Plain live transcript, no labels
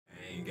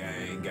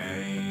Gang,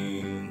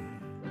 gang.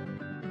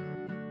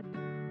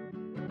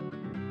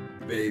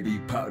 Baby,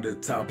 pop the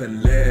top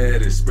and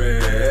let it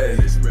spread.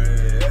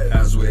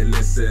 As we're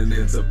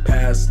listening to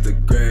Pastor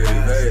Grave.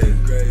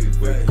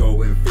 We're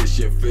going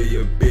fishing for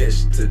your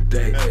bitch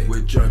today.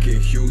 We're drunk in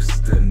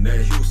Houston,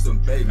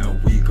 baby. Now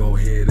we go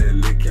ahead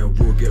and lick and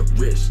we'll get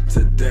rich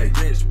today.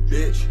 Rich,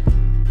 bitch.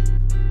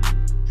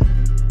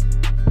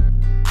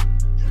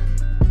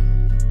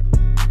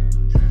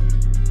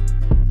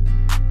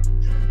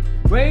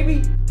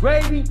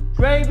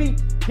 Gravy,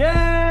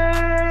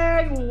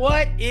 gang!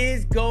 What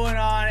is going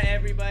on,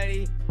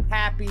 everybody?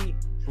 Happy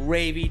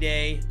Gravy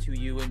Day to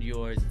you and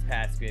yours. It's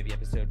Pat's Gravy,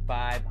 episode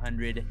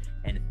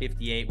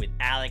 558 with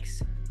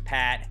Alex,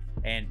 Pat,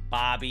 and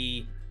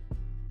Bobby.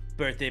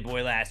 Birthday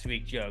boy last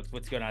week jokes.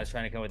 What's going on? I was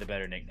trying to come up with a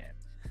better nickname.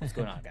 What's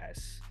going on,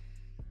 guys?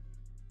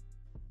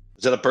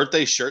 Is that a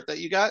birthday shirt that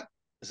you got?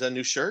 Is that a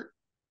new shirt?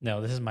 No,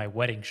 this is my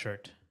wedding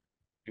shirt.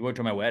 You wore it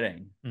to my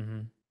wedding. Mm-hmm.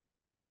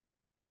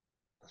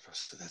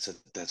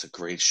 That's a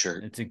great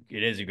shirt. It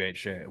is a great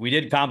shirt. We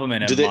did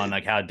compliment him on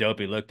like how dope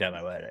he looked at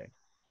my wedding.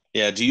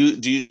 Yeah. Do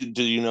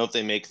you know if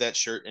they make that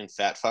shirt in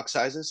fat fuck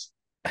sizes?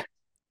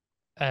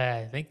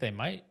 I think they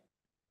might.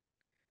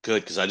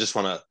 Good, because I just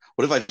want to.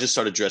 What if I just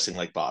started dressing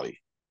like Bobby?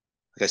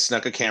 Like I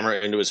snuck a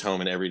camera into his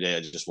home, and every day I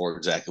just wore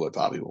exactly what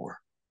Bobby wore.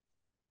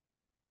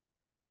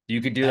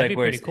 You could do That'd like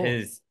where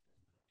cool.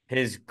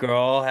 his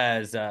girl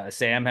has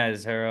Sam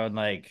has her own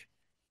like.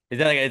 Is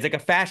that like it's like a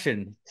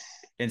fashion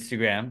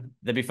Instagram?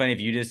 That'd be funny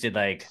if you just did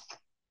like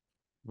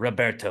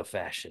Roberto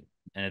fashion,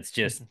 and it's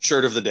just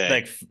shirt of the day.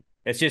 Like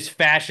it's just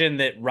fashion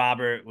that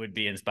Robert would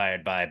be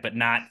inspired by, but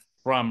not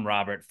from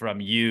Robert,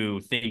 from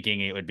you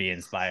thinking it would be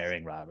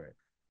inspiring Robert.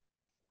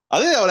 I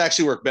think that would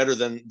actually work better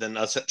than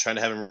us trying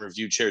to have him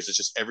review chairs. It's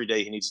just every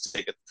day he needs to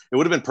take it. It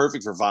would have been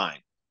perfect for Vine.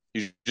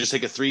 You just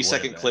take a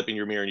 3-second clip in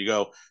your mirror and you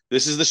go,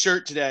 "This is the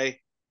shirt today,"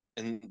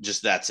 and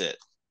just that's it.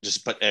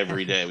 Just but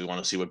every day we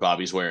want to see what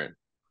Bobby's wearing.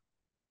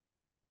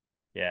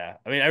 Yeah.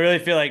 I mean, I really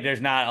feel like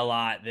there's not a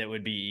lot that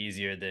would be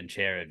easier than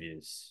chair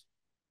reviews.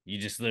 You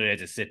just literally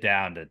have to sit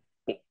down to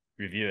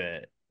review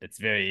it. It's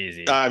very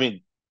easy. I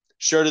mean,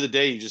 shirt of the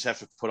day, you just have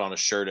to put on a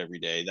shirt every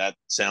day. That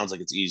sounds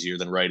like it's easier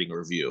than writing a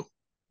review.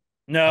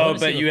 No,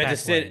 but you had to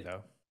sit.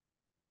 Wearing,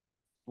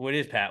 what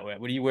is Pat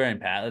wearing? What are you wearing,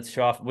 Pat? Let's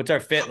show off. What's our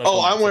fit?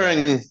 I'm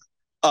wearing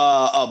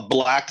a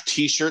black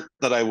t-shirt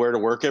that I wear to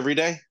work every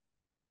day.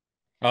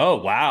 Oh,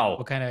 wow.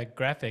 What kind of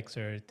graphics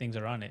or things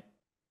are on it?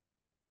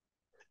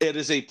 It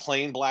is a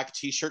plain black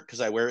t-shirt because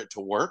I wear it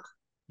to work.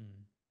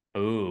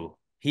 Ooh,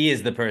 he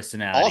is the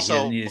personality. Also, he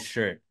doesn't need his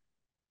shirt.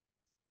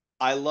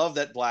 I love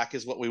that black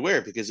is what we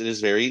wear because it is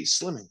very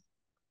slimming.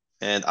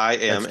 And I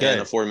am an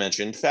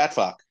aforementioned fat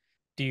fuck.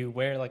 Do you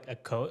wear like a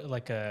coat,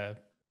 like a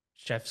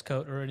chef's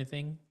coat or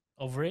anything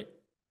over it?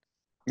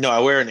 No, I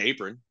wear an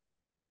apron.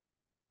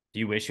 Do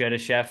you wish you had a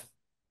chef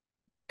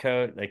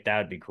coat? Like that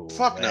would be cool.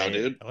 Fuck right? No,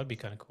 dude. That would be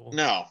kind of cool.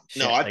 No,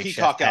 I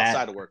peacock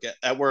outside of work.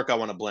 At work, I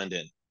want to blend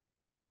in.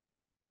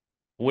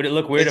 Would it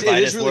look weird if I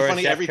just wore a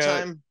chef every coat?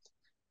 Time.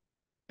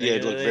 Yeah,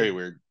 it'd look very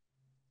weird.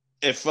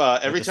 If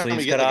every time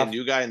we get like a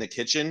new guy in the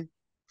kitchen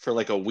for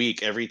like a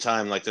week, every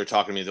time like they're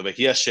talking to me, they'll be like,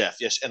 "Yes, chef,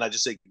 yes," and I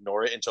just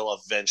ignore it until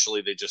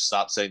eventually they just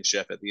stop saying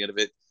chef at the end of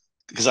it,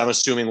 because I'm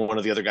assuming one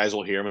of the other guys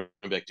will hear him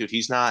and be like, "Dude,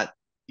 he's not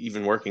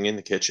even working in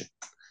the kitchen."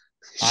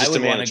 I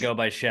would want to go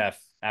by chef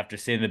after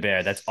seeing the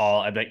bear. That's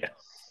all. I'd be like,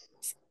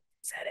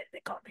 said it.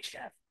 They called me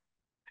chef.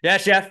 Yeah,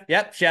 chef.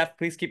 Yep, chef.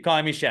 Please keep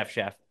calling me chef.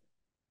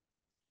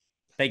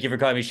 Thank you for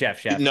calling me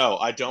chef. No,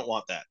 I don't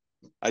want that.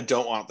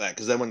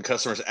 Because then when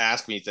customers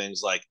ask me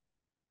things like,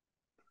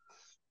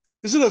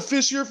 "Is it a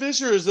fishier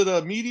fish or is it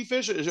a meaty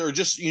fish?" or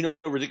just,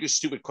 ridiculous,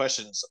 stupid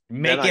questions.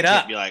 Make then it I up.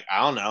 Can't be like,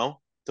 "I don't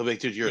know." They'll be like,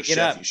 "Dude, you're a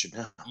chef. You should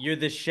know." You're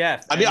the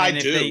chef. I mean, I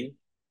do.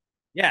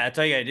 Yeah, that's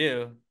all you gotta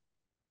do.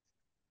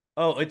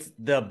 Oh, it's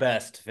the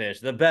best fish,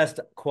 the best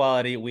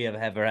quality we have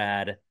ever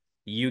had.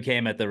 You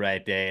came at the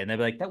right day, and they'll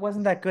be like, "That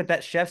wasn't that good.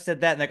 That chef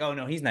said that." And like, "Oh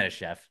no, he's not a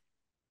chef."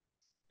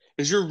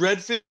 Is your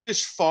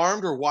redfish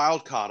farmed or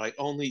wild caught? I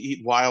only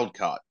eat wild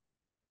caught.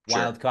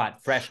 Wild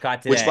caught, fresh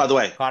caught today. Which, by the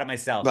way, caught it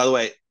myself. By the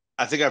way,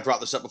 I think I've brought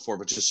this up before,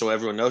 but just so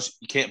everyone knows,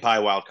 you can't buy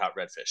wild caught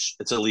redfish.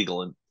 It's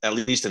illegal, at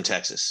least in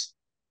Texas.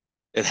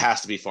 It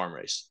has to be farm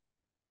raised.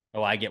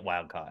 Oh, I get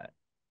wild caught.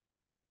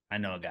 I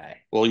know a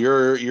guy. Well,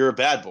 you're a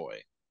bad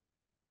boy.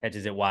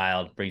 Catches it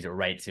wild, brings it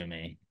right to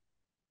me.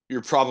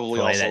 You're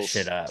probably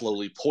also that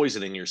slowly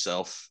poisoning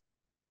yourself.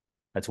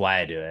 That's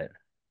why I do it.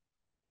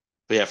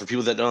 But yeah, for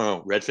people that don't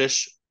know,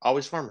 redfish,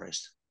 always farm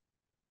raised.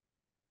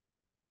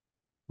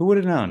 Who would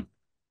have known?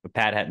 But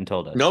Pat hadn't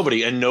told us.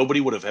 Nobody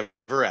would have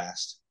ever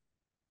asked.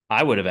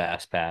 I would have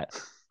asked, Pat.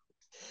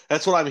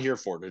 That's what I'm here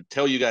for, to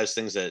tell you guys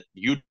things that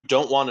you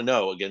don't want to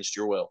know against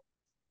your will.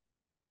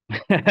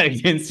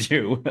 Against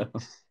your will.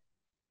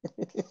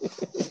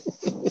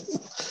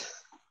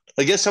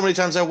 I guess how many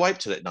times I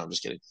wiped today. No, I'm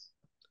just kidding.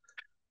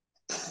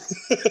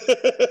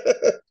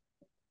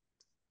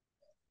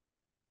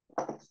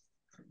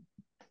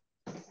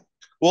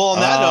 Well,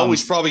 on that note, we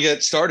should probably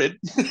get started.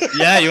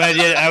 Yeah,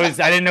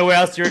 I didn't know where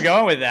else you were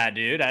going with that,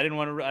 dude. I didn't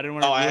want to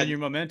ruin your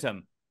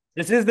momentum.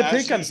 This is the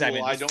Precome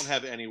segment. I don't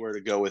have anywhere to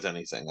go with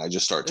anything. I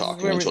just start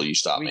talking until you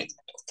stop me.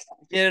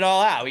 Get it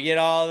all out. We get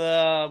all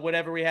the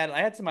whatever we had. I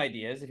had some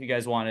ideas if you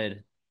guys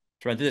wanted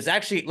to run through this.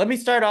 Actually, let me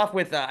start off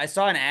with I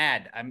saw an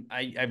ad.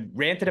 I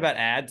ranted about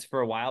ads for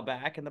a while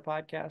back in the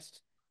podcast.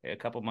 A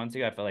couple months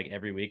ago, I felt like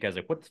every week I was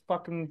like, "What's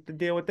fucking the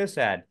deal with this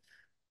ad?"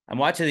 I'm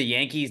watching the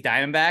Yankees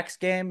Diamondbacks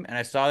game, and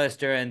I saw this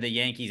during the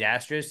Yankees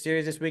Astros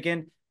series this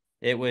weekend.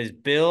 It was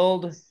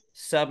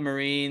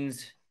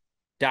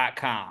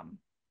buildsubmarines.com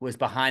was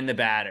behind the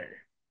batter.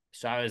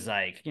 So I was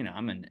like,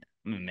 I'm a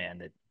man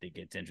that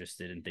gets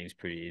interested in things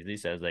pretty easily.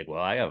 So I was like,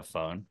 well, I have a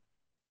phone.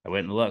 I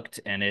went and looked,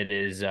 and it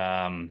is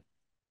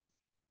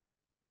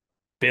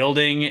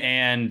building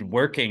and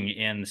working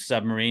in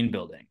submarine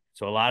building.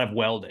 So a lot of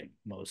welding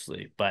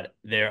mostly, but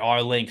there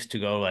are links to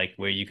go like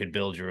where you could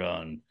build your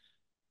own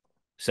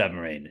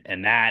submarine.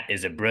 And that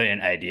is a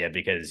brilliant idea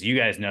because you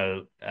guys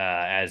know,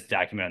 as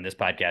documented on this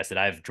podcast, that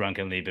I've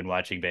drunkenly been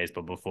watching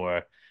baseball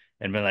before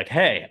and been like,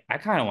 hey, I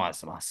kind of want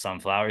some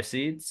sunflower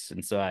seeds.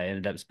 And so I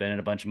ended up spending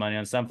a bunch of money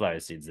on sunflower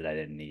seeds that I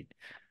didn't need.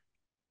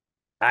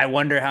 I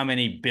wonder how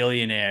many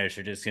billionaires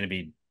are just going to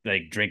be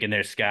like drinking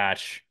their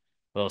scotch,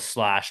 a little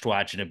sloshed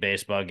watching a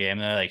baseball game.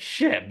 And they're like,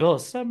 shit, build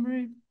a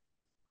submarine.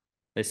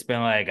 They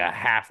spend like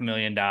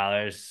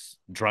 $500,000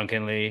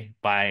 drunkenly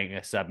buying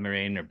a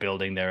submarine or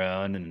building their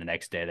own. And the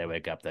next day they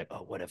wake up like,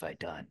 oh, what have I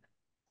done?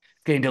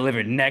 It's getting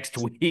delivered next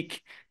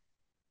week.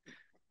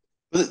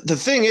 The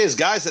thing is,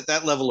 guys at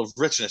that level of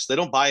richness, they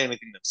don't buy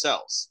anything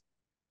themselves.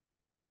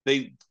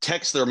 They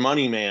text their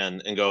money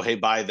man and go, hey,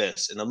 buy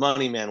this. And the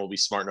money man will be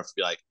smart enough to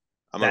be like,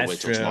 I'm going to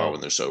wait till tomorrow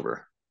when they're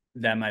sober.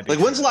 That might be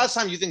like, when's the last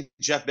time you think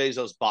Jeff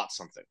Bezos bought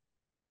something?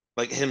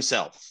 Like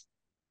himself?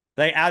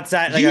 Like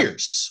outside? Like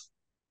years.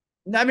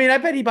 I mean, I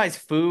bet he buys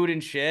food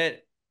and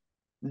shit.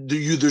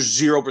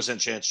 There's 0%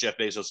 chance Jeff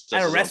Bezos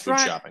does his own food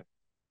shopping.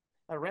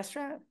 A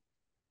restaurant?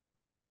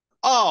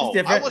 Oh,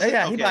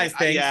 yeah, he buys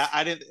things.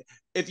 I didn't.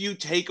 If you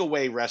take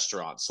away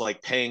restaurants,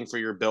 like paying for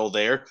your bill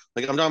there,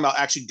 like I'm talking about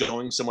actually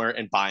going somewhere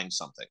and buying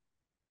something.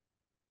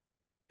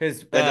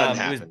 Because that doesn't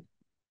happen.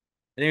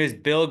 I think it was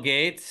Bill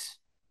Gates.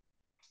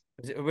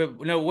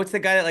 No, what's the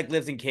guy that like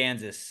lives in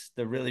Kansas?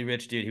 The really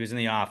rich dude. He was in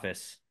The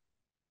Office.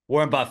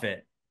 Warren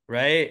Buffett,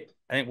 right?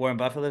 I think Warren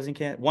Buffett lives in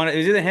Kansas. It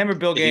was either him or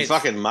Bill Gates. He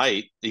fucking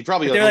might. He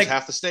probably owns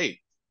half the state.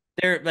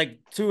 They're like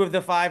 2 of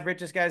the 5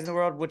 richest guys in the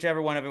world,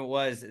 whichever one of it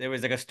was. There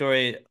was like a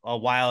story a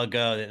while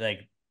ago that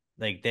like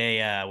they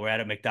were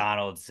at a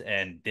McDonald's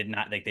and they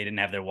didn't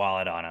have their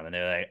wallet on them, and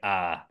they're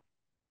like,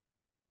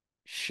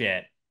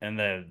 shit. And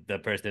the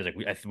person was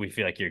like, we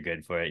feel like you're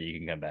good for it. You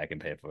can come back and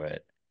pay for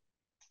it.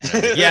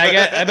 Like,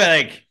 yeah, I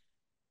bet like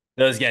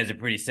those guys are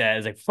pretty sad.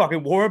 It's like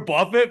fucking Warren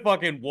Buffett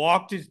fucking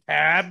walked his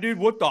tab, dude.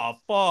 What the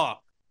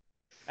fuck?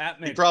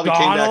 He probably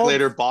came back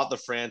later, bought the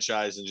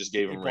franchise, and just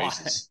gave him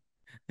raises.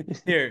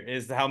 Here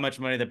is how much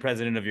money the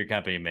president of your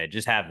company made.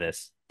 Just have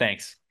this.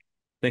 Thanks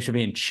for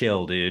being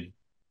chill, dude.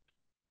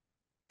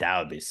 That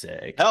would be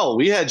sick. Hell,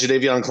 we had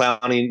Jadeveon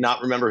Clowney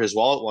not remember his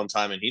wallet one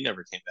time, and he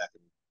never came back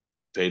and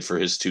paid for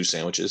his 2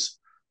 sandwiches.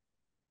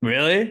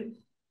 Really?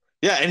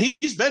 Yeah, and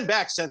he's been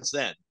back since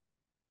then.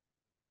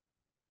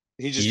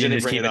 He just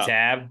didn't bring it up. A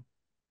tab?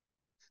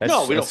 That's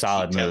no, we don't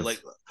solid move.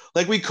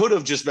 Like we could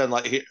have just been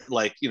like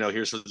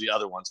here's for the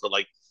other ones, but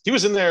like he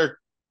was in there,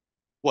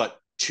 what,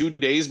 2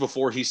 days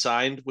before he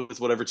signed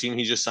with whatever team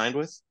he just signed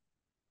with?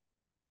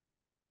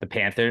 The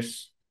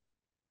Panthers.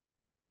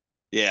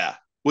 Yeah,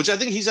 which I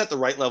think he's at the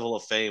right level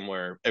of fame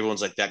where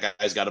everyone's like, that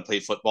guy's got to play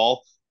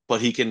football,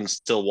 but he can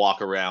still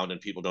walk around and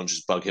people don't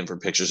just bug him for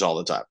pictures all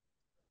the time.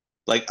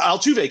 Like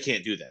Altuve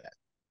can't do that.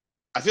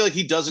 I feel like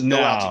he doesn't go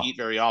out to eat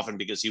very often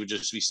because he would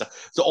just be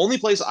stuff. The only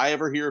place I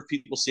ever hear of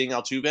people seeing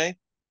Altuve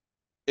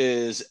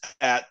is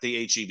at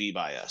the HEB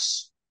by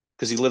us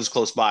because he lives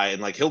close by,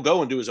 and like he'll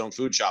go and do his own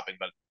food shopping,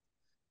 but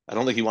I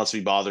don't think he wants to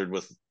be bothered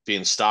with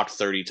being stopped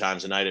 30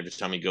 times a night every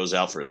time he goes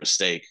out for a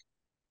steak.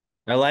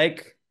 I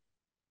like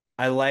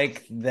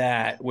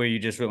that where you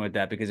just went with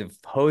that, because if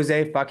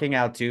Jose fucking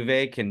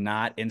Altuve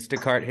cannot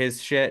Instacart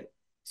his shit,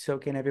 so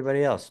can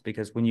everybody else.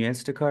 Because when you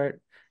Instacart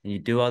and you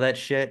do all that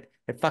shit,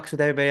 it fucks with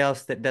everybody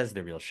else that does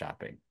the real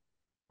shopping.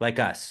 Like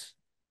us.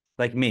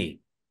 Like me.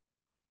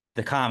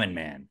 The common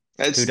man.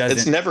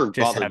 It's never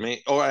bothered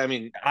me. Or I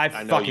mean, I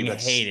fucking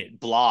hate it.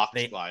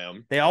 Blocked by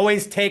them. They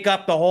always take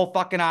up the whole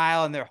fucking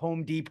aisle in their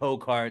Home Depot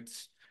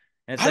carts.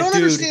 I don't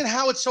understand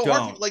how it's so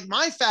hard. Like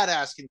my fat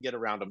ass can get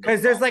around them.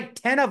 Because there's like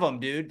 10 of them,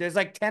 dude. There's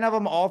like 10 of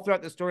them all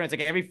throughout the store. And it's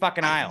like every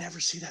fucking aisle. I never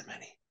see that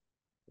many.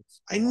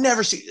 I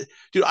never see,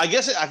 dude. I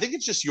think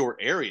it's just your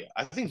area.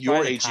 I think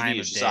your HEB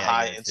is just a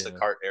high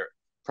Instacart area.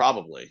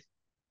 Probably.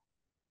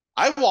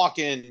 I walk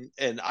in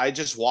and I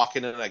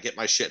get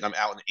my shit and I'm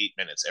out in 8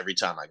 minutes every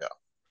time I go.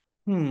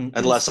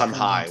 Unless I'm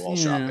high while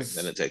shopping,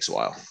 then it takes a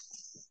while.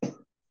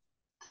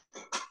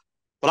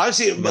 But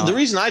the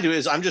reason I do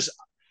is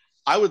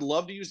I would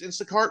love to use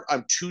Instacart.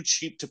 I'm too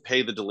cheap to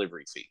pay the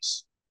delivery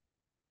fees.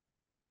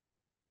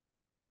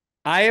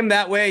 I am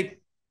that way.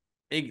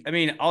 I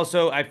mean,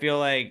 also, I feel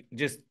like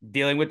just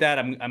dealing with that,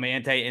 I'm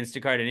anti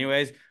Instacart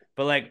anyways.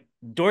 But like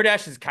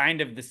DoorDash is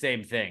kind of the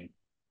same thing.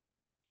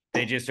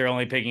 They just are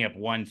only picking up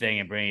one thing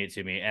and bringing it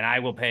to me, and I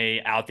will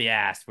pay out the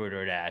ass for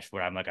DoorDash.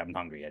 Where I'm like, I'm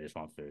hungry, I just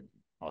want food.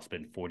 I'll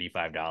spend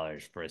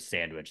 $45 for a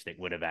sandwich that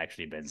would have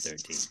actually been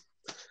 13.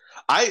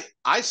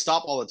 I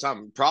stop all the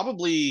time.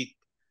 Probably,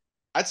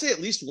 I'd say at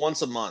least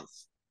once a month.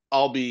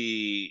 I'll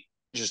be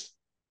just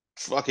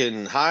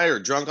fucking high or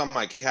drunk on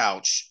my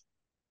couch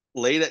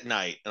late at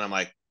night, and I'm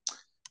like,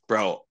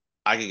 bro,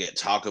 I could get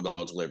Taco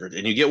Bell delivered,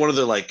 and you get one of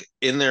the like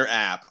in their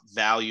app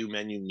value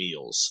menu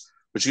meals,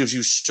 which gives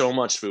you so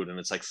much food, and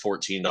it's like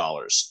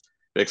 $14.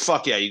 Like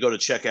fuck yeah, you go to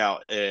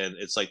checkout and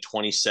it's like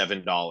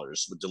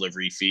 $27 with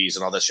delivery fees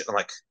and all that shit. I'm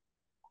like,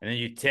 and then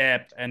you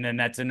tip, and then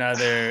that's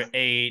another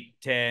 8,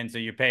 10. So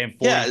you're paying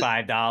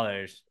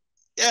 $45.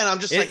 Yeah, and I'm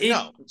just like,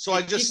 no. So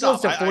I just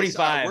stop. To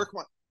 45.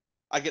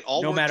 I get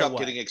all worked up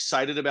getting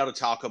excited about a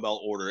Taco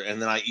Bell order,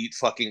 and then I eat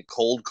fucking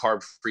cold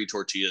carb free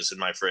tortillas in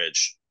my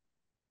fridge.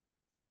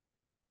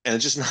 And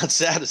it's just not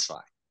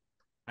satisfying.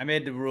 I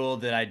made the rule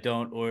that I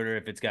don't order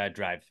if it's got a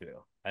drive-through.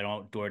 I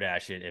don't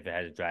DoorDash it if it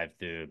has a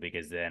drive-through,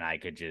 because then I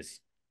could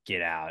just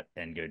get out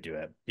and go do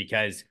it,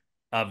 because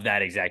of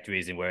that exact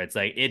reason, where it's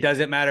like, it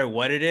doesn't matter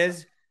what it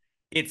is,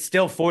 it's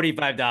still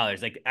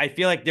 $45. Like, I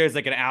feel like there's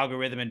like an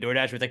algorithm in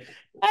DoorDash where it's like,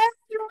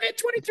 you're only at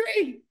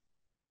 23.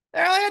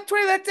 They're only at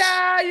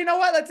 20. You know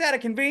what? Let's add a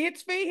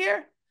convenience fee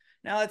here.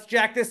 Now let's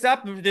jack this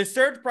up. There's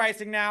surge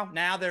pricing now.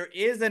 Now there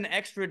is an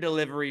extra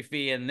delivery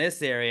fee in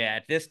this area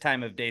at this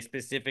time of day,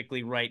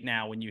 specifically right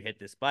now when you hit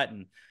this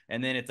button.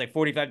 And then it's like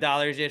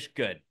 $45-ish.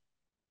 Good.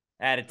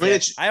 Add a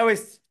tip. I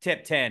always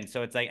tip 10.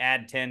 So it's like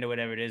add 10 to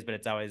whatever it is, but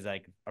it's always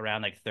like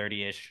around like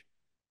 $30-ish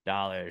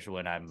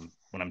when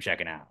I'm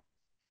checking out.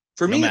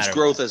 For me, it's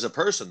growth as a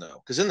person,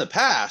 though. Because in the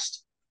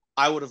past,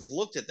 I would have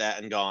looked at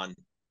that and gone,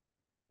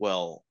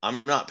 well,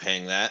 I'm not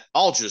paying that.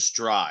 I'll just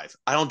drive.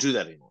 I don't do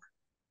that anymore.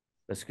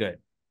 That's good.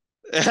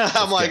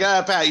 I'm like,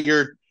 Pat,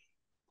 you're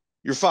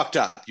fucked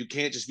up. You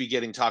can't just be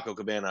getting Taco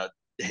Cabana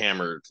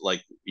hammered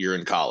like you're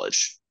in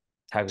college.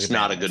 It's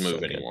not a good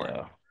move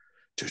anymore.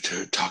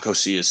 Dude, Taco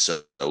C is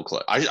so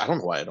close. I don't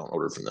know why I don't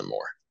order from them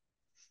more.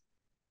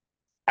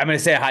 I'm going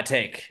to say a hot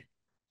take.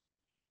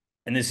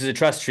 And this is a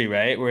trust tree,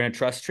 right? We're in a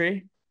trust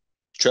tree?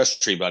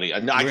 Trust tree, buddy. I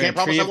can't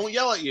promise I won't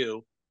yell at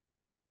you,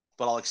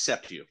 but I'll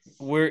accept you.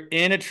 We're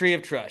in a tree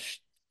of trust.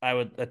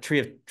 A tree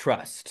of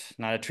trust,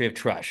 not a tree of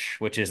trush,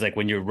 which is like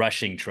when you're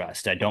rushing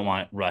trust. I don't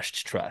want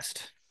rushed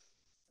trust.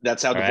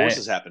 That's how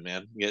divorces happen,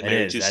 man. You get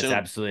married too soon. That's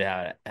absolutely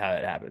how it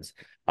happens.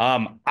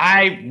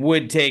 I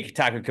would take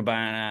Taco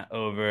Cabana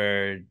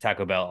over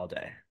Taco Bell all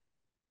day.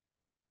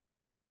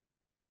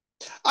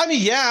 I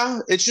mean,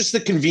 yeah, it's just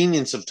the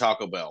convenience of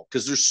Taco Bell,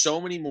 because there's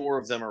so many more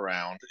of them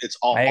around. It's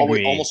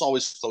almost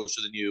always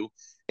closer than you,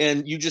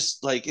 and you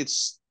just like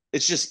it's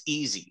just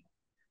easy.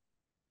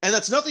 And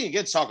that's nothing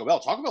against Taco Bell.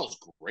 Taco Bell is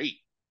great.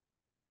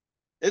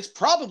 It's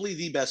probably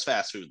the best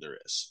fast food there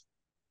is.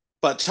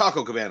 But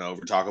Taco Cabana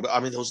over Taco Bell. I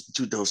mean,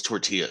 those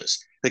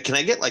tortillas. Like, can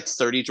I get like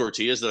 30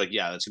 tortillas? They're like,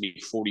 yeah, that's going to be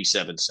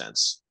 47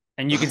 cents.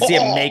 And you can see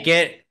them make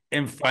it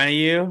in front of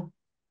you.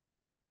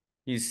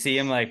 You see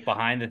them like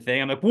behind the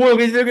thing. I'm like, whoa,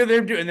 look at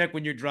them doing. And like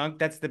when you're drunk,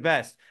 that's the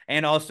best.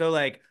 And also,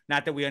 like,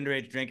 not that we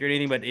underage drink or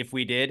anything, but if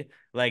we did,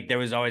 like, there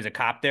was always a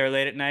cop there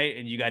late at night,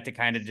 and you got to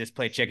kind of just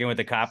play chicken with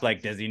the cop.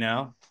 Like, does he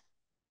know?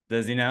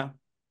 Does he know?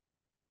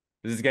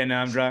 Does this guy know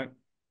I'm drunk?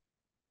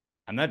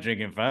 I'm not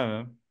drinking in front of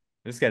him.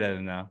 This guy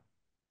doesn't know.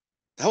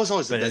 That was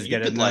always the best. You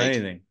could, like,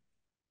 anything.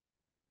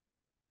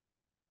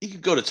 You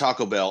could go to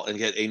Taco Bell and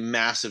get a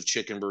massive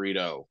chicken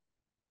burrito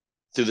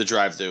through the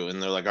drive-thru,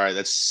 and they're like, all right,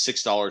 that's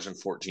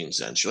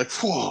 $6.14. You're like,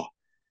 whoa,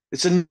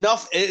 it's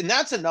enough. And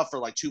that's enough for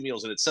like 2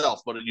 meals in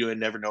itself, but you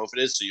never know if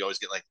it is. So you always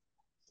get like,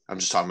 I'm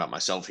just talking about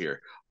myself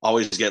here.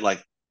 Always get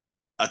like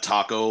a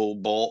taco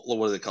bowl.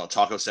 What do they call it?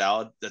 Taco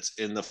salad that's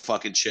in the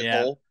fucking shit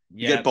bowl.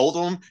 You get both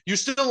of them. You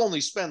still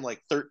only spend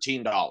like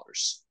 $13.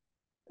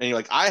 And you're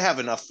like, I have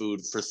enough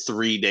food for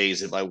 3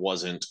 days if I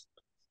wasn't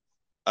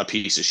a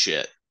piece of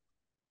shit.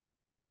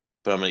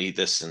 But I'm going to eat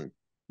this in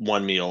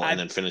one meal and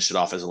then finish it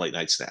off as a late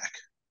night snack.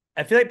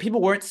 I feel like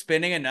people weren't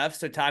spending enough.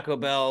 So Taco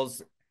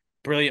Bell's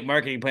brilliant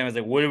marketing plan was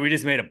like, what if we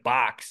just made a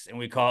box and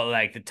we call it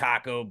like the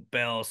Taco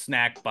Bell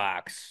snack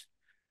box?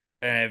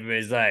 And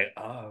everybody's like,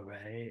 oh,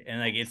 right. And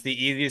like, it's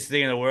the easiest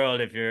thing in the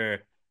world if you're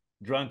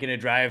drunk in a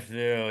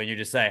drive-thru and you're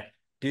just like,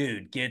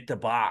 dude, get the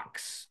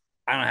box.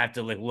 I don't have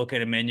to like look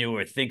at a menu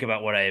or think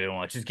about what I even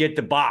want. Just get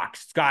the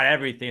box. It's got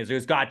everything.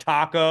 It's got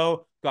taco,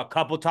 it's got a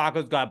couple tacos,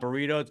 it's got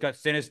burrito, it's got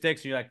cine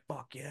sticks. And you're like,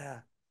 fuck yeah,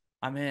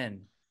 I'm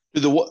in.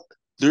 Dude,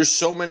 there's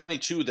so many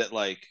too that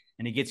like,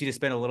 and it gets you to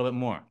spend a little bit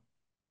more.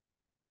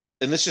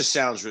 And this just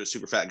sounds really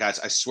super fat, guys.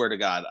 I swear to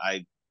God,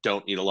 I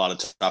don't eat a lot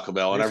of Taco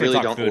Bell, and I really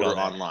don't order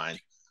online.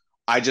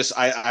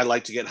 I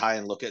like to get high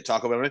and look at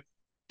Taco Bell.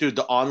 Dude,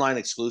 the online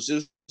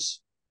exclusives,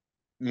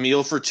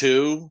 meal for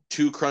two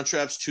crunch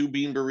wraps, 2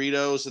 bean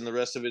burritos, and the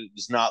rest of it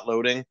is not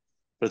loading.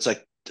 But it's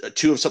like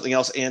 2 of something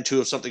else and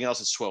 2 of something else.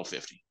 It's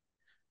 $12.50.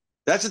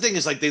 That's the thing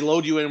is like they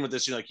load you in with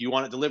this. You're like, you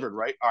want it delivered,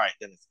 right? All right,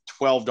 then it's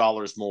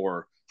 $12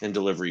 more in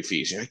delivery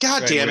fees. You're like,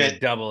 God damn it,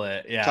 double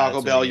it. Yeah,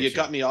 Taco Bell, you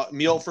got me a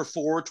meal for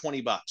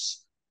 $20,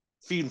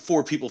 feeding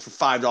 4 people for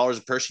 $5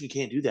 a person. You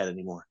can't do that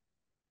anymore.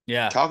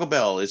 Yeah, Taco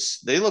Bell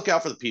they look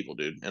out for the people,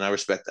 dude, and I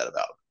respect that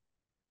about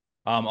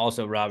them.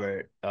 Also,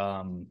 Robert,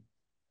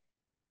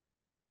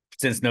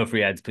 since no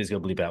free ads, please go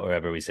bleep out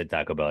wherever we said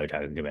Taco Bell or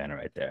Taco Cabana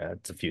right there.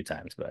 That's a few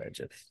times, but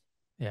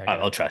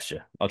I'll trust you.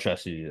 I'll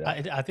trust you to do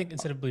that. I think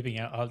instead of bleeping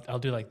out, I'll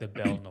do like the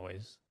bell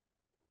noise.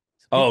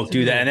 Oh,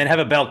 do that, and then have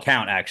a bell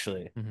count.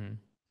 Actually,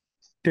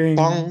 ding,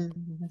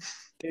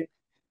 ding,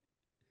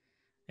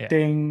 yeah.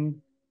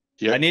 Ding.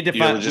 I need to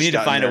find. We need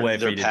to find a way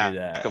for you to do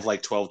that. Of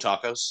like 12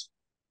 tacos.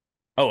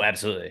 Oh,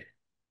 absolutely.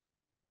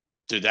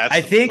 Dude,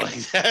 I think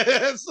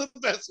that's the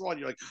best one.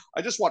 You're like,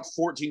 I just want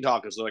 14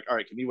 tacos. They're like, all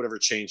right, give me whatever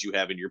change you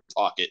have in your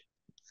pocket.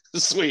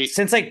 Sweet.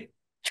 Since like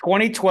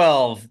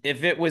 2012,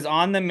 if it was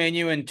on the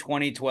menu in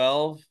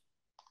 2012,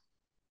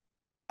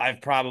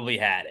 I've probably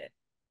had it.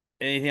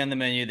 Anything on the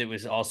menu that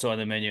was also on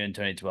the menu in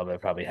 2012, I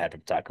probably had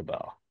from Taco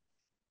Bell.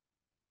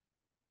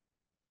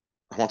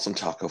 I want some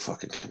taco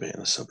fucking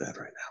cabana so bad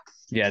right now.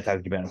 Yeah,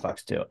 Taco Cabana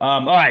Fox too.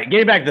 All right,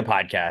 getting back to the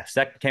podcast.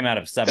 That came out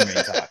of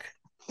Submarine Talk.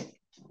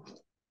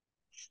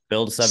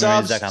 Build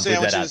submarines.com.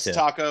 Put that out too.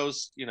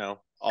 Tacos, you know.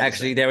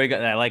 Actually, there we go.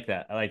 I like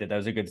that. That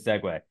was a good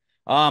segue.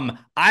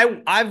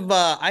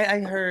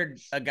 I heard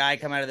a guy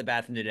come out of the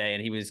bathroom today,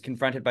 and he was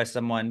confronted by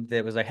someone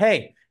that was like,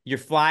 "Hey, your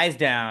fly's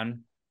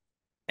down,"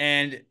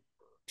 and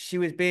she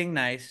was being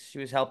nice. She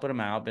was helping him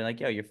out, being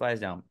like, "Yo, your fly's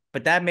down."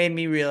 But that made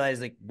me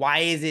realize, like, why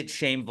is it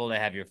shameful to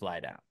have your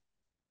fly down?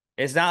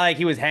 It's not like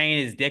he was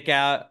hanging his dick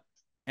out,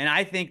 and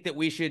I think that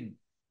we should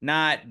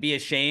not be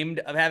ashamed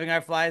of having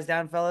our flies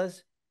down,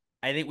 fellas.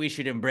 I think we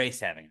should embrace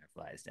having our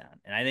flies down.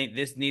 And I think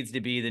this needs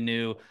to be the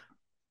new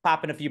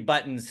popping a few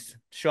buttons,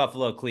 show off a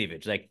little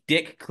cleavage. Like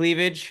dick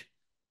cleavage.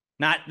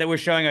 Not that we're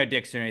showing our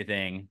dicks or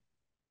anything,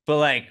 but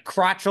like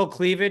crotchal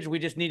cleavage, we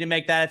just need to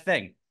make that a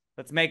thing.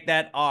 Let's make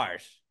that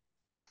ours.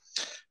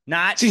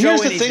 Not See,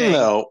 here's the thing,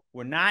 though.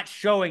 We're not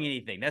showing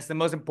anything. That's the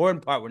most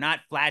important part. We're not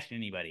flashing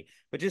anybody.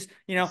 But just,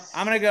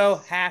 I'm going to go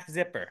half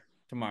zipper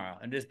tomorrow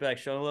and just be like,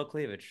 show a little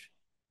cleavage.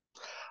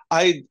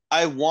 I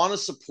want to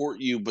support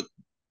you, but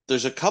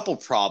there's a couple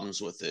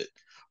problems with it.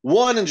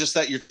 One, and just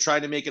that you're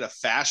trying to make it a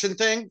fashion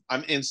thing,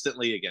 I'm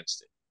instantly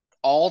against it.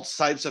 All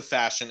types of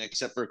fashion,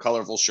 except for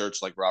colorful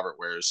shirts like Robert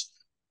wears.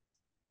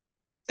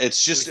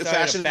 It's just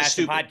fashion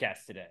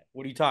podcast today.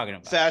 What are you talking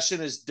about? Fashion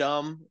is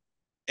dumb,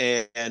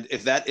 and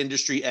if that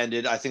industry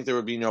ended, I think there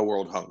would be no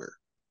world hunger.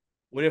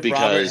 What if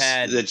Robert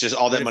had just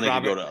all that money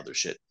could go to other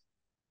shit?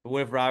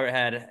 What if Robert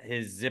had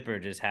his zipper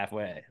just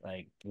halfway?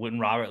 Like,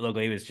 wouldn't Robert look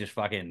like he was just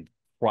fucking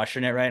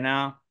crushing it right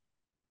now?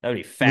 That would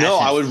be fashion. No,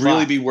 I would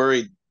really be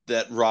worried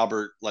that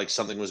Robert, like,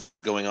 something was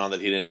going on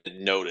that he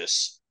didn't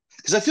notice.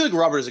 Because I feel like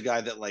Robert is a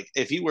guy that, like,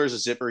 if he wears a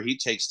zipper, he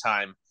takes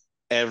time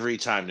every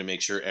time to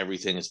make sure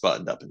everything is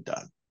buttoned up and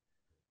done.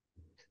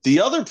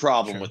 The other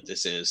problem with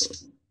this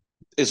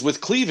is with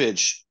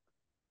cleavage,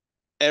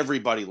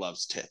 everybody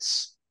loves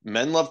tits.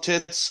 Men love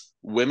tits.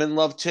 Women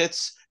love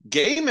tits.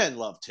 Gay men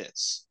love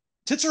tits.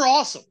 Tits are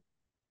awesome.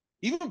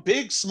 Even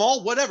big,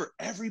 small, whatever.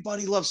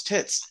 Everybody loves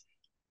tits.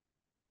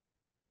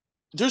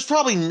 There's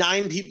probably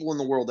 9 people in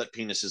the world that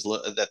think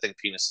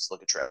penises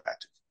look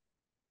attractive.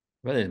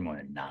 Well, there's more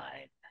than 9.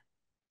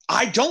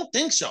 I don't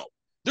think so.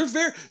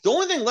 The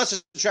only thing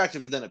less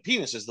attractive than a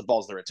penis is the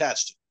balls they're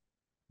attached to.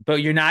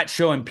 But you're not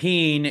showing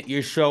peen.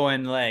 You're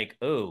showing like,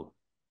 oh,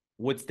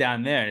 what's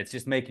down there? And it's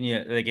just making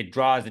you like it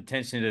draws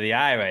attention to the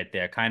eye right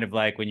there. Kind of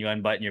like when you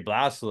unbutton your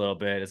blouse a little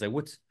bit. It's like,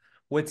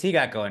 what's he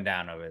got going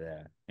down over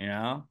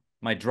there?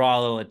 Might draw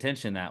a little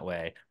attention that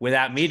way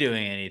without me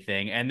doing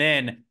anything. And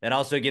then that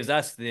also gives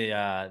us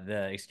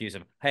the excuse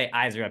of, hey,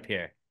 eyes are up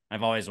here.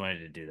 I've always wanted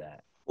to do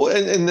that. Well,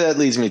 and that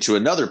leads me to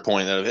another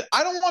point.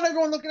 I don't want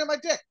everyone looking at my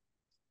dick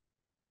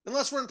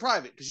unless we're in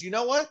private. Because you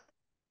know what?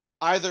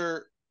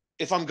 Either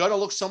if I'm going to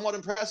look somewhat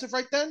impressive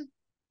right then,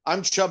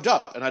 I'm chubbed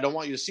up. And I don't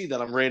want you to see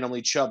that I'm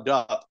randomly chubbed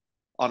up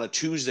on a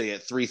Tuesday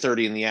at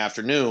 3:30 in the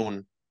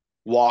afternoon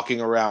walking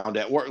around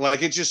at work.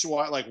 Like, it's just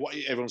like what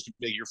everyone's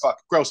big, you're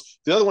fucking gross.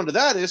 The other one to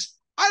that is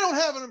I don't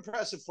have an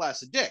impressive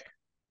flaccid dick.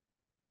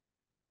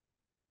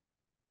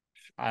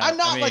 I'm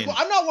not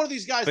one of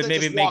these guys that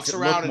just walks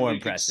around and you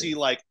can see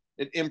like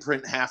an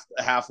imprint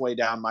halfway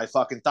down my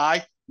fucking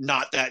thigh.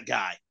 Not that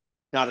guy.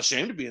 Not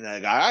ashamed of being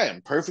that guy. I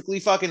am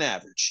perfectly fucking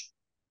average.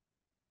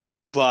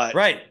 But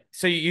right.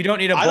 So you don't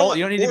need a bold.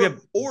 You don't need to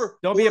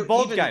be a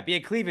bold guy. Be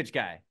a cleavage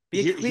guy.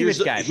 Be a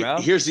cleavage guy,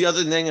 bro. Here's the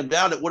other thing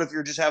about it. What if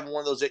you're just having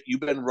one of those that you've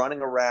been running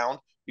around,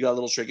 you got a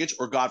little shrinkage,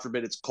 or God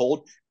forbid it's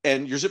cold,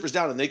 and your zipper's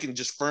down, and they can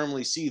just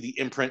firmly see the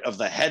imprint of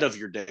the head of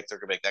your dick. They're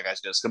gonna make that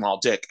guy's gonna small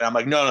dick. And I'm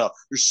like, no.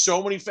 There's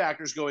so many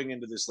factors going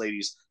into this,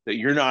 ladies, that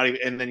you're not even.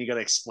 And then you gotta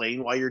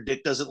explain why your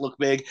dick doesn't look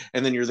big,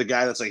 and then you're the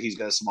guy that's like, he's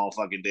got a small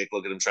fucking dick.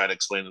 Look at him trying to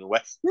explain it away.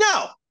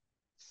 No,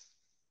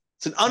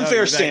 it's an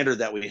unfair standard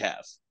that we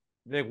have.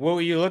 Like, what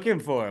were you looking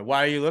for?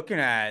 Why are you looking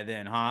at it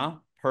then, huh?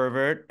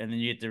 Pervert. And then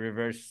you get to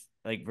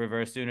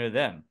reverse sooner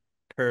them.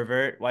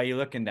 pervert. Why are you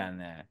looking down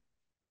there?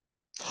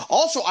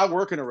 Also, I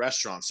work in a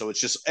restaurant, so it's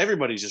just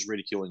everybody's just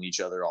ridiculing each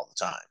other all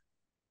the time.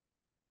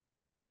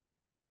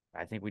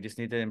 I think we just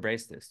need to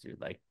embrace this,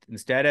 dude. Like,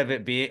 instead of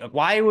it being,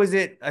 why was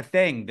it a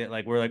thing that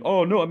like we're like,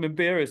 oh no, I'm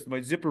embarrassed,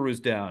 my zipper was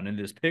down in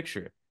this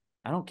picture.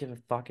 I don't give a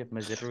fuck if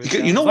my zipper was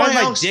down. You know why,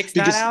 my Alex? dick's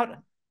Because not out,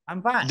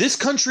 I'm fine. this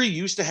country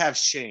used to have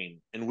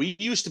shame, and we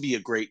used to be a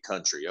great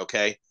country.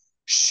 Okay,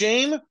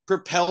 shame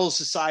propels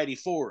society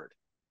forward.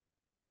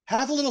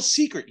 Have a little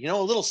secret, a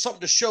little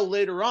something to show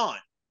later on.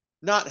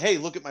 Not, hey,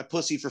 look at my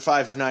pussy for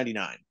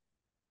 $5.99.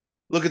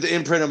 Look at the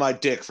imprint of my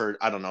dick for,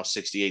 I don't know,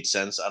 68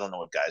 cents. I don't know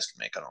what guys can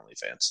make on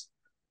OnlyFans.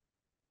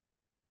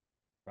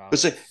 But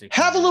say,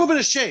 have a little bit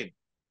of shame.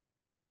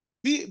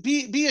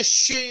 Be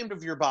ashamed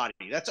of your body.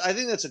 I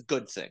think that's a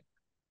good thing.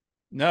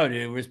 No,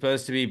 dude, we're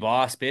supposed to be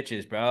boss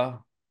bitches,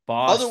 bro.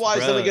 Boss. Otherwise,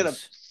 bros. then we get a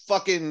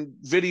fucking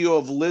video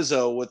of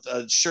Lizzo with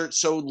a shirt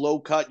so low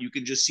cut you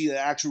can just see the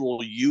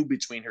actual U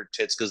between her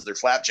tits because they're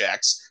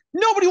flapjacks.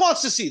 Nobody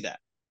wants to see that.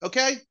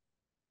 Okay.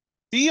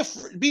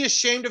 Be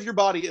ashamed of your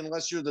body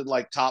unless you're the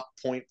like top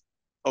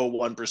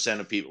 0.01%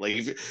 of people. Like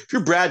if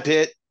you're Brad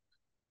Pitt,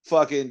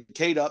 fucking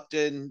Kate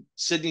Upton,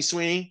 Sydney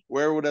Sweeney,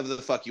 wear whatever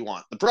the fuck you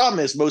want. The problem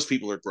is most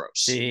people are gross.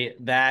 See,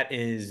 that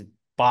is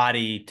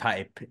body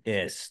type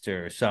ist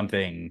or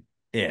something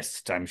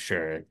ist, I'm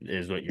sure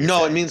is what you're saying.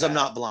 No, it means I'm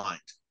not blind.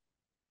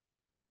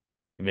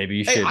 Maybe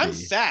you should be. I'm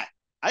fat.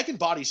 I can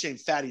body shame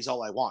fatties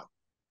all I want.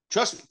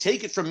 Trust me,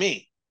 take it from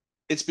me.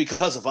 It's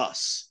because of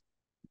us.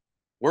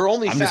 We're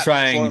only fat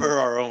for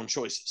our own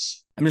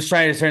choices. I'm just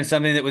trying to turn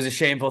something that was a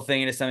shameful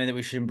thing into something that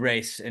we should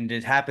embrace, and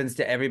it happens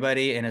to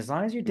everybody. And as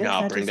long as your dick's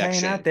not just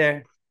hanging out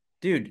there,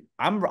 dude,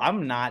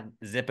 I'm not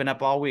zipping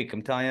up all week.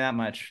 I'm telling you that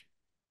much.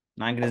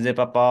 I'm not gonna zip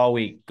up all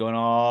week. Going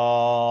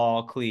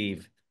all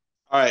cleave.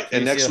 All right,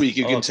 and next week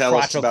you can tell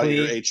us about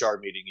your HR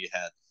meeting you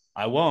had.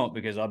 I won't,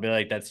 because I'll be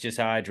like, that's just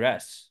how I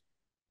dress.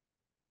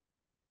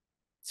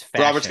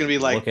 Robert's gonna be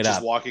like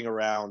just walking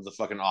around the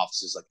fucking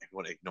offices like,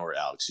 everyone ignore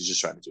Alex. He's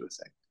just trying to do a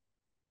thing.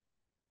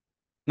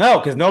 No,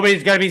 because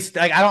nobody's gonna be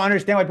like, I don't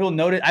understand why people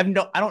notice. I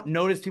don't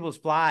notice people's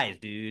flies,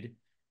 dude. It's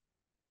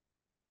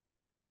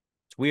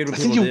weird. I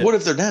think you would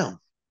if they're down.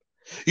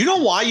 You know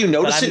why you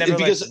notice it?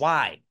 Because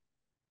why?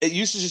 It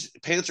used to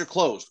just pants are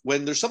closed.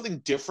 When there's something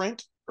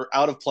different or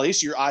out of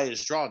place, your eye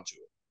is drawn to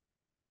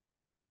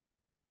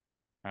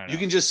it. You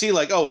can just see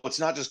like, oh, it's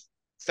not just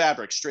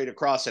fabric straight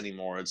across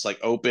anymore. It's like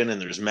open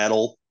and there's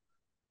metal.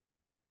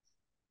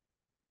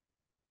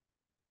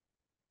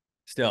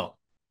 Still.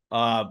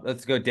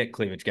 Let's go dick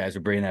cleavage, guys.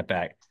 We're bringing that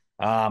back.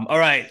 All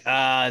right.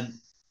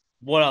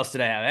 What else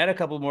did I have? I had a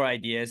couple more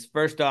ideas.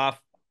 First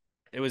off,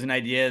 it was an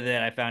idea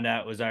that I found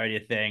out was already a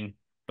thing,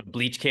 but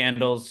bleach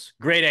candles,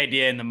 great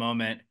idea in the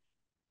moment.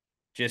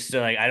 Just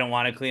so like, I don't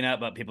want to clean up,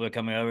 but people are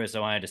coming over, so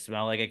I wanted to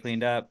smell like I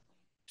cleaned up.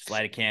 Just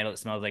light a candle. It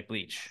smells like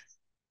bleach.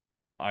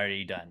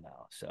 Already done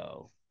though,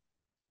 so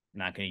I'm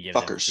not going to give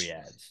them free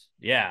ads.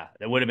 Yeah,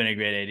 that would have been a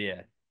great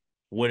idea.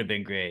 Would have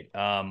been great.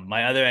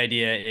 My other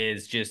idea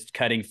is just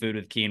cutting food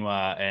with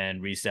quinoa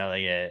and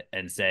reselling it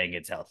and saying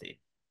it's healthy,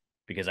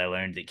 because I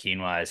learned that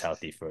quinoa is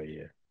healthy for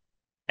you,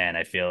 and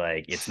I feel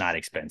like it's not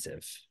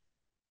expensive.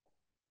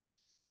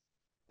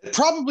 It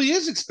probably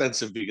is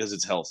expensive because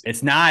it's healthy.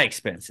 It's not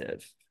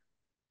expensive,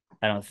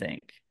 I don't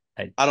think.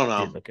 I don't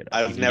know.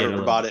 I've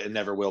never bought it and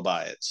never will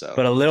buy it. So,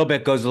 but a little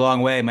bit goes a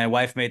long way. My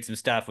wife made some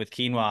stuff with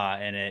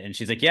quinoa in it, and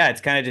she's like, "Yeah,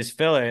 it's kind of just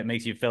filler. It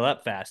makes you fill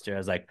up faster." I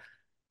was like,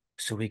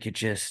 so we could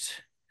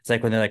just, it's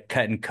like when they're like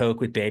cutting Coke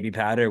with baby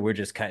powder, we're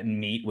just cutting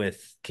meat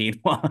with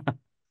quinoa.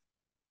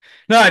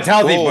 No, it's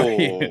healthy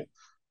for you.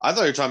 I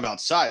thought you were talking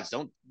about sides.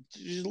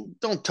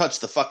 Don't touch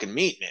the fucking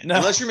meat, man. No.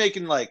 Unless you're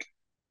making like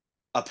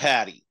a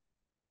patty.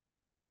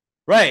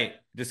 Right.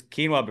 Just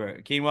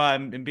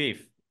quinoa and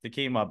beef. The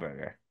quinoa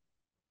burger.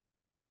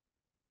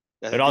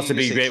 It'd also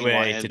be a great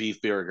way to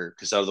beef burger,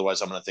 because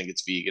otherwise I'm going to think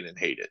it's vegan and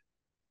hate it.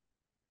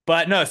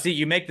 But no, see,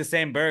 you make the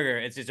same burger.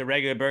 It's just a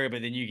regular burger,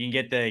 but then you can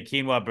get the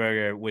quinoa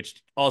burger,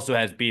 which also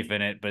has beef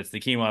in it, but it's the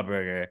quinoa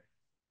burger.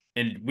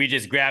 And we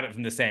just grab it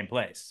from the same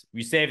place.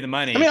 We save the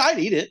money. I mean, I'd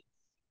eat it.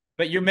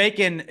 But you're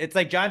making, it's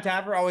like John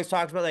Taffer always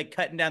talks about, like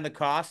cutting down the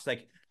costs.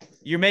 Like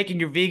you're making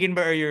your vegan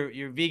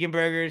your vegan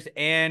burgers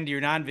and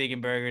your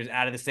non-vegan burgers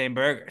out of the same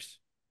burgers.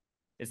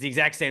 It's the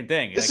exact same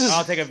thing. Like,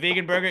 I'll take a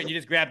vegan burger and you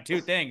just grab two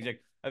things,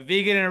 like a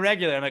vegan and a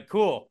regular. I'm like,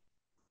 cool.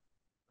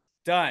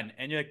 Done.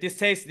 And you're like, this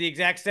tastes the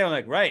exact same. I'm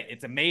like, right.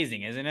 It's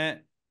amazing, isn't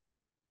it?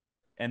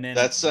 And then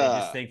they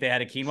just think they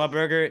had a quinoa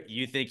burger.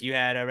 You think you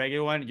had a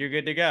regular one. You're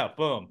good to go.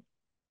 Boom.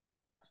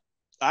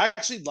 I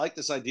actually like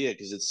this idea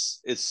because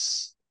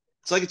it's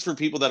like it's for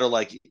people that are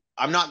like,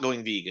 I'm not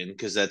going vegan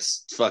because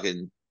that's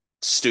fucking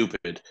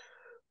stupid.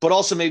 But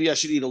also maybe I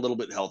should eat a little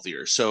bit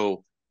healthier.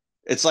 So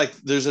it's like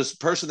there's this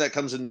person that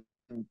comes in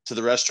to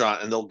the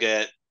restaurant and they'll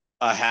get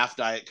a half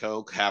Diet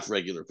Coke, half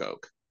regular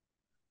Coke.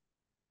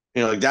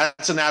 You know, like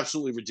that's an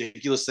absolutely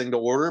ridiculous thing to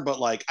order, but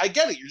like I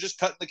get it. You're just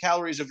cutting the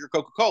calories of your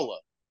Coca-Cola.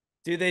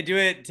 Do they do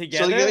it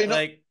together? So like, no.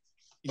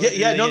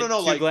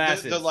 Like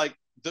they're like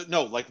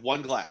no, like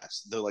one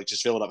glass. They're like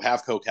just fill it up,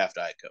 half Coke, half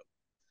Diet Coke.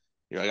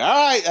 You're like,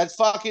 all right, that's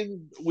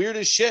fucking weird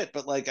as shit,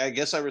 but like, I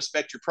guess I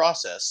respect your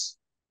process.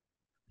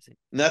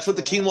 And that's what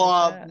the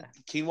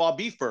quinoa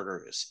beef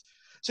burger is.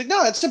 It's like,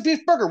 no, it's a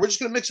beef burger. We're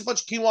just gonna mix a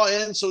bunch of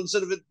quinoa in. So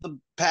instead of the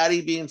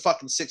patty being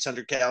fucking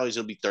 600 calories,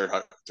 it'll be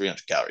 300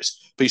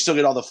 calories. But you still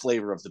get all the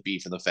flavor of the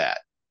beef and the fat.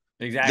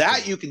 Exactly.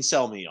 That you can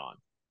sell me on.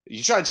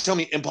 You try to tell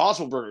me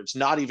Impossible Burger, it's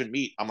not even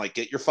meat. I'm like,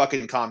 get your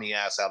fucking commie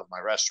ass out of my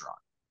restaurant.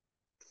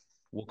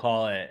 We'll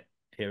call it.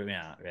 Hear me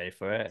out. Ready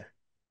for it?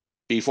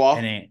 Beef wall?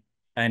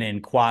 An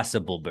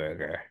Impossible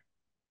Burger.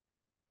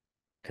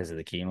 Because of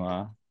the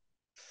quinoa.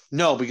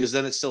 No, because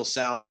then it still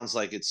sounds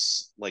like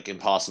it's like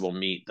impossible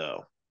meat,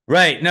 though.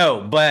 Right.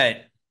 No, but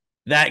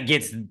that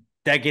gets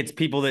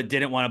people that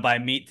didn't want to buy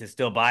meat to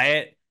still buy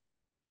it,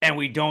 and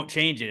we don't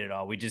change it at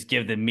all. We just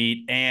give them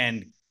meat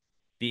and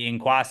the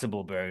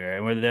Impossible Burger,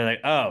 and where they're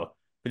like, oh,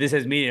 but this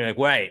has meat. And like,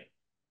 wait,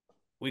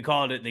 we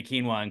called it the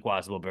quinoa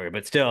Impossible Burger,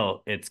 but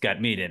still, it's got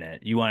meat in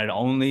it. You wanted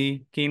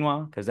only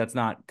quinoa because that's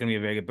not going to be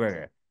a very good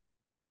burger.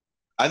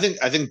 I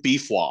think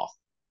beef wall.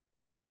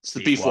 It's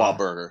the beef wall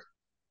burger.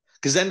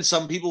 Because then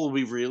some people will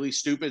be really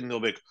stupid and they'll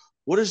be like,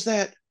 what is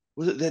that?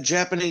 Was it that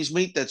Japanese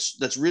meat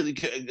that's really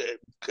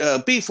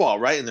beef wall,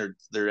 right? And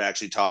they're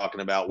actually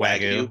talking about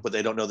wagyu, but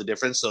they don't know the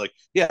difference. So like,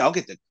 yeah, I'll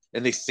get that.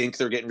 And they think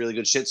they're getting really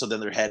good shit. So then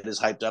their head is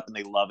hyped up and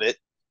they love it.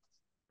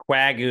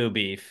 Wagyu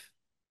beef.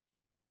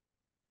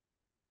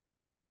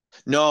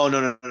 No.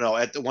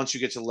 Once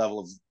you get to the level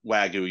of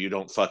wagyu, you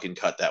don't fucking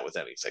cut that with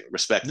anything.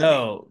 Respect.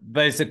 No,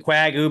 but it's a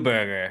wagyu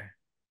burger.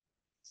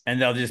 And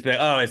they'll just be like,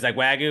 oh, it's like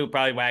wagyu,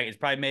 probably wagyu. It's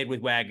probably made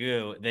with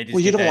wagyu. They just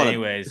get that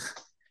anyways.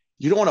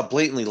 You don't want to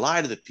blatantly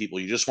lie to the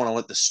people. You just want to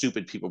let the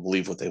stupid people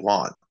believe what they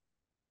want.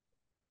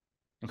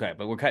 Okay,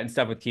 but we're cutting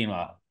stuff with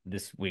quinoa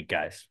this week,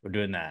 guys. We're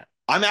doing that.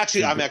 I'm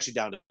actually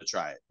down to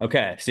try it.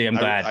 Okay, see, I'm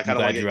glad. I kind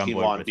of want to get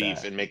quinoa and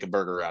beef and make a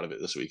burger out of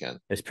it this weekend.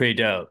 It's pretty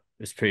dope.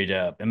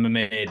 Emma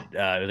made it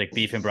was like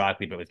beef and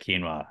broccoli, but with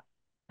quinoa.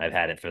 I've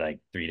had it for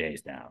like 3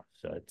 days now,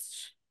 so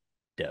it's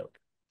dope.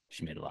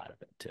 She made a lot of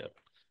it too.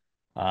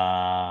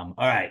 All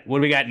right, what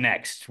do we got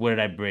next? What did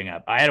I bring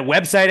up? I had a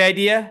website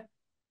idea.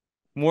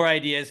 More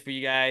ideas for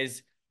you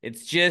guys.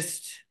 It's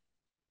just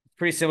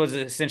pretty simple. It's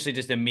essentially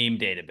just a meme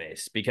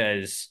database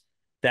because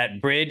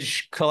that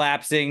bridge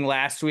collapsing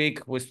last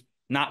week was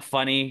not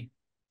funny.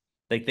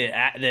 Like the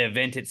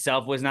event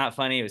itself was not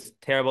funny. It was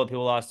terrible.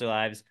 People lost their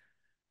lives.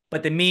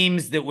 But the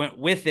memes that went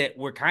with it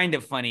were kind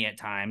of funny at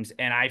times.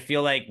 And I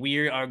feel like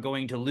we are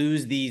going to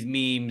lose these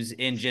memes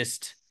in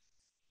just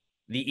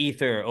the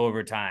ether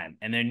over time.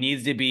 And there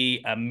needs to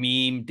be a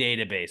meme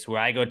database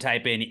where I go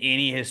type in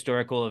any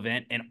historical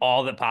event and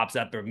all that pops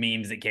up are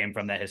memes that came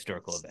from that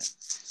historical event.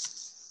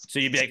 So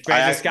you'd be like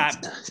Francis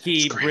Scott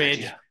Key Bridge,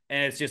 idea.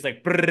 And it's just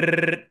like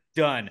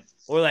done.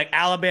 Or like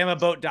Alabama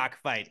boat dock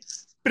fight.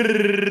 And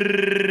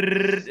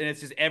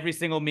it's just every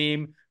single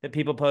meme that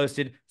people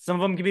posted. Some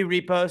of them can be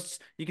reposts.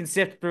 You can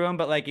sift through them,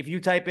 but like if you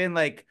type in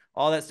like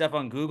all that stuff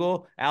on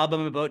Google,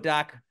 Alabama boat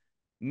dock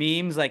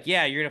memes, like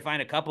yeah, you're gonna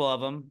find a couple of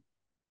them,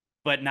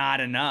 but not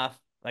enough.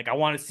 Like I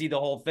want to see the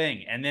whole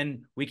thing. And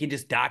then we can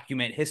just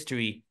document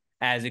history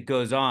as it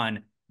goes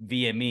on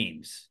via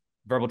memes.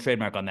 Verbal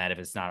trademark on that if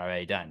it's not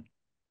already done.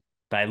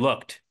 But I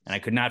looked and I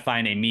could not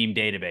find a meme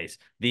database.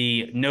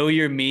 The Know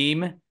Your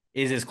Meme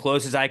is as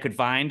close as I could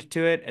find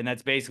to it. And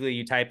that's basically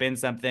you type in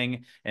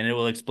something and it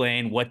will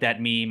explain what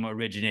that meme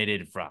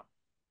originated from.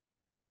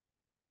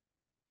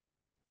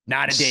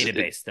 Not a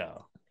database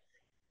though.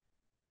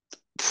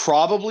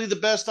 Probably the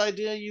best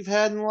idea you've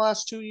had in the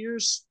last 2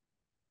 years.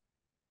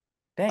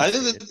 Thanks, I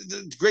think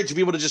it's great to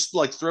be able to just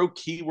like throw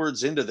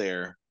keywords into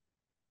there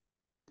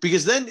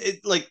because then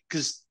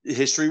because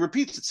history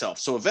repeats itself.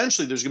 So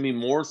eventually there's going to be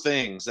more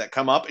things that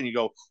come up and you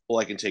go, well,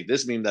 I can take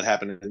this meme that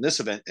happened in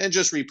this event and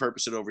just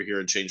repurpose it over here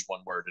and change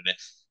one word in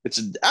it. It's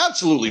an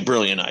absolutely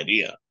brilliant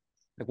idea.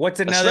 Like what's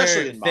another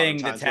thing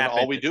that's happened?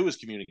 All we do is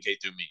communicate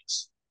through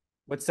memes.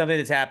 What's something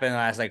that's happened in the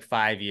last like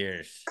 5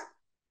 years?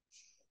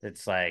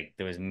 It's like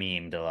there was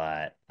memed a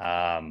lot.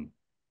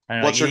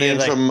 What's her name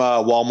from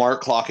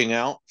Walmart clocking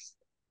out?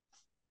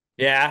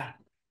 Yeah.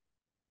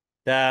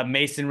 The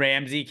Mason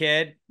Ramsey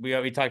kid. We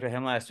talked about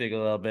him last week a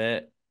little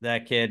bit.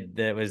 That kid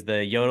that was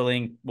the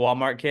yodeling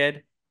Walmart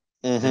kid.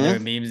 Mm-hmm. And there were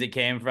memes that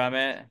came from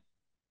it.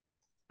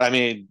 I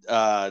mean,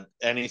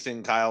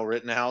 anything Kyle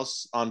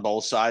Rittenhouse on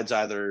both sides,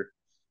 either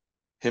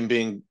him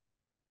being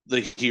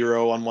the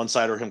hero on one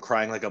side or him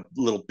crying like a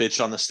little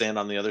bitch on the stand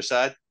on the other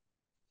side.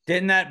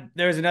 There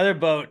was another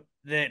boat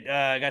that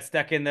got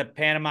stuck in the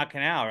Panama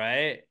Canal,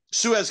 right?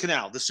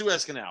 The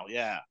Suez Canal,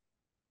 yeah.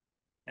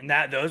 And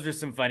those were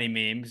some funny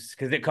memes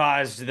because it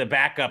caused the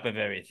backup of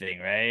everything,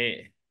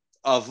 right?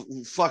 Of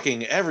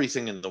fucking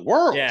everything in the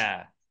world.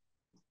 Yeah.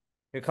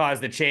 It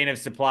caused the chain of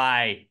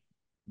supply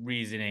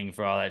reasoning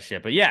for all that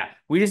shit. But yeah,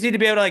 we just need to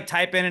be able to like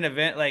type in an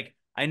event. Like,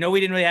 I know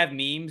we didn't really have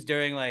memes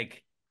during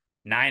like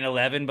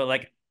 9/11, but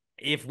like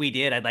if we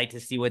did, I'd like to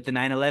see what the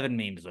 9/11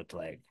 memes looked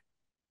like.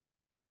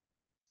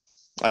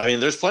 I mean,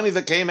 there's plenty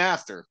that came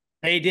after.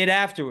 They did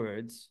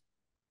afterwards.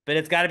 But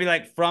it's got to be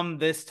like from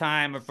this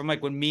time or from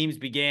like when memes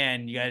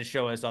began, you got to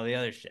show us all the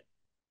other shit.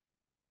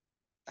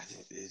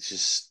 It's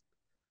just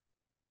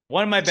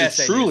one of my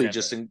best truly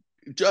ideas ever.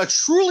 a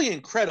truly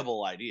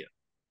incredible idea.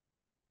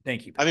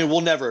 Thank you. I mean,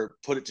 we'll never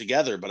put it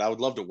together, but I would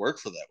love to work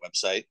for that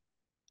website.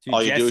 Dude,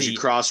 All you do is you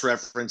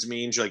cross-reference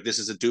memes. You're like, this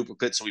is a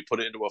duplicate, so we put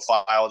it into a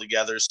file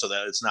together so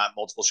that it's not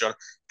multiple show.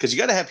 Because you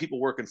got to have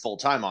people working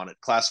full-time on it,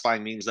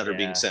 classifying memes that are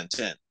being sent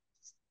in.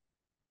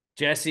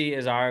 Jesse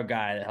is our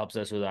guy that helps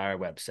us with our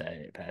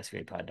website,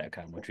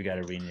 passgradepod.com, which we got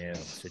to renew.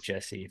 So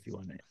Jesse, if you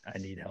want it, I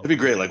need help. It'd be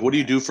great. Like, what do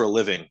you do for a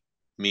living?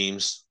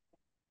 Memes.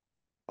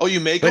 Oh,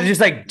 you make them?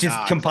 But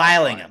just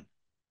compiling them.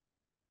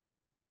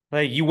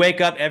 Like you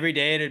wake up every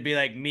day and it'd be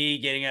like me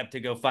getting up to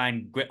go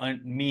find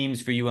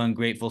memes for you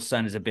ungrateful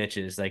sons of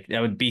bitches. Like that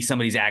would be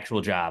somebody's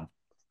actual job.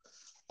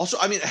 Also,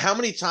 I mean, how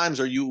many times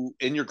are you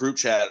in your group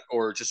chat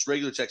or just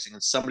regular texting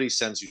and somebody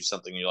sends you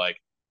something and you're like,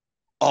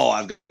 oh,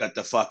 I've got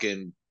the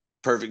fucking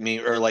perfect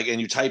meme, or like,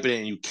 and you type it in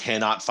and you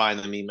cannot find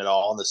the meme at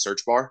all in the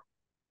search bar?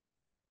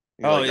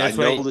 You're like, I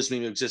know this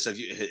meme exists.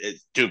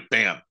 Dude,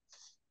 bam.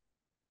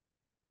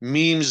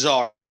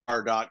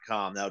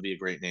 Memesar.com. That would be a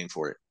great name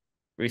for it.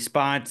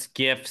 Response,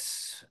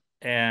 GIFs,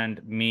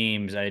 and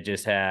memes. I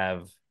just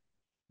have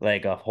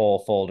like a whole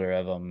folder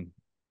of them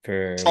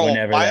for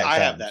whenever that comes. I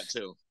have that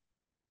too.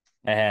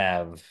 I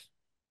have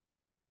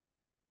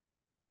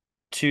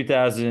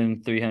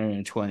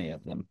 2,320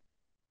 of them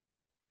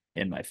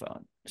in my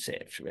phone,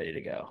 saved, ready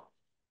to go.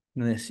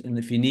 And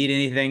if you need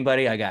anything,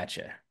 buddy, I got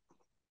you.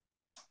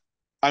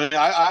 I mean,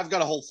 I've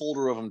got a whole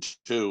folder of them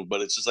too,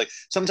 but it's just like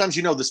sometimes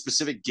the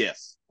specific GIF.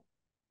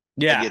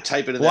 Yeah, and you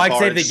type it in that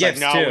bar. It's like,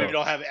 no, too. We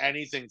don't have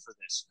anything for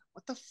this.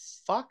 What the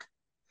fuck?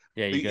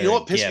 Yeah, you know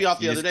what pissed me off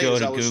the other day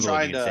is I was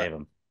trying to save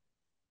them.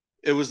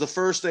 It was the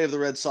first day of the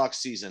Red Sox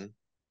season,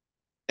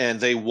 and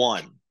they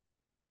won.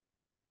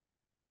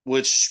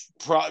 Which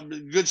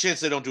good chance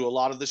they don't do a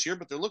lot of this year,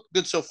 but they look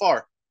good so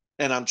far.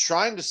 And I'm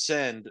trying to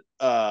send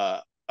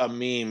a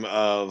meme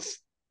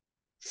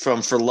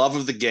from For Love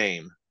of the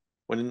Game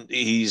when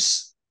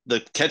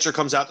the catcher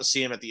comes out to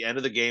see him at the end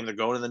of the game. They're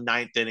going in the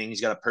ninth inning.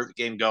 He's got a perfect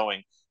game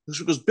going.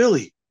 He goes,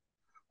 Billy,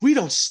 we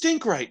don't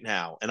stink right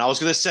now. And I was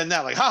going to send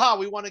that like, haha,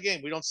 we won a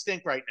game. We don't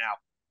stink right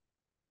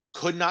now.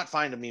 Could not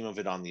find a meme of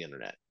it on the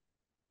internet.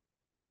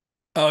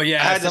 Oh,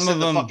 yeah. I had to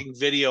send the fucking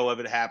video of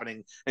it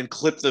happening and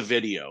clip the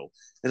video.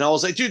 And I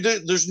was like, dude,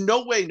 there's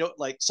no way.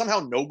 Somehow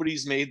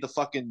nobody's made the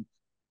fucking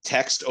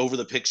text over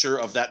the picture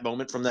of that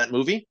moment from that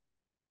movie.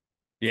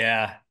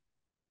 Yeah.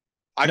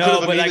 I could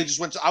have immediately just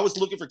went to, I was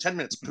looking for 10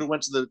 minutes. Could have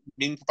went to the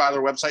meme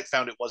compiler website,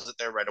 found it wasn't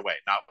there right away.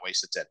 Not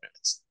wasted 10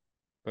 minutes.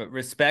 But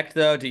respect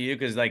though to you,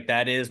 because like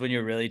that is when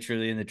you're really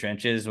truly in the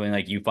trenches, when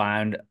like you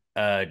find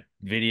a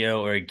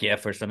video or a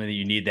GIF or something that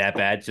you need that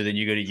bad. So then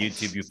you go to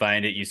YouTube, you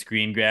find it, you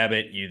screen grab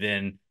it, you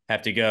then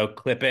have to go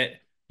clip it.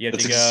 You have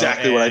That's to go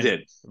exactly what I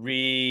did.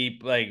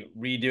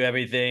 Redo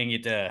everything. You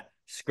have to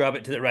scrub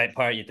it to the right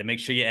part. You have to make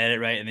sure you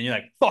edit right. And then you're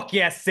like, fuck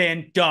yes,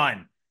 send,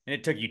 done. And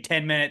it took you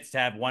 10 minutes to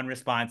have one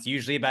response,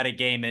 usually about a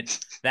game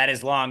that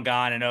is long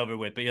gone and over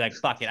with. But you're like,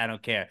 fuck it, I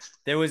don't care.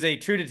 There was a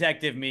True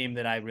Detective meme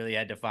that I really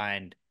had to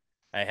find.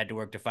 I had to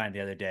work to find the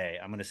other day.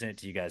 I'm going to send it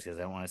to you guys because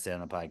I don't want to say it on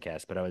the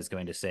podcast, but I was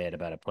going to say it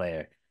about a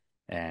player.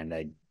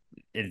 And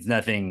it's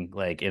nothing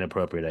like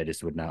inappropriate. I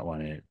just would not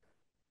want to.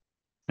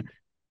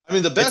 I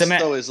mean, the best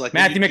though is like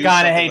Matthew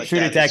McConaughey, like True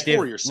Detective.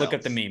 Look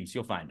up the memes.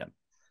 You'll find them.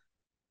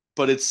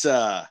 But it's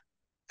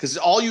because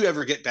all you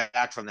ever get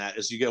back from that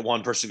is you get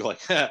one person go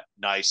like,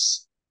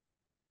 nice.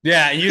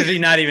 Yeah, usually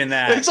not even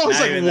that. It's always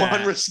like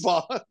one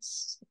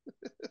response.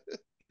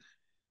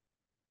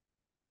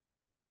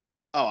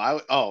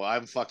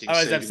 I'm fucking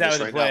saving this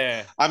right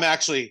now. I'm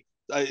actually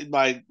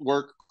my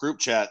work group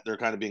chat. They're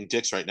kind of being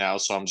dicks right now,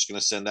 so I'm just gonna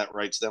send that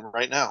right to them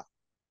right now.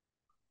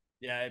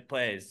 Yeah, it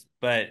plays,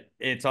 but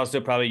it's also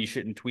probably you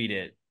shouldn't tweet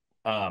it.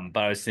 But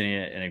I was sending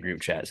it in a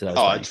group chat, so that was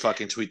funny. I'd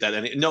fucking tweet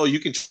that. No, you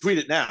can tweet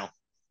it now.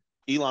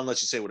 Elon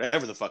lets you say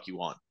whatever the fuck you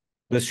want.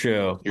 That's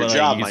true. Your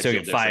job you might still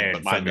feel get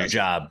fired from your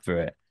job for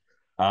it.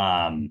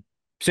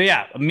 So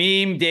yeah, a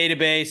meme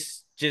database,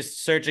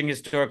 just searching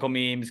historical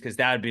memes because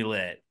that would be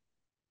lit.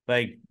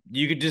 Like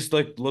you could just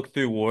look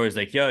through wars.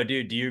 Like, yo,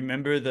 dude, do you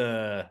remember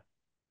the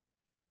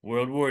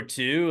World War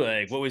II?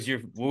 Like, what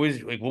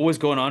was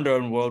going on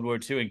during World War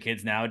II? And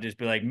kids now would just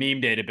be like,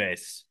 meme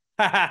database.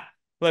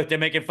 Look, they're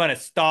making fun of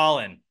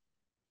Stalin.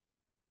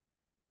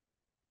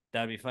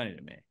 That would be funny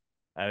to me.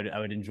 I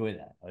would enjoy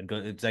that. I would go.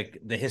 It's like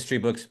the history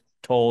books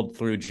told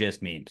through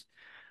just memes.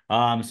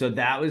 So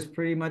that was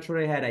pretty much what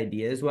I had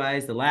ideas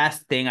wise. The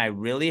last thing I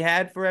really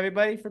had for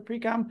everybody for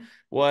Precome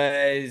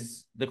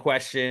was the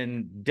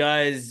question: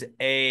 does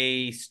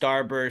a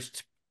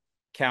Starburst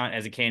count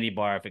as a candy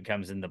bar if it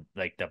comes in the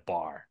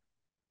bar?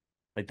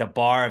 Like the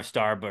bar of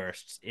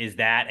Starbursts, is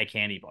that a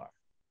candy bar?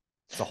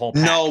 It's a whole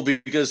pack. No,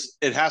 because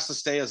it has to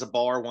stay as a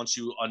bar once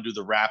you undo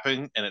the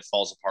wrapping, and it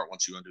falls apart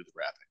once you undo the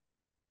wrapping.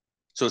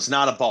 So it's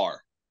not a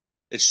bar.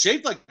 It's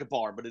shaped like a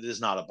bar, but it is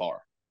not a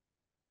bar.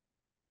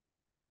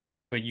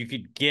 But you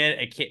could get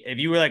if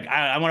you were like,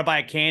 I want to buy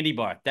a candy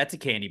bar. That's a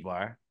candy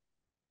bar.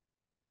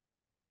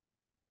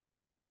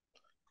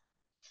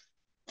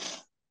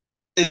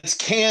 It's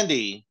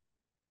candy,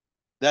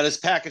 that is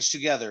packaged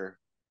together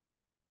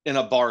in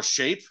a bar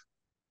shape.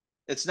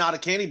 It's not a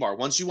candy bar.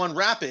 Once you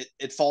unwrap it,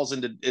 it falls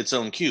into its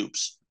own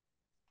cubes.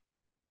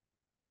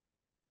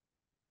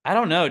 I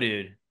don't know,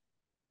 dude.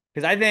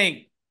 Because I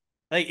think,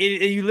 like,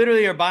 you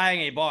literally are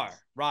buying a bar.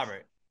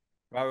 Robert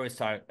was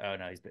talking. Oh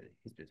no, he's busy.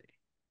 He's busy.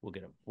 We'll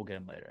get him. We'll get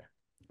him later.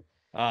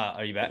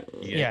 Are you back?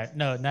 Yeah,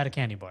 no, not a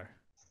candy bar.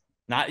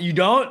 Not you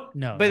don't.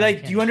 No, but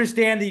like, do you bar.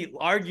 understand the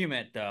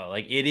argument though?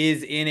 Like, it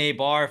is in a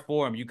bar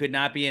form. You could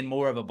not be in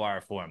more of a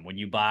bar form when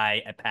you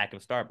buy a pack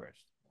of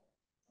Starburst.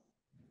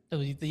 So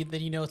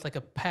then you know it's like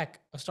a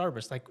pack of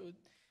Starburst. Like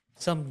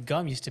some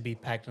gum used to be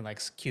packed in like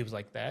cubes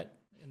like that,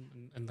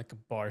 in like a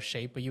bar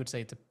shape. But you would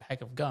say it's a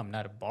pack of gum,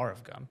 not a bar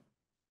of gum.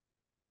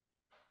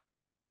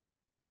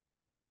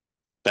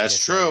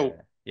 That's true.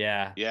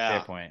 Yeah.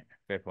 Fair point.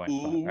 Fair point.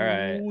 Ooh, all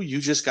right. You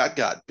just got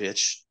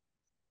bitch.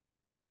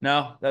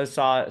 No, that was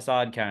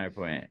solid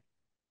counterpoint.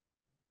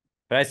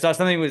 But I saw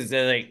something was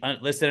like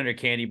listed under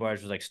candy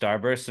bars was like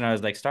Starburst, and I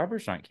was like,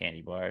 Starburst aren't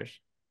candy bars.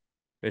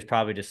 There's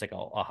probably just like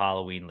a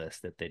Halloween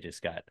list that they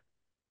just got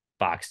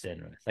boxed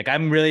in with. Like,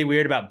 I'm really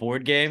weird about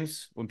board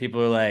games when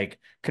people are like,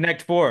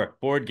 Connect 4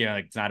 board game.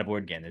 Like, it's not a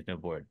board game. There's no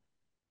board.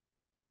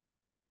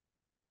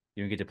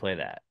 You don't get to play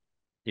that.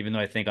 Even though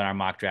I think on our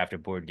mock draft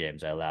of board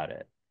games, I allowed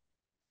it.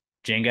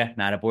 Jenga,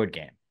 not a board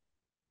game.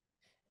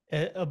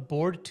 A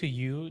board to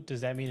you,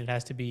 does that mean it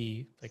has to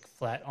be like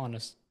flat on a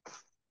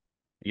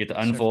You have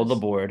to unfold the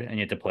board and you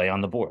have to play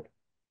on the board.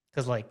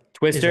 Because like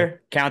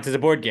Twister counts as a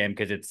board game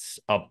because it's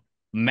a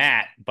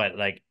mat, but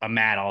like a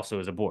mat also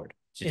is a board.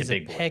 Is a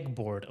peg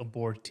board a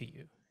board to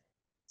you?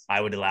 I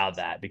would allow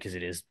that because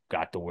it is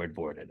got the word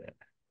board in it.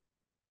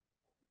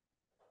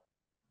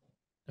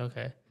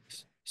 Okay.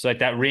 So like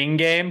that ring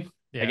game,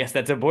 I guess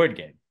that's a board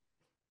game.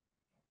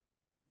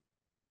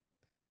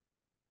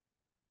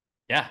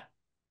 Yeah.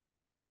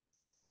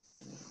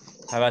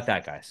 How about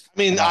that, guys? I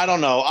mean, I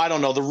don't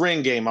know. The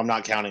ring game, I'm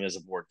not counting as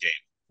a board game.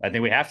 I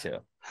think we have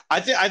to. I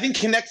think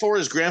Connect 4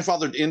 is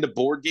grandfathered into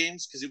board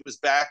games because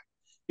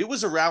it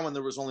was around when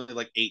there was only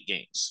like 8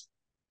 games.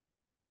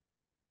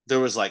 There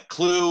was like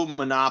Clue,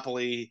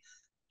 Monopoly,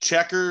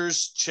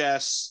 checkers,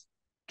 chess,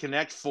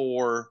 Connect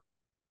 4,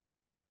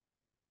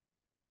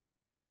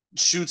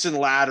 shoots and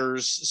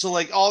ladders. So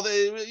like all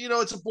the,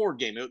 it's a board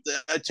game.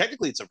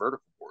 Technically it's a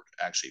vertical board,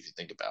 actually, if you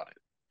think about it.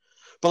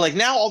 But like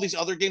now all these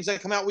other games that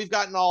come out, we've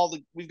got all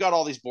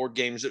these board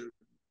games.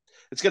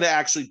 It's going to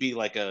actually be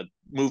like a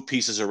move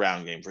pieces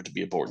around game for it to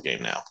be a board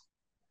game now.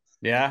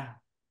 Yeah.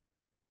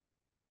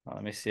 Well,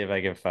 let me see if I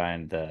can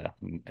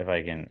if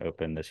I can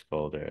open this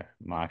folder,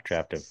 mock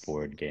draft of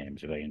board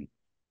games. If I can.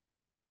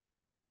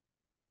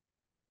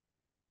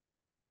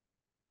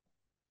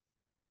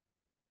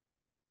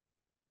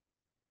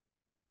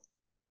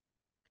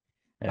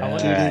 I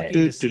want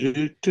to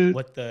see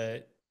what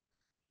the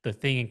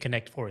thing in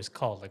Connect 4 is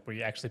called, like where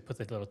you actually put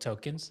the little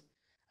tokens.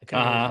 I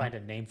couldn't really find a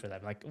name for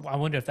that. Like, I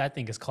wonder if that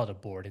thing is called a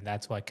board, and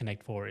that's why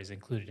Connect 4 is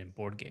included in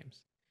board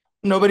games.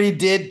 Nobody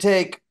did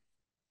take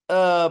in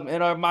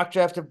our mock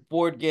draft of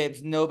board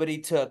games. Nobody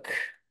took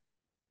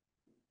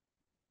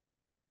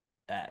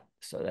that,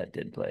 so that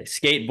did play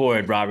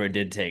skateboard. Robert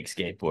did take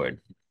skateboard.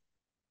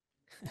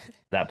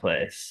 That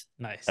plays.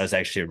 Nice. That was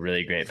actually a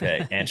really great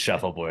pick. And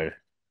shuffleboard.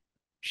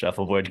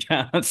 Shuffleboard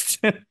counts.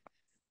 All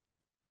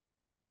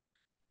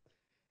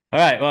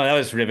right. Well, that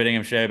was riveting.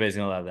 I'm sure everybody's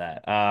gonna love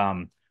that.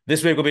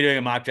 This week we'll be doing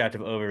a mock draft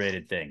of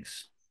overrated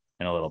things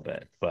in a little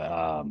bit,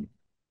 but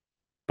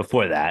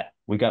before that,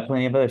 we got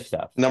plenty of other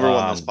stuff. Number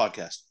one, this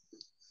podcast.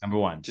 Number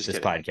one, just this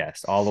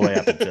podcast, all the way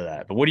up until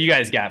that. But what do you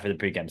guys got for the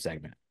Precome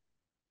segment?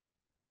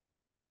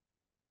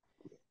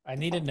 I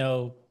need to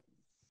know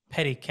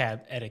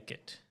pedicab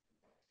etiquette.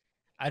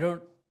 I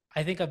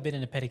think I've been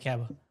in a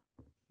pedicab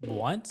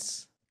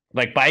once.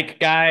 Like bike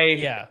guy?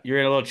 Yeah. You're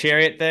in a little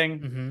chariot thing?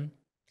 Mm-hmm.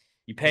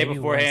 You pay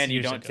beforehand,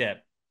 you don't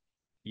tip.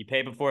 You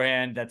pay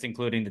beforehand, that's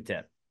including the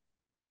tip.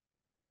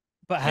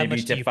 But how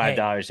much do you tip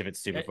 $5 if it's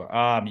super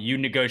far. You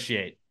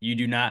negotiate. You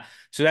do not.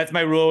 So that's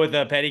my rule with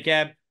a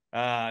pedicab.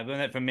 I've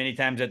learned that from many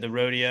times at the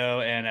rodeo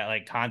and at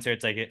like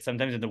concerts. Like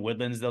sometimes in the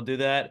Woodlands they'll do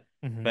that,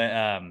 but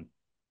I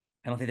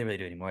don't think they really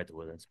do anymore at the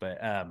Woodlands. But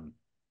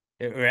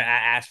or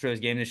at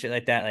Astros games and shit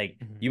like that.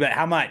 Like you bet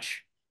how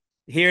much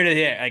here to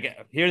here,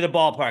 like here to the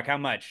ballpark, how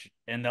much,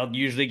 and they'll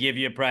usually give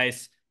you a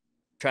price.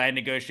 Try and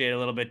negotiate a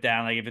little bit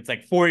down. Like if it's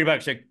like $40,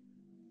 like I'm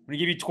gonna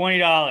give you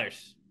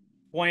 $20,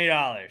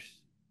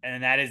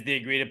 and that is the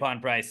agreed upon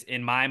price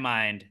in my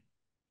mind.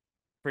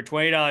 For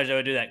 $20, I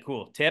would do that.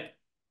 Cool tip.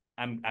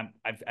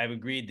 I've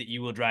agreed that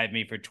you will drive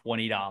me for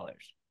 $20.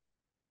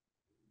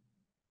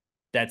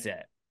 That's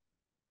it.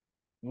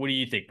 What do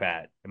you think,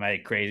 Pat? Am I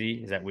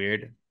crazy? Is that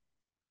weird?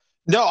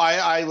 No,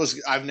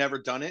 I've never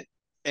done it.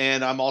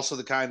 And I'm also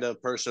the kind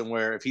of person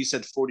where if he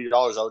said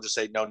 $40, I would just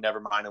say, no, never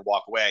mind, and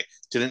walk away.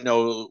 Didn't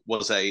know it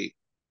was a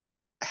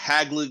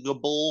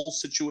haggleable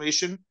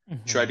situation.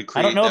 Tried to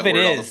create that word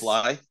on the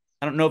fly.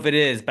 I don't know if it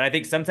is, but I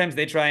think sometimes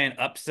they try and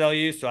upsell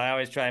you. So I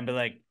always try and be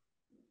like,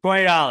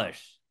 $20.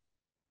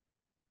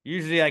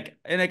 Usually I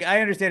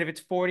understand if it's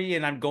 40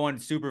 and I'm going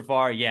super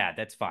far. Yeah,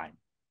 that's fine.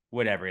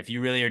 whatever, if you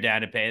really are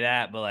down to pay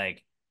that. But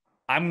like,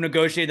 I'm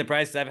negotiating the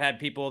price. I've had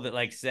people that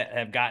like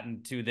have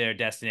gotten to their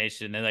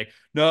destination. They're like,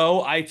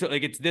 no, I took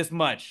like it's this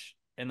much,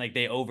 and like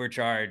they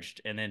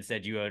overcharged and then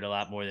said you owed a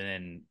lot more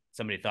than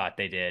somebody thought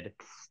they did.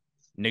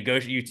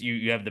 Negotiate.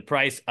 You have the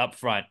price up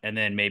front, and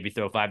then maybe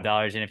throw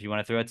 $5 in if you want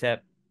to throw a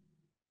tip.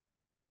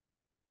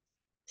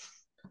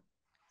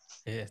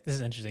 Yeah, this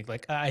is interesting.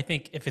 Like, I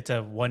think if it's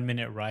a 1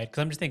 minute ride,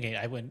 because I'm just thinking,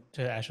 I went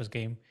to Astros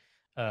game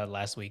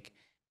last week,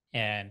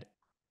 and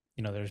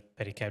there's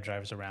pedicab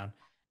drivers around,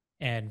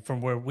 and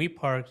from where we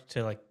parked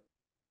to like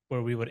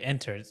where we would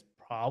enter, it's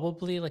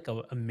probably like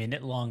a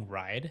minute long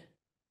ride.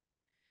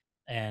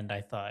 And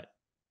I thought,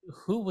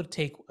 who would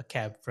take a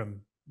cab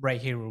from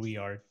right here where we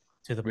are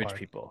to the Rich park,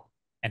 people,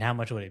 and how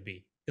much would it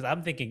be? Because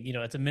I'm thinking,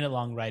 it's a minute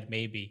long ride,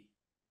 maybe.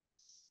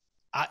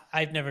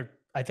 I've never,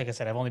 I think I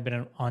said I've only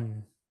been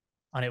on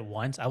it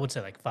once. I would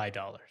say like $5.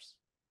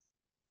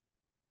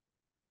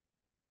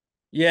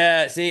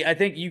 Yeah, see, I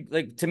think you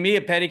like, to me,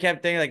 a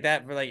pedicab thing like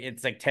that for like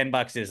it's like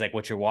 $10 is like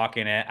what you're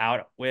walking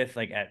out with,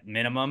 like at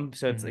minimum.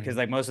 So it's because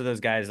like most of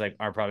those guys like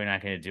are probably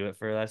not going to do it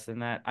for less than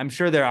that. I'm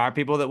sure there are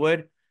people that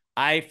would.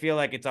 I feel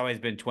like it's always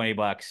been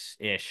 $20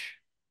 ish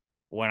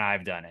when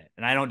I've done it,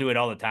 and I don't do it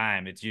all the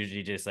time. It's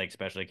usually just like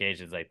special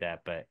occasions like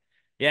that. But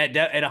yeah, it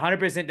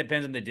 100%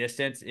 depends on the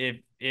distance.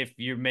 If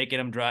you're making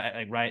them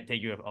drive like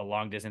take you a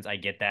long distance, I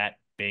get that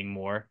being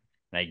more,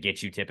 and I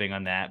get you tipping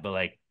on that. But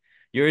like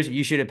yours,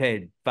 you should have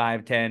paid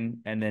 5,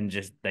 10, and then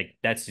just like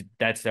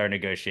that's our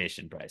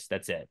negotiation price.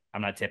 That's it.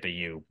 I'm not tipping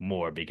you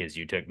more because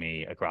you took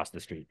me across the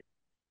street.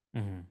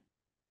 Mm-hmm.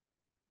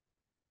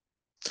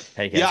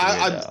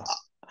 Yeah,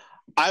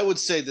 I would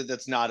say that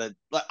that's not a.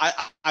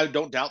 I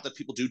don't doubt that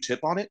people do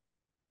tip on it,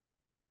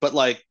 but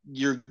like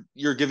you're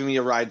giving me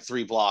a ride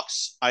 3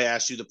 blocks. I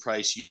asked you the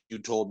price. You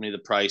told me the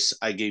price.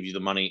 I gave you the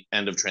money.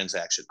 End of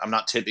transaction. I'm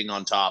not tipping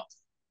on top.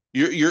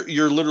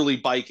 You're literally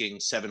biking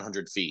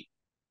 700 feet.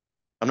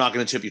 I'm not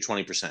going to tip you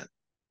 20%.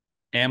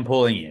 And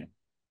pulling you.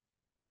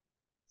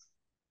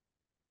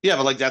 Yeah,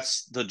 but like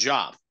that's the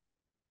job.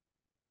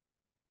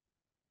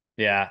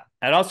 Yeah,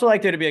 I'd also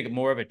like there to be like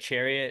more of a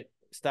chariot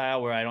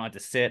style where I don't have to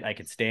sit. I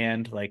could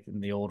stand like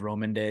in the old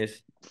Roman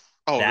days.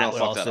 Oh, that no, would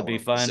fuck also that. be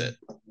fun. Sit.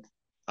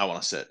 I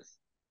want to sit.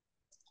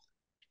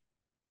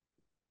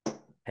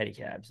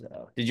 Pedicabs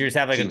though. Did you just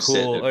have like a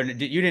cool, or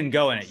you didn't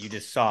go in it? You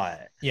just saw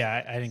it.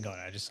 Yeah, I didn't go in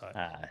it. I just saw it.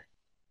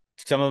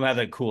 Some of them have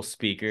like cool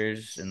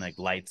speakers and like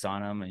lights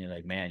on them, and you're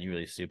like, man, you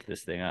really souped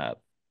this thing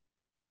up.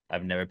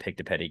 I've never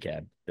picked a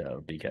pedicab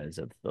though because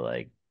of the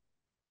like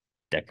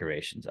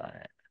decorations on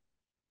it.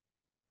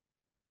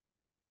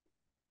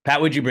 Pat,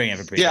 would you bring in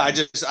for Precome? Yeah,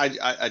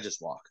 I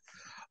just walk.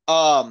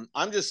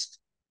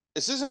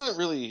 This isn't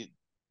really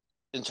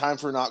in time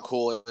for not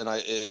cool, and I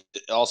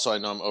know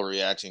I'm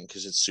overreacting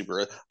because it's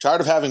super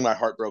tired of having my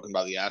heart broken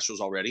by the Astros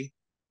already.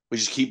 We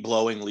just keep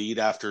blowing lead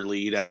after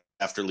lead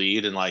after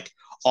lead, and like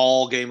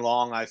all game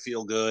long, I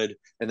feel good,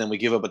 and then we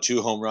give up a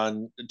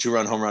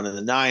 2-run home run in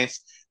the 9th,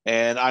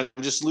 and I'm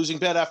just losing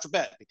bet after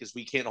bet because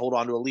we can't hold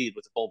on to a lead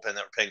with a bullpen that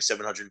we're paying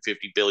 $750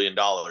 billion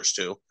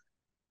to.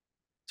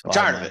 I'm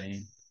tired of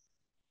it.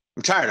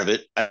 I'm tired of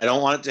it. I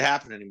don't want it to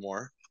happen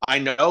anymore. I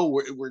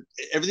know we're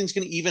everything's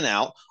going to even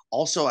out.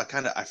 Also, I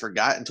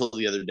forgot until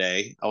the other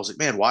day. I was like,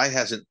 man, why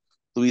hasn't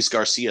Luis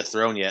Garcia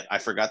thrown yet? I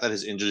forgot that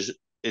his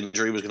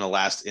injury was going to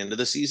last into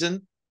the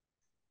season.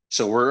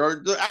 So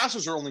the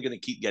Astros are only going to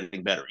keep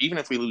getting better. Even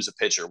if we lose a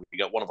pitcher, we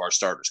got one of our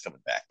starters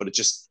coming back. But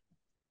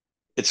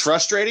it's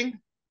frustrating.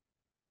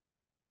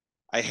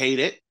 I hate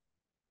it.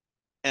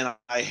 And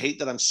I hate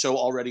that I'm so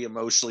already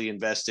emotionally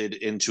invested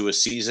into a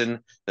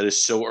season that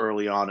is so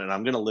early on, and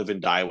I'm going to live and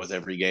die with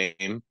every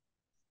game.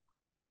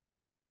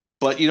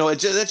 But,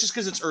 that's just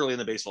because it's early in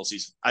the baseball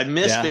season. I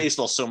miss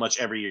baseball so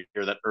much every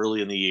year that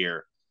early in the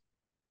year,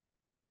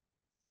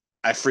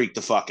 I freak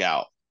the fuck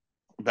out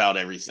about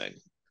everything.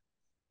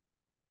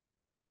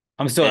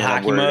 I'm still in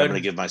hockey mode. I'm going to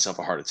give myself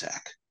a heart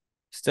attack.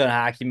 Still in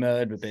hockey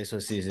mode, but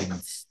baseball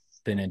season's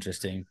been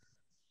interesting.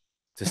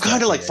 I'm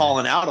kind of like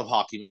falling out of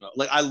hockey mode.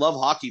 Like, I love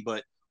hockey,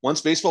 but once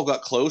baseball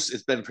got close,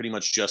 it's been pretty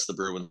much just the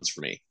Bruins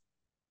for me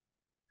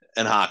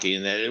and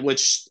hockey,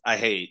 which I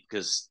hate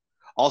because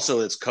also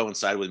it's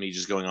coincided with me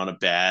just going on a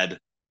bad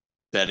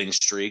betting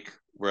streak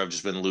where I've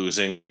just been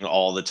losing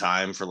all the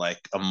time for like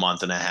a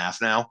month and a half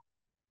now.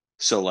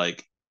 So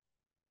like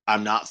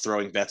I'm not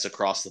throwing bets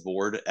across the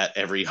board at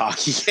every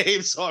hockey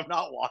game, so I'm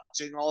not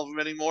watching all of them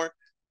anymore.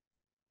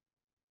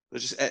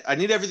 I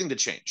need everything to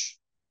change.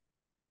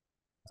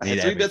 I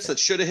had 3 bets that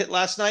should have hit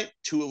last night.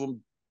 2 of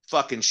them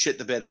fucking shit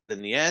the bed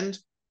in the end.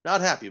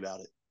 Not happy about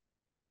it.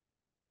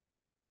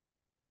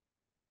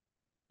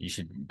 You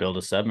should build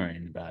a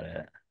submarine about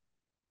it.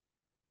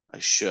 I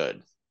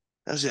should.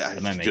 That was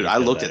it. Dude, I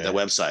looked at that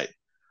website.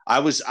 I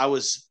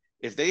was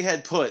if they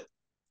had put,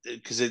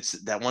 because it's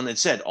that one that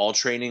said all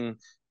training,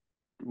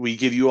 we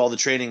give you all the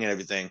training and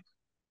everything.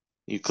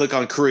 You click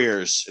on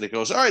careers and it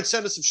goes, all right,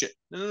 send us some shit.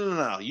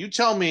 No. You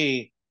tell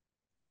me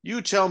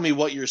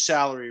what your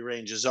salary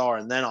ranges are,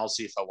 and then I'll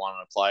see if I want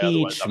to apply.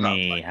 Teach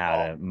me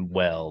how to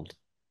weld.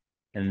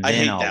 And I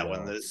then hate that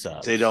one.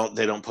 subs. They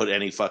don't put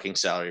any fucking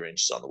salary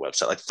ranges on the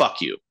website. Like,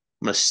 fuck you.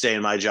 I'm gonna stay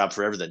in my job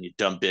forever. Then, you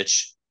dumb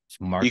bitch.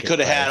 You could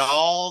have had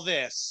all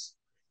this.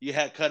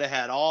 Could have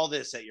had all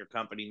this at your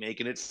company,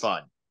 making it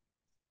fun.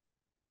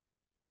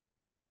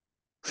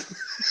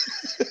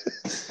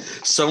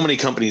 So many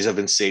companies have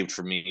been saved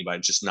for me by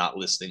just not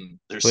listing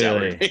their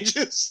salary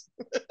ranges.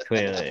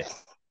 Clearly.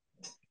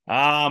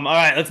 All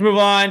right, let's move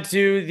on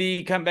to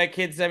the Comeback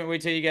Kids segment. We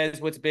tell you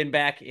guys what's been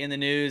back in the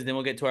news. Then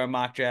we'll get to our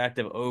mock draft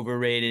of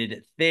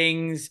overrated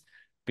things.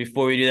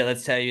 Before we do that,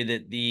 let's tell you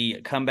that the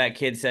Comeback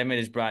Kids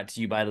segment is brought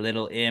to you by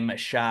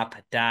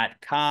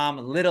littlemshop.com.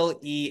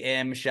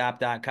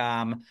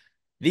 littlemshop.com,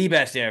 the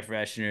best air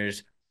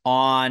fresheners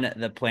on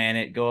the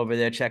planet. Go over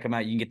there, check them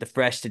out. You can get the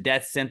Fresh to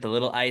Death scent, the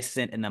Little Ice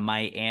scent, and the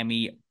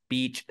Miami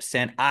Beach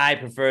scent. I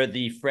prefer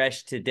the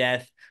Fresh to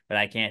Death, but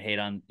I can't hate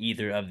on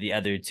either of the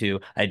other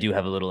two. I do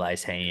have a Little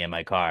Ice hanging in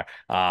my car.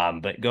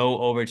 But go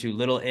over to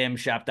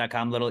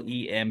littlemshop.com,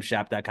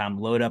 littlemshop.com.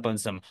 Load up on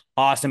some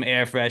awesome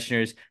air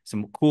fresheners,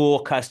 some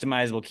cool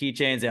customizable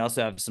keychains. They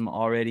also have some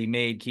already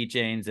made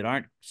keychains that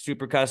aren't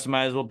super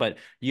customizable, but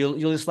you'll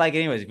just like it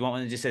anyways. If you want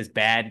one that just says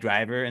Bad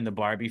Driver in the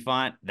Barbie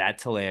font,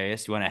 that's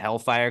hilarious. You want a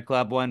Hellfire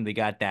Club one? We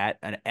got that.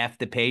 An F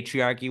the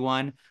Patriarchy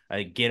one,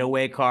 a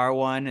Getaway Car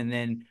one, and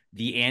then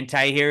the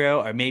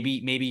anti-hero, or maybe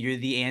you're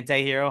the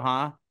anti-hero,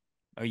 huh?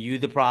 Are you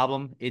the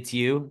problem? It's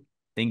you.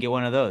 Then get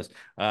one of those,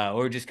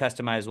 or just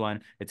customize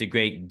one. It's a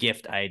great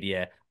gift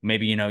idea.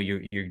 Maybe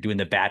you're doing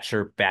the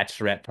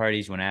bachelorette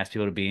parties. You want to ask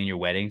people to be in your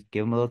wedding.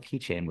 Give them a little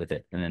keychain with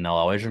it, and then they'll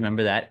always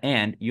remember that.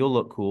 And you'll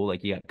look cool,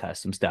 like you got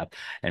custom stuff.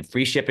 And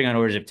free shipping on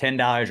orders of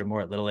 $10 or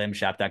more at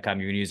littlemshop.com.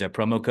 You're gonna use our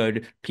promo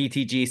code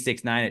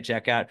PTG69 at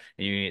checkout,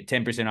 and you're gonna get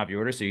 10% off your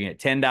order. So you get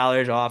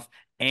 $10 off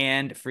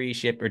and free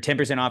ship, or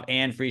 10% off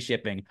and free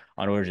shipping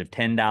on orders of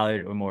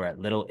 $10 or more at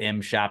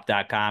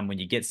littlemshop.com. When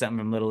you get something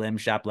from Little M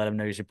Shop, let them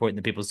know you're supporting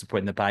the people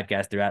supporting the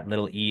podcast. They're at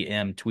Little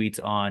EM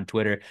Tweets on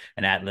Twitter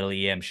and at Little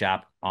EM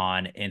Shop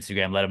on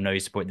Instagram. Let them know you're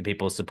supporting the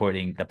people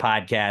supporting the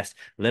podcast.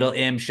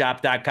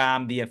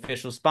 littlemshop.com, the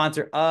official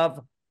sponsor of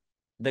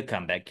the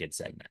Comeback Kid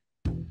segment.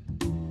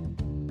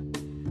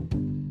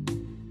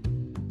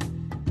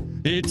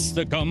 It's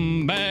the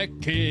Comeback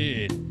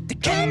Kid. The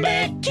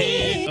Comeback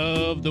Kid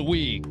of the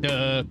week.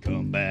 The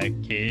Comeback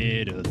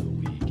Kid of the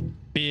week.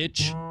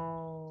 Bitch.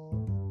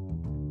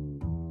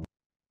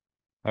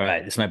 All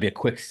right, this might be a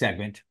quick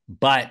segment,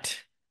 but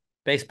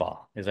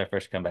baseball is our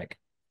first Comeback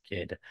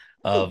Kid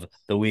of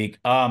the week.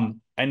 I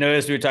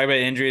noticed we were talking about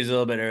injuries a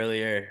little bit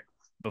earlier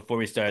before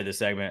we started the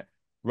segment.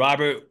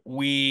 Robert,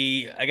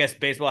 I guess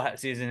baseball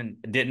season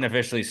didn't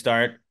officially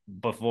start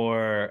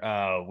before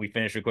we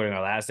finished recording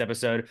our last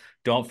episode.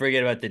 Don't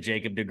forget about the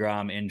Jacob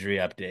deGrom injury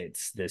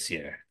updates this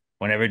year.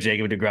 Whenever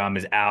Jacob deGrom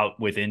is out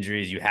with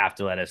injuries, you have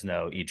to let us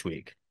know each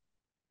week.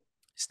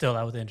 Still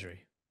out with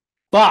injury.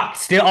 Fuck,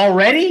 still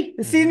already?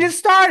 The season just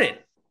started.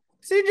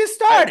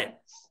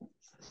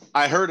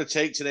 I heard a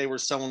take today where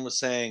someone was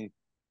saying,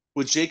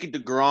 with Jacob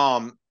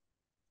deGrom,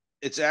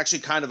 it's actually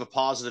kind of a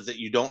positive that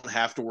you don't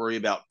have to worry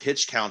about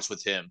pitch counts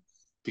with him,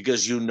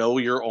 because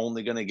you're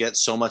only going to get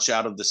so much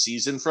out of the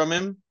season from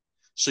him.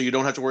 So you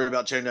don't have to worry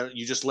about tearing down.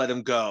 You just let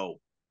him go.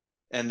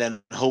 And then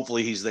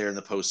hopefully he's there in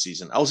the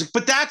postseason. I was like,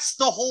 but that's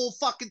the whole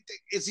fucking thing,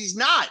 is he's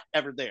not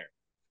ever there.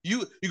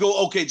 You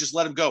go, okay, just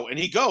let him go. And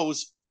he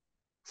goes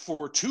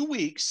for 2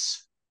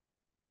 weeks,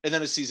 and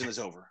then his season is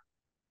over.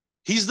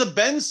 He's the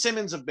Ben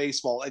Simmons of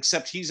baseball,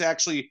 except he's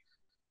actually,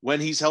 when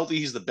he's healthy,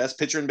 he's the best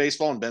pitcher in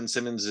baseball, and Ben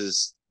Simmons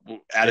is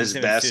at his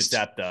best. Suits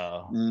up,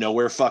 though.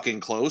 Nowhere fucking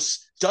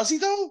close. Does he,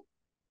 though?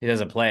 He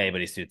doesn't play, but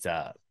he suits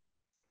up.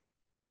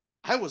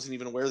 I wasn't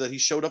even aware that he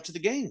showed up to the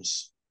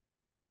games.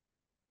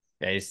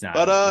 Yeah, he's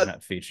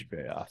not featured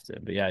very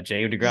often. But yeah,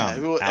 Jacob deGrom.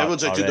 Yeah,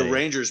 everyone's like, dude, the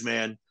Rangers,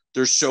 man,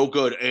 they're so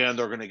good, and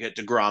they're going to get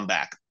deGrom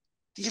back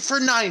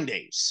for 9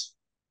 days.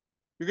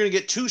 You're going to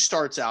get 2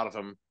 starts out of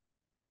him,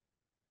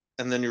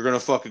 and then you're going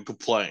to fucking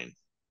complain.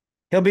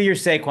 He'll be your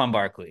Saquon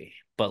Barkley,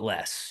 but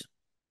less.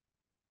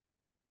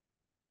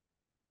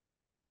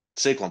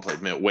 Saquon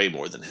played way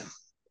more than him.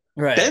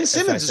 Right. Ben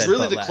Simmons is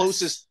really the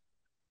closest.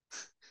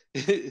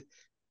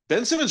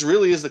 Ben Simmons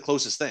really is the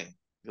closest thing.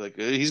 Like,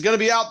 he's going to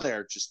be out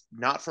there, just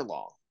not for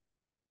long.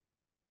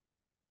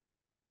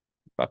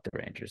 Fuck the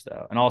Rangers,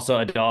 though. And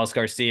also, Adolis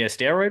Garcia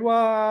steroid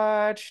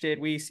watch. Did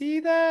we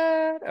see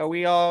that? Are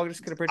we all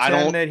just going to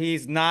pretend that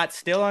he's not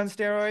still on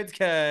steroids?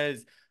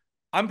 Because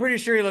I'm pretty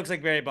sure he looks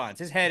like Barry Bonds.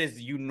 His head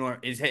is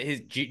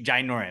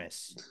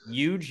ginormous.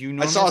 Huge,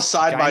 enormous. I saw a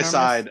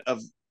side-by-side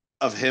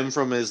of him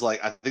from his, I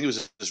think it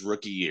was his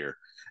rookie year.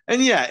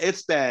 And yeah,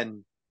 it's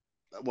been,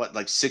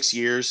 6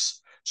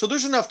 years? So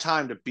there's enough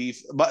time to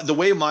beef. But the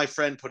way my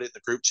friend put it in the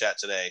group chat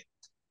today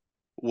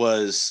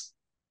was,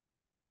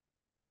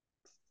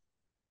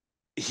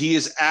 he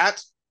is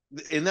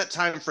in that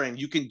time frame,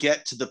 you can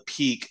get to the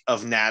peak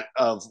of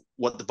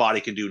what the body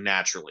can do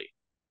naturally.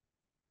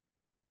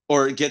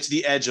 Or get to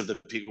the edge of the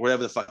peak,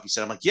 whatever the fuck he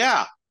said. I'm like,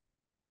 yeah.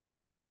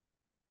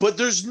 But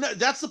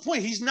that's the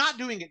point. He's not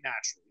doing it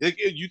naturally. Like,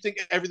 you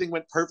think everything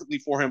went perfectly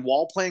for him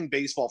while playing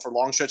baseball for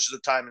long stretches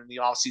of time in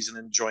the offseason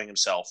and enjoying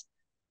himself.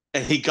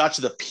 And he got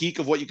to the peak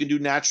of what you can do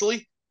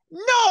naturally?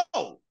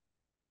 No.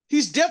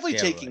 He's definitely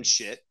taking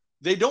shit.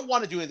 They don't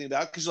want to do anything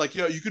about it because, like,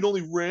 you can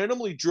only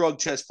randomly drug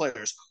test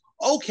players.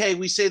 Okay,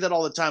 we say that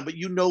all the time, but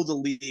the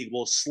league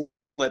will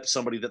slip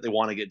somebody that they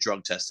want to get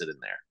drug tested in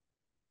there.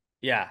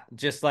 Yeah,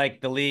 just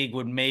like the league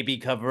would maybe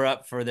cover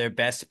up for their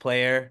best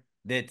player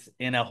that's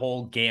in a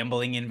whole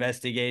gambling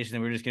investigation,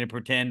 and we're just going to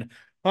pretend,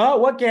 oh,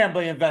 what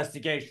gambling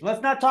investigation?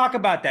 Let's not talk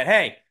about that.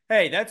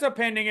 Hey, that's a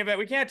pending event.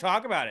 We can't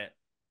talk about it.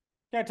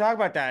 Can't talk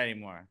about that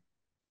anymore.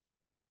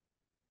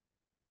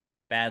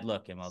 Bad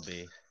look,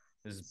 MLB.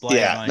 This is blood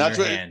on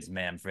your hands,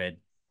 Manfred.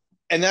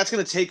 And that's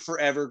going to take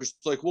forever because,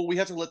 like, well, we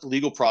have to let the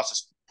legal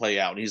process play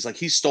out. And he's like,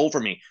 he stole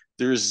from me.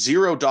 There is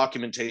zero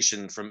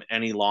documentation from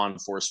any law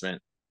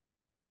enforcement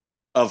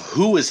of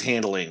who is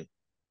handling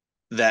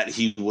that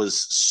he was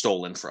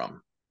stolen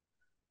from.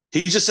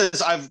 He just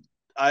says,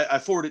 I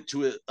forwarded it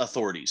to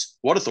authorities.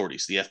 What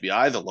authorities? The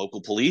FBI, the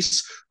local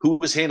police. Who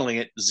was handling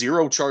it?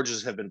 Zero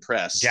charges have been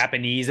pressed.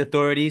 Japanese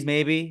authorities,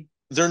 maybe?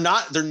 They're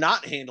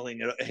not handing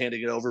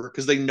it over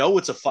because they know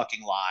it's a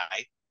fucking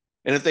lie.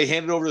 And if they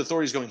hand it over to the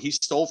authorities going, he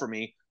stole from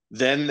me,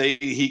 then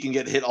he can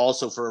get hit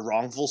also for a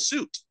wrongful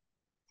suit.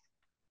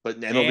 But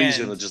MLB's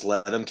going to just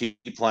let them keep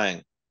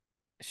playing.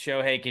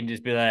 Shohei can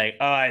just be like,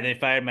 oh, they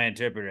fired my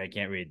interpreter. I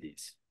can't read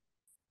these.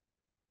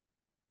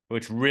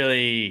 Which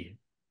really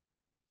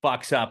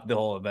fucks up the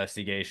whole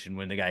investigation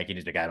when the guy can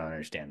just be like, I don't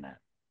understand that.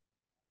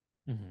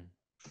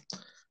 Mm-hmm.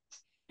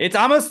 It's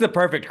almost the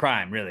perfect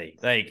crime, really.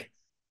 Like,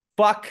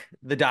 fuck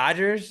the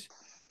Dodgers,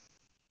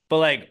 but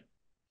like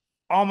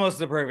almost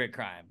the perfect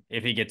crime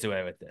if he gets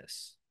away with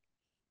this.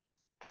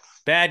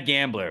 Bad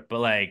gambler, but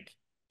like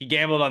he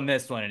gambled on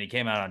this one and he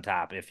came out on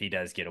top if he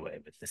does get away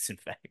with this, in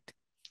fact.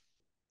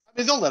 I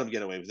mean, don't let him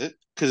get away with it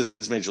because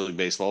it's Major League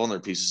Baseball and they're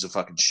pieces of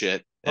fucking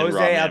shit. And Jose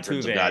Rob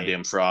Manfred's a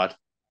goddamn fraud.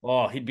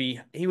 Oh,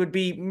 he would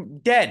be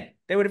dead.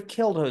 They would have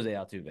killed Jose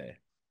Altuve.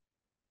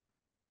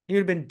 He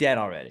would have been dead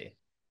already.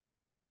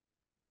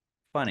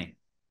 Funny.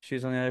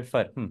 Shoes on the other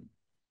foot.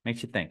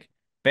 Makes you think.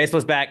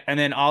 Baseball's back. And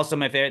then also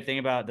my favorite thing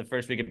about the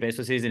first week of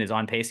baseball season is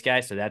on pace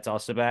guy. So that's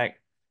also back.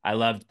 I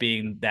loved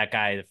being that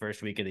guy the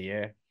first week of the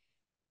year.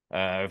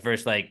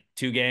 First like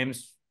 2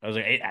 games. I was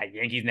like, hey,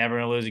 Yankees never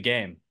gonna lose a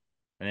game.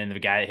 And then the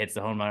guy that hits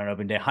the home run on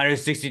open day,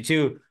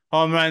 162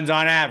 home runs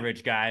on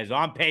average, guys.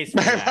 On pace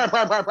for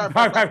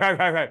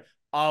that.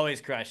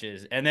 Always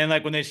crushes. And then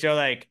like when they show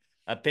like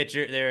a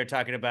picture, they were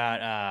talking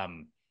about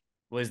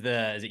is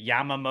it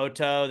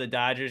Yamamoto, the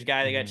Dodgers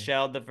guy that got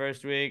shelled the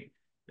first week?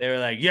 They were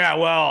like, yeah,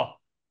 well,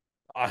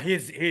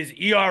 his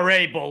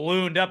ERA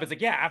ballooned up. It's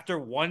like, yeah, after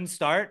one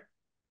start,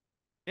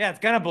 yeah, it's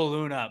gonna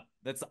balloon up.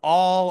 That's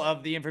all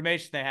of the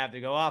information they have to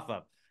go off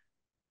of.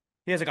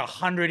 He has like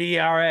 100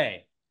 ERA.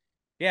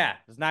 Yeah,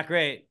 it's not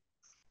great.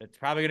 It's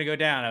probably gonna go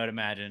down, I would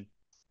imagine.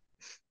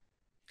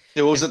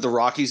 Yeah, what was it? The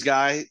Rockies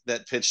guy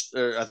that pitched,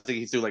 I think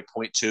he threw like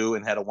 0.2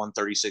 and had a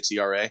 136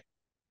 ERA.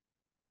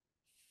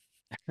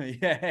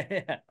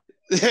 yeah.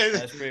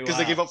 Because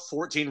they gave up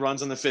 14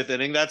 runs in the 5th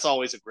inning. That's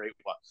always a great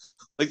one.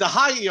 Like the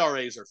high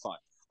ERAs are fun.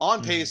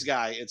 On pace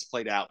guy, it's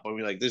played out, but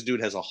we're like, this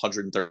dude has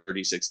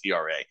 136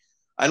 ERA.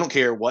 I don't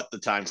care what the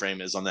time frame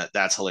is on that.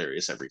 That's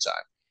hilarious every time.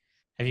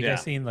 Have you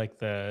guys seen like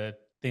the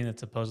thing that's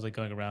supposedly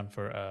going around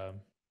for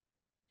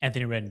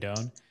Anthony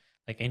Rendon?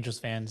 Like Angels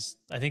fans,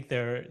 I think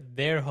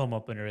their home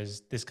opener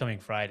is this coming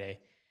Friday.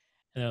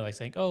 And they're like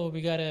saying, oh,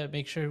 we got to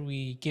make sure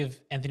we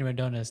give Anthony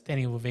Rendon a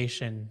standing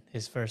ovation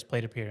his first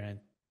plate appearance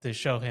to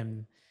show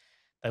him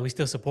that we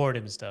still support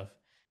him and stuff.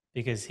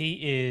 Because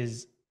he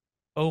is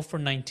 0 for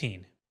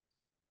 19.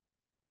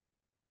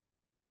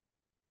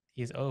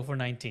 He's 0 for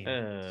 19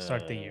 to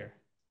start the year.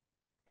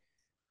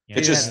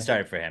 It just hasn't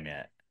started for him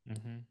yet.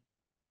 Mm-hmm.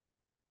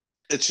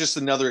 It's just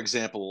another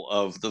example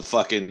of the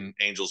fucking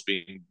Angels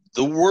being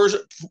the worst.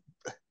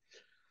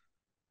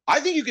 I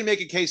think you can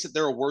make a case that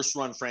they're a worse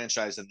run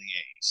franchise than the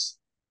A's.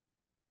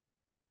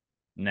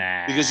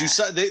 Nah. Because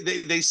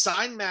they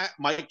signed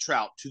Mike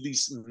Trout to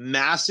these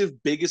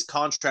massive, biggest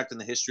contract in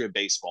the history of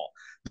baseball.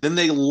 Then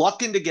they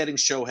luck into getting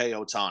Shohei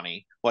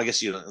Ohtani. Well, I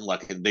guess you didn't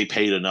luck. They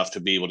paid enough to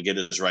be able to get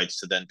his rights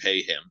to then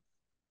pay him.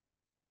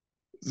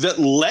 That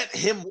let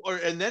him,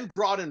 and then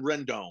brought in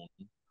Rendon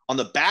on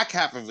the back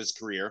half of his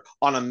career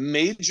on a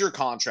major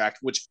contract,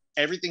 which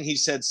everything he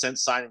said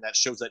since signing that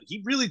shows that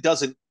he really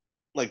doesn't,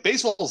 like,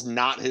 baseball is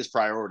not his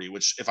priority,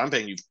 which if I'm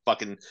paying you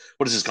fucking,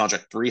 what is his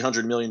contract,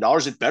 $300 million?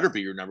 It better be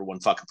your number one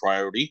fucking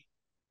priority.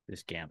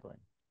 Just gambling.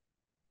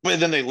 But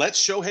then they let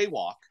Shohei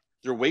walk.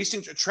 They're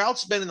wasting,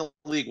 Trout's been in the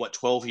league,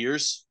 12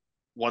 years?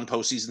 1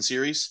 postseason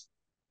series?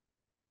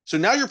 So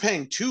now you're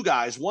paying 2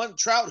 guys, one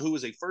Trout, who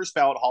is a first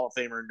ballot Hall of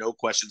Famer, no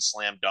question,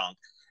 slam dunk,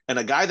 and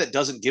a guy that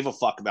doesn't give a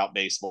fuck about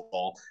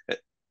baseball.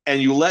 And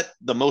you let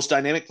the most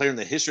dynamic player in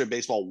the history of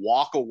baseball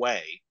walk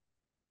away,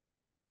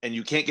 and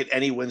you can't get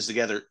any wins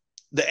together.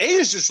 The A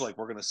is just like,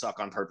 we're going to suck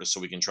on purpose so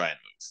we can try and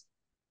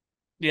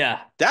move.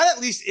 Yeah. That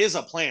at least is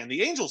a plan.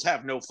 The Angels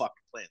have no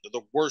fucking plan. They're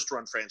the worst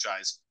run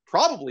franchise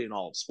probably in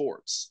all of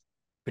sports.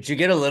 But you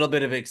get a little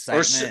bit of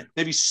excitement, or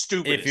maybe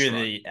stupid. If you're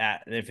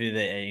the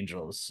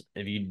Angels.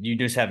 If you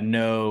just have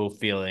no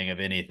feeling of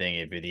anything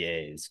if you're the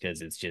A's,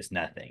 because it's just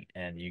nothing,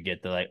 and you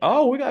get the like,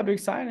 oh, we got a big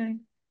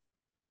signing.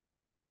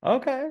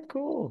 Okay,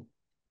 cool.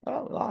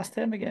 Oh, lost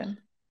him again.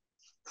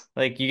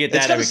 Like you get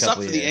that every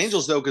couple of years. For the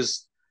Angels though,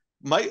 because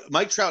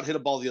Mike Trout hit a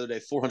ball the other day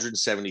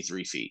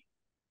 473 feet.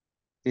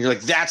 And you're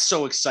like, that's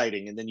so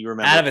exciting, and then you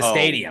remember out of a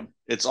stadium.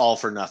 It's all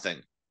for nothing.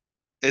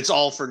 It's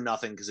all for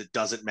nothing because it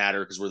doesn't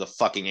matter because we're the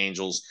fucking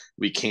Angels.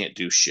 We can't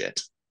do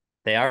shit.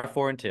 They are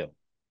 4-2.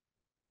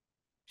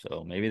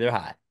 So maybe they're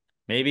hot.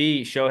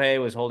 Maybe Shohei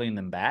was holding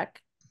them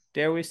back,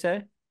 dare we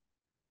say?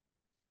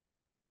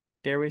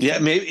 Yeah,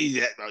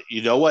 maybe.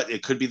 You know what?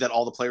 It could be that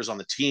all the players on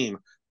the team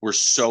were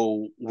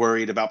so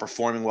worried about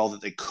performing well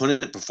that they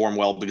couldn't perform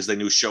well because they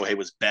knew Shohei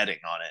was betting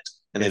on it.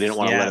 And they didn't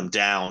want to let him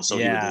down, so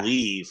he would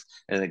leave,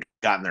 and it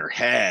got in their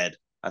head.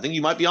 I think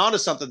you might be onto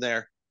something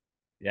there.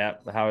 Yeah,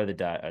 how are the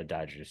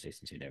Dodgers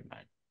 62? Never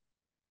mind.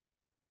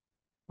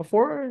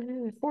 Before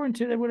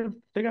 4-2,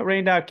 they got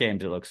rained out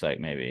games. It looks like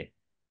maybe,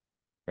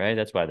 right?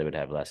 That's why they would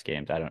have less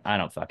games. I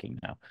don't fucking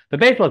know. But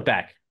baseball's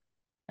back,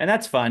 and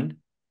that's fun.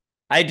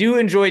 I do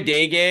enjoy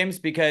day games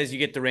because you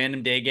get the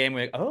random day game.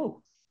 Where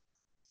oh,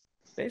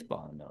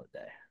 baseball in the middle of the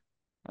day.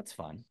 That's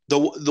fun.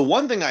 The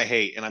one thing I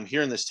hate, and I'm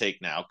hearing this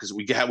take now because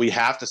we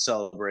have to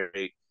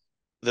celebrate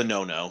the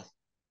no.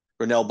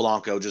 Ronel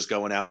Blanco just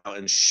going out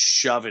and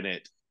shoving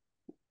it.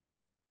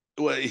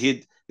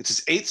 It's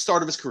his 8th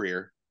start of his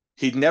career.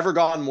 He'd never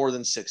gone more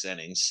than 6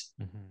 innings.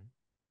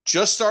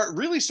 Mm-hmm.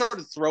 Really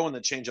started throwing the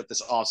changeup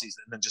this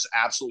offseason, and then just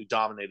absolutely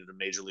dominated a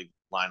major league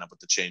lineup with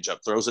the changeup.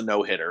 Throws a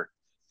no-hitter.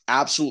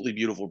 Absolutely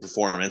beautiful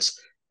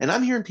performance. And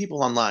I'm hearing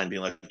people online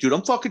being like, dude,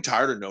 I'm fucking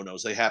tired of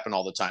no-nos. They happen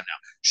all the time now.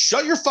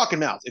 Shut your fucking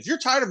mouth. If you're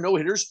tired of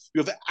no-hitters,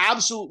 you have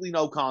absolutely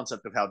no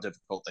concept of how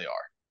difficult they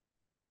are.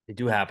 They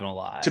do happen a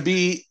lot.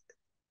 He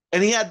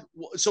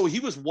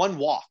was one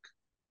walk,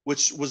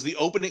 which was the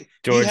opening.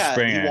 George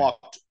Springer. He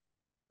walked.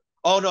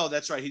 Oh, no,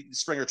 that's right.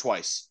 Springer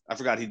twice. I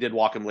forgot he did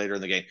walk him later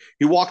in the game.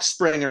 He walked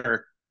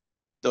Springer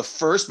the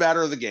first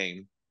batter of the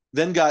game,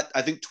 then got,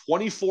 I think,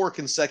 24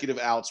 consecutive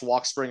outs,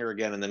 walked Springer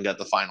again, and then got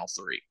the final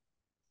 3.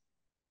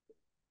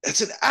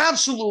 It's an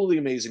absolutely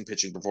amazing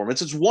pitching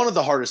performance. It's one of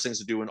the hardest things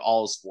to do in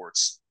all of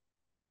sports.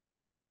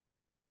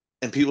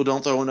 And people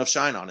don't throw enough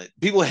shine on it.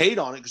 People hate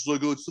on it because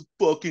like, oh, it's the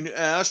fucking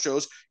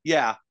Astros.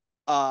 Yeah.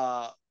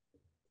 I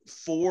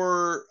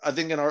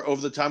think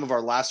over the time of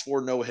our last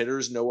 4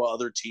 no-hitters, no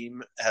other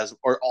team has,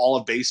 or all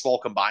of baseball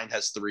combined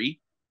has 3.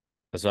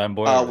 So I'm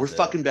bored. We're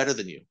fucking better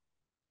than you.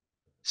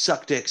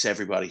 Suck dicks,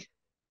 everybody.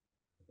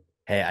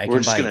 Hey, I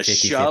can buy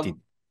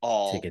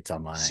 50-50 tickets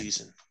online.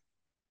 Season.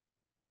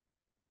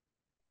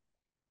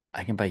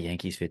 I can buy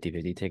Yankees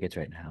 50-50 tickets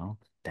right now.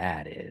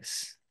 That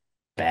is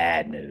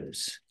bad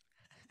news.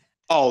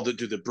 Oh,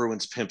 dude, the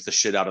Bruins pimp the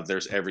shit out of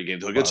theirs every game.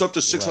 Like, it's up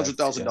to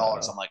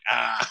 $600,000. I'm like,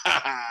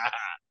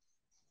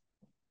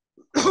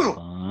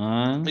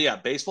 But yeah,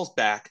 baseball's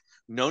back.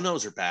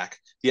 No-nos are back.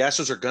 The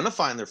Astros are going to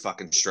find their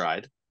fucking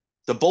stride.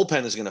 The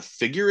bullpen is going to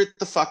figure it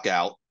the fuck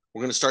out.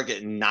 We're going to start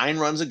getting 9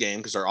 runs a game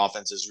because our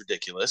offense is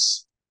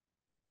ridiculous.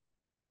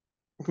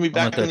 We're going to be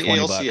back in the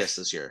ALCS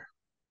this year.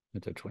 I'll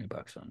throw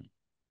 $20 on it.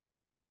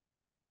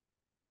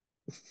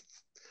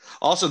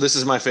 Also, this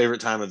is my favorite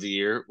time of the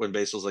year when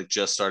baseball's like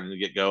just starting to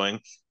get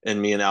going,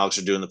 and me and Alex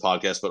are doing the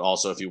podcast. But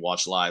also, if you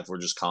watch live, we're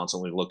just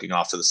constantly looking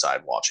off to the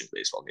side watching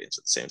baseball games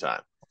at the same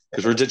time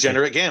because we're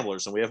degenerate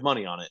gamblers and we have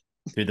money on it.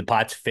 Dude, the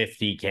pot's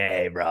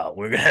 $50K, bro.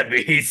 We're gonna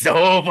be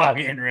so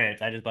fucking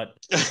rich. I just bought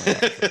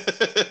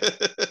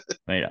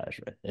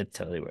 $20. It's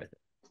totally worth it.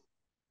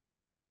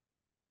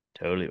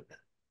 Totally worth it.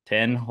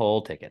 10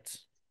 whole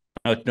tickets.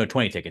 Oh no,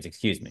 20 tickets.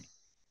 Excuse me.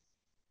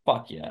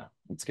 Fuck yeah,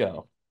 let's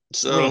go.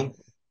 So.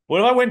 What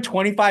if I win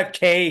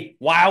 $25K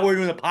while we're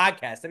doing the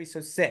podcast? That'd be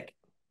so sick.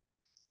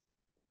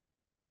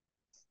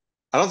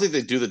 I don't think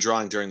they do the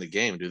drawing during the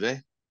game, do they?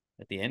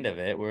 At the end of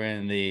it, we're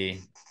in the.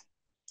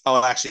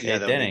 Oh, actually, yeah,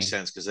 that makes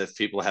sense because if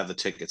people have the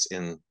tickets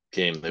in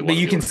game, they. But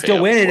you can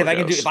still win it if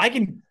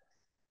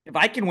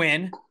I can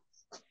win.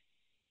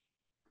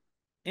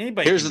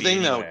 Anybody. Here's the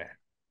thing, though.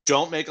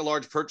 Don't make a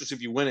large purchase if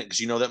you win it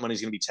because you know that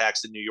money's going to be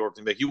taxed in New York.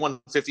 And you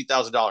won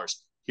 $50,000.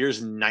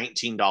 Here's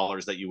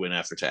 $19 that you win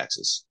after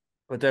taxes.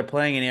 But they're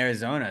playing in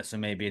Arizona, so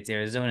maybe it's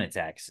Arizona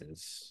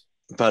taxes.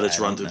 But it's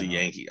run through the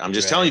Yankees. I'm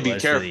just telling you, be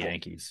careful. The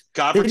Yankees.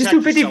 They just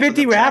do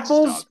 50-50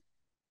 raffles?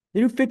 They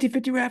do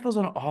 50-50 raffles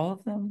on all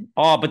of them?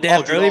 Oh, but they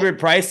have early bird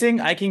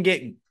pricing. I can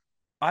get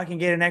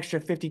an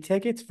extra 50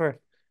 tickets for.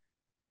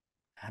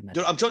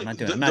 I'm telling you,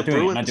 the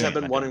Bruins have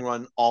been wanting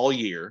run all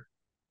year,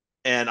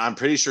 and I'm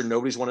pretty sure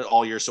nobody's won it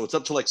all year. So it's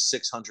up to like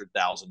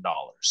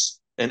 $600,000.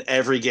 And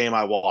every game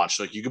I watch,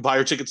 like you can buy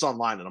your tickets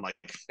online, and I'm like,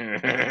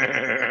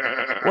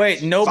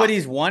 wait,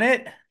 nobody's won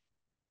it?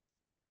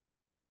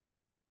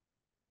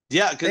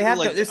 Yeah, because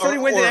they're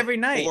starting with it every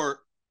night.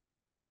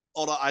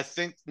 Hold on, I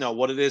think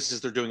what it is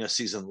they're doing a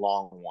season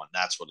long one.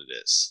 That's what it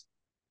is.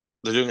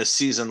 They're doing a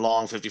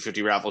season-long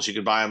 50-50 raffle. So you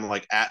could buy them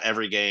like at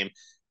every game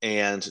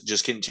and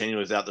just continue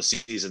without the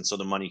season, so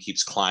the money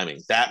keeps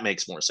climbing. That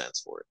makes more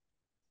sense for it.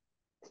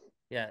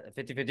 Yeah,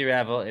 the 50-50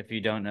 raffle, if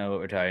you don't know what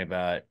we're talking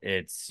about,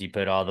 it's you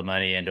put all the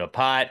money into a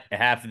pot,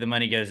 half of the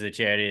money goes to the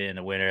charity, and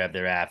the winner of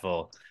the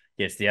raffle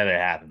gets the other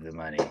half of the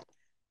money.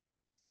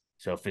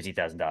 So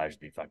 $50,000 would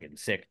be fucking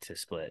sick to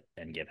split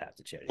and give half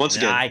to charity. Once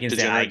again, I can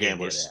say I give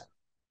gamblers.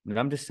 It.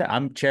 I'm just saying,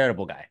 I'm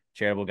charitable guy.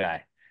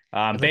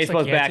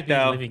 Baseball's like back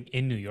though. Living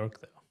in New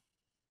York though.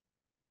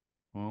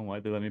 Well,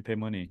 why'd they let me pay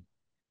money?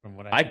 From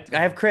what I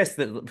have Chris.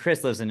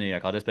 Chris lives in New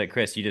York. I'll just bet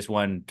Chris, you just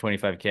won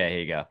 $25K. Here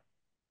you go.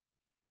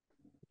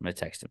 I'm gonna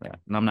text him that.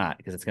 No, I'm not,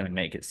 because it's gonna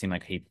make it seem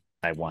like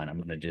I won. I'm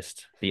gonna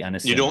just be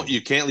unassuming.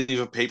 You can't leave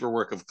a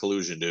paperwork of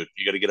collusion, dude.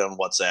 You got to get on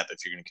WhatsApp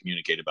if you're gonna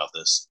communicate about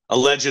this.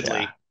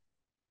 Allegedly,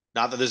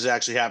 not that this has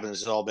actually happened. This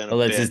has all been a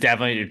this is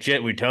definitely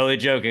we're totally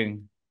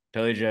joking.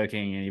 Totally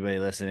joking. Anybody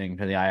listening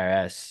to the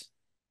IRS?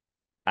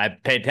 I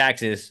paid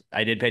taxes.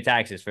 I did pay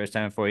taxes. First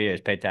time in 4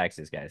 years. Paid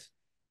taxes, guys.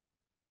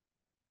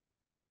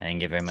 I didn't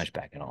get very much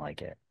back. I don't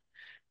like it.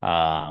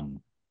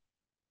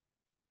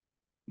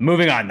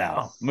 Moving on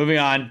now. Moving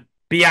on.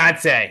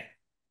 Beyonce,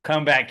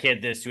 comeback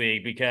kid this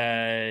week,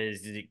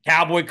 because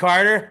Cowboy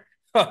Carter,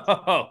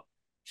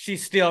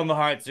 she's stealing the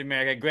hearts of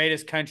America.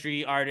 Greatest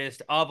country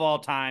artist of all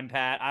time,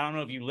 Pat. I don't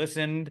know if you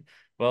listened,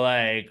 but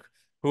like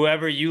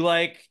whoever you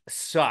like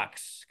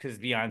sucks, because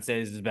Beyonce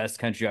is the best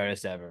country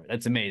artist ever.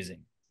 That's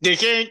amazing.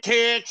 This ain't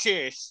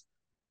Texas.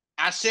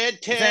 I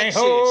said Texas,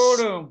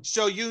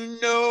 so you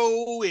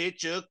know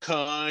it's a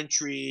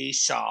country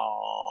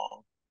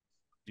song.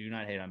 Do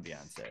not hate on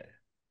Beyonce.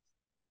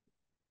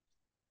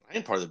 I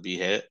ain't part of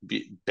the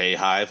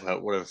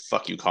Bayhive, whatever the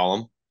fuck you call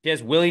them.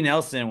 Yes, Willie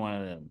Nelson, one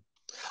of them.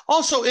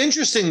 Also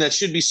interesting that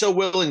she'd be so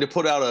willing to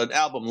put out an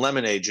album,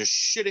 Lemonade, just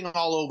shitting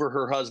all over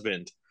her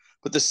husband.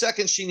 But the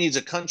second she needs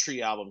a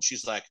country album,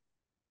 she's like,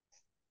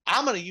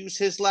 I'm going to use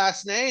his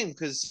last name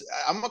because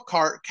I'm a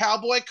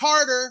Cowboy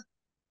Carter.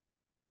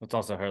 It's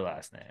also her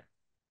last name.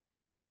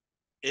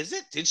 Is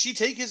it? Did she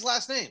take his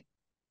last name?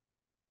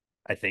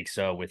 I think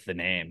so, with the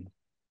name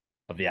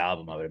of the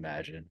album, I would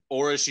imagine.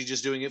 Or is she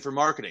just doing it for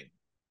marketing?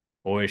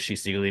 Or is she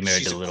secretly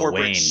married to Lil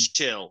Wayne?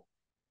 Chill.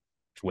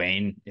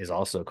 Wayne is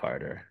also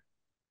Carter.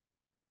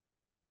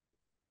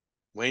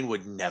 Wayne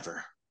would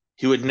never.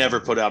 He would never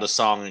put out a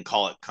song and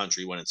call it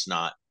country when it's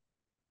not.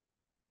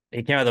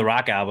 He came out with a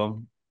rock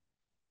album.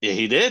 Yeah,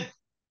 he did.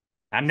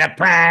 I'm the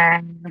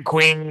prom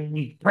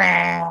queen.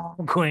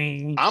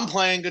 I'm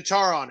playing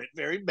guitar on it,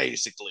 very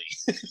basically.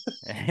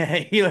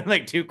 He learned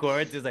like 2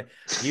 chords. It's like,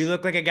 you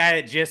look like a guy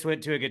that just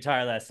went to a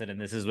guitar lesson, and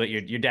this is what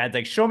your dad's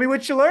like, show me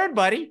what you learned,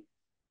 buddy.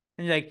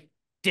 And you're like,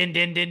 din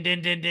din din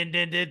din din din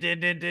din din din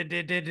din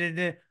din din din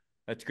din.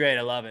 That's great.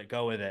 I love it.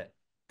 Go with it.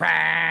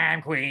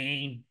 Prom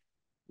queen.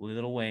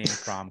 Lil Wayne,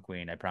 prom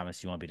queen. I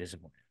promise you won't be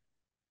disappointed.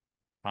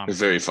 A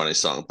very funny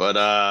song, but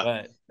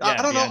yeah,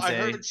 I don't know. Beyonce, I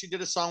heard she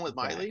did a song with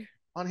Miley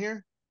on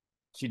here.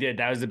 She did.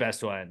 That was the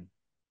best one.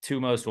 2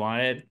 Most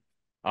Wanted.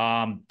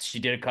 She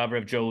did a cover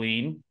of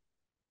Jolene.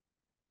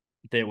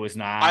 That was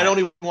not. I don't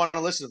even want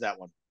to listen to that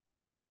one.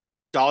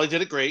 Dolly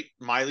did it great.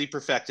 Miley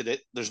perfected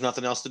it. There's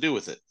nothing else to do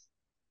with it.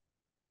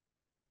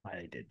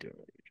 Miley did do a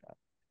really good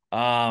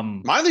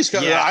job. Miley's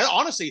cover. Yeah. I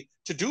honestly,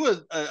 to do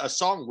a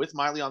song with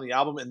Miley on the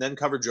album and then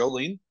cover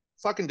Jolene,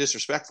 fucking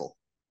disrespectful.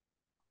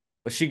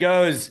 But she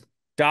goes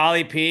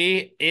Dolly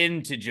P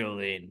into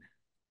Jolene,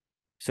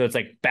 so it's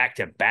like back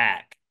to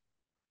back.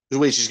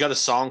 Wait, she's got a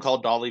song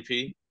called Dolly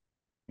P?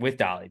 With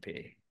Dolly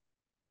P.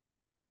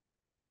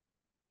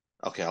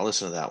 Okay, I'll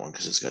listen to that one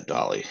because it's got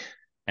Dolly.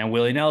 And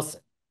Willie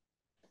Nelson.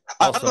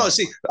 I don't know.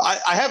 See, I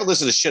haven't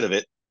listened to shit of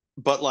it,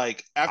 but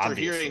like after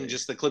hearing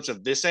just the clips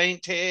of This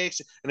Ain't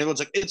Texas, and everyone's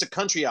like, it's a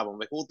country album. I'm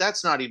like, well,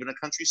 that's not even a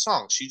country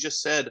song. She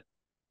just said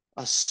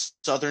a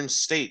southern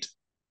state.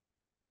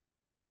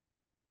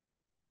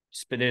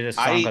 There's a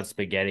song called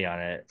Spaghetti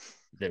on it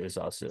that was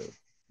also...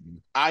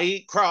 I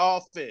eat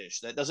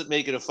crawfish. That doesn't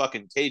make it a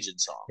fucking Cajun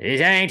song.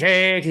 It ain't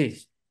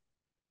Texas.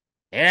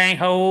 It ain't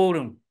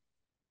Hold'em.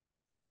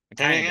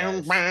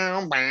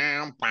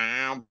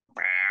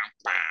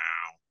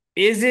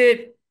 Is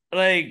it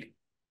like...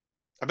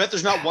 I bet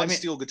there's not one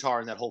steel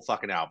guitar in that whole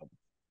fucking album.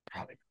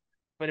 Probably.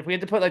 But if we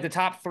had to put like the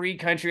top 3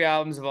 country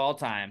albums of all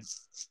time,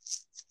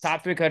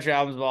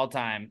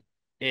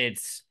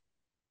 it's...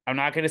 I'm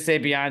not going to say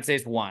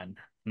Beyonce's 1.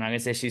 I'm not gonna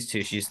say she's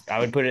 2. I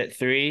would put it at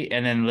 3,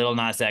 and then Lil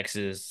Nas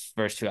X's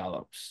first 2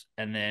 albums,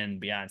 and then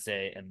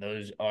Beyonce, and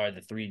those are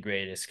the 3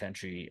 greatest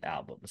country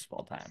albums of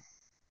all time.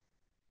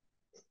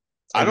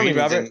 I don't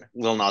even think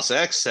Lil Nas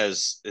X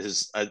says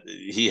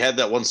he had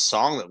that one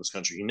song that was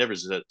country. He never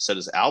said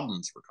his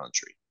albums were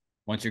country.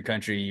 Once you're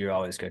country, you're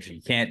always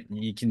country.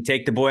 You can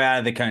take the boy out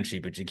of the country,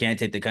 but you can't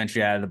take the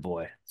country out of the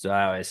boy. So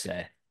I always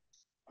say.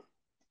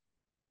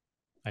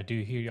 I do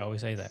hear you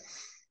always say that.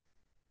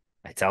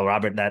 I tell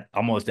Robert that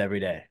almost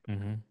every day.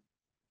 Mm-hmm.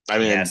 I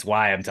mean, that's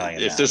why I'm telling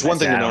you. If there's one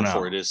thing to know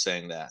for, it is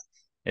saying that.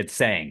 It's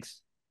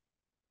sayings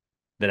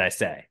that I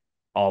say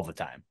all the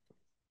time.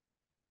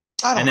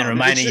 And then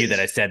reminding you that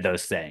I said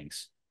those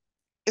sayings.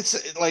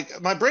 it's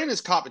like my brain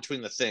is caught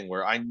between the thing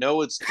where I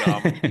know it's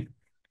dumb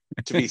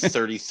to be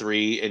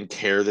 33 and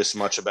care this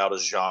much about a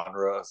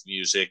genre of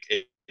music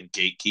and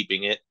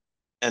gatekeeping it.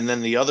 And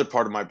then the other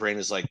part of my brain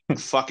is like,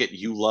 fuck it,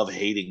 you love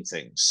hating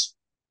things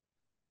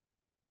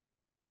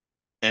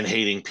and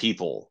hating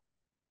people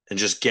and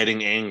just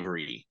getting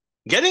angry.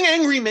 Getting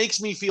angry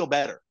makes me feel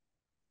better.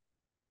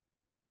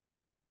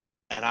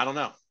 And I don't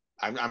know.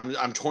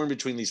 I'm torn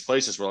between these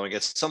places where like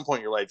at some point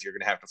in your life you're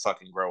gonna have to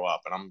fucking grow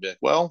up. And I'm gonna be like,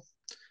 well,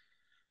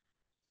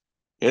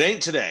 it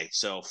ain't today.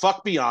 So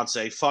fuck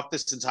Beyonce. Fuck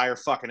this entire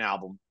fucking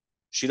album.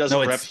 She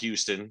doesn't rep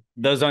Houston.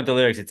 Those aren't the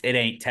lyrics. It's "It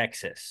ain't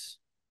Texas."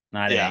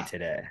 Not "It ain't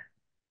today."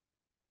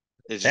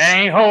 It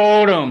ain't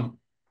hold 'em.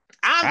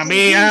 I'm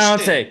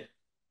Beyonce.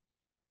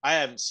 I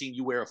haven't seen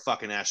you wear a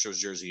fucking Astros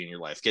jersey in your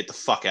life. Get the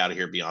fuck out of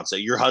here,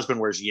 Beyonce. Your husband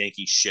wears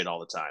Yankee shit all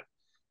the time.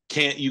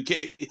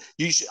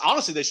 You should,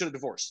 honestly, they should have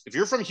divorced. If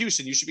you're from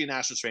Houston, you should be an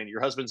Astros fan.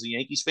 Your husband's a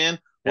Yankees fan.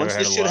 Once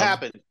this shit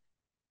happened.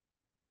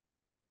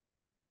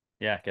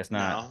 Yeah, guess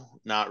not. No,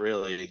 not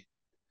really.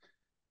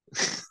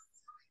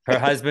 Her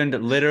husband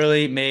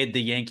literally made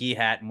the Yankee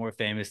hat more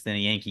famous than a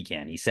Yankee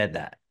can. He said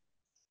that.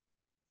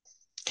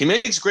 He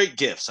makes great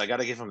gifts. I got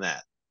to give him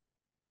that.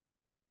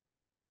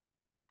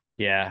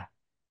 Yeah.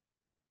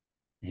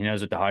 He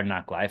knows what the hard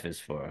knock life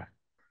is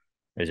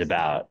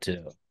about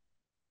too.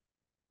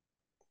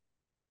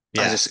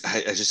 Yeah. I just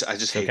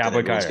hate that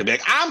everyone's gonna be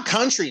like, I'm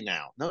country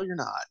now. No, you're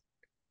not.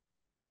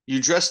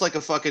 You dress like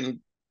a fucking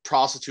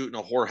prostitute in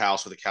a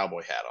whorehouse with a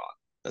cowboy hat on.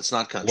 That's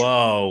not country.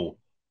 Whoa.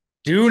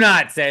 Do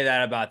not say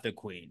that about the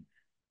Queen.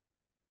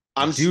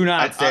 Do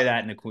not say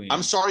that in the Queen.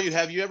 I'm sorry.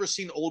 Have you ever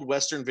seen old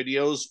Western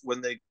videos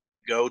when they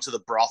go to the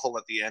brothel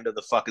at the end of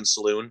the fucking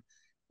saloon?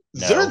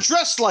 No. They're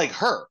dressed like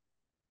her.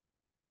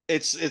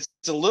 It's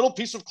a little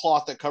piece of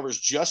cloth that covers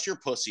just your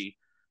pussy,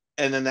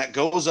 and then that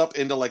goes up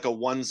into like a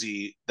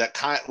onesie that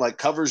kind of like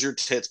covers your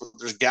tits, but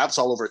there's gaps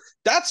all over it.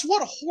 That's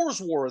what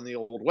whores wore in the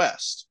Old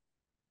West.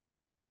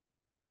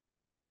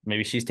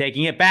 Maybe she's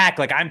taking it back.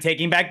 Like, I'm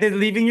taking back the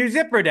leaving your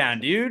zipper down,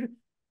 dude.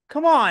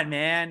 Come on,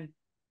 man.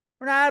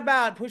 We're not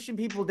about pushing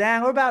people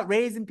down. We're about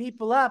raising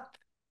people up.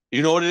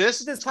 You know what it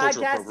is? It's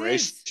cultural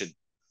appropriation.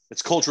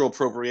 It's cultural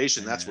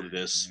appropriation. That's what it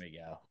is. There we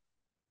go.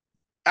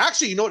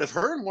 Actually, you know what? If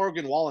her and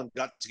Morgan Wallen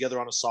got together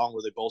on a song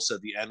where they both said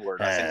the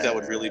N-word, I think that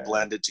would really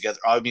blend it together.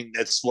 I mean,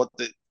 that's what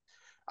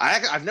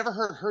I've never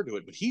heard her do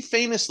it, but he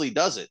famously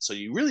does it. So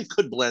you really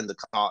could blend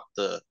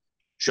the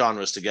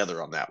genres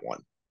together on that one.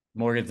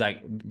 Morgan's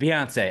like,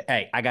 Beyonce,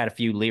 hey, I got a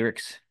few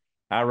lyrics.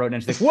 I wrote in.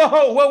 She's like,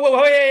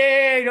 whoa,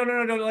 hey, no,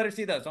 don't let her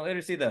see those. Don't let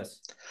her see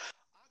those.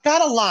 I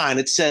got a line.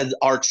 It said,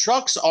 "Our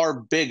trucks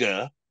are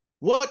bigger."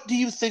 What do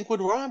you think would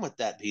rhyme with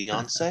that,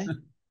 Beyonce?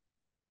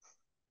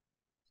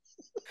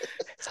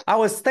 I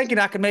was thinking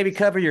I could maybe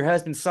cover your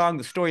husband's song,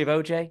 "The Story of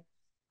OJ."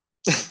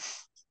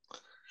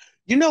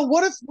 You know,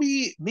 what if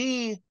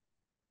me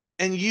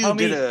and you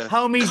did a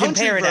homies in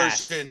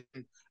paradise version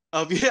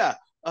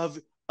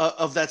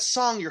of that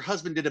song your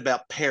husband did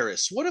about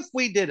Paris? What if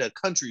we did a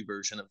country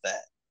version of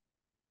that?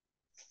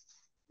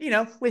 You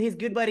know, with his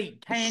good buddy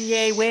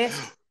Kanye West.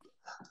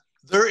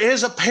 There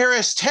is a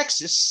Paris,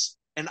 Texas,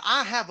 and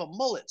I have a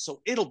mullet,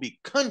 so it'll be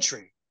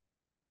country.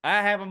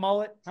 I have a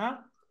mullet, huh?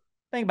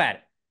 Think about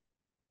it.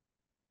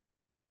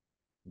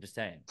 I'm just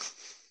saying.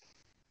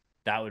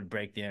 That would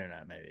break the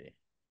internet, maybe.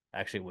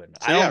 Actually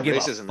wouldn't. So I don't give a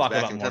fuck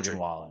about Morgan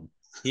Wallen.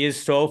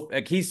 He's so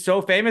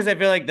famous. I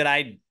feel like that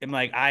I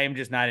am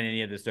just not in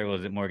any of the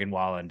circles that Morgan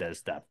Wallen does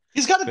stuff.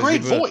 He's got a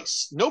great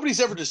voice.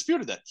 Nobody's ever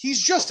disputed that.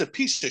 He's just a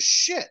piece of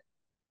shit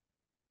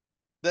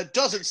that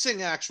doesn't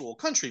sing actual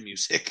country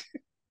music.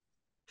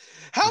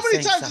 How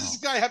many times does this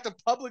guy have to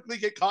publicly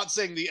get caught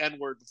saying the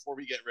N-word before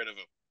we get rid of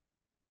him?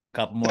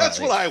 Couple more. That's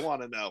what I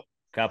want to know.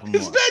 Couple more.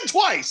 It's been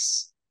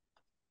twice.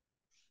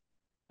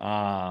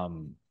 All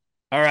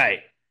right.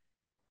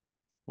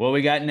 What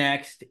we got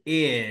next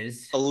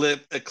is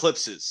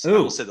eclipses. Ooh. I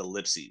almost said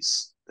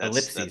ellipses.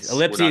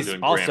 Ellipses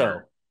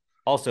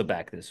also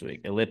back this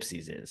week.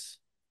 Ellipses is.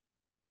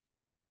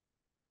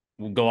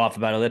 We'll go off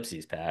about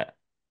ellipses, Pat.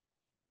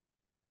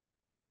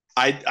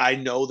 I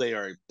know they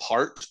are a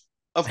part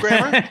of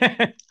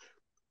grammar.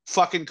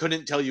 Fucking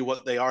couldn't tell you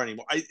what they are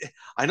anymore.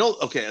 I know.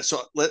 Okay,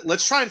 so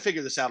let's try and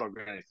figure this out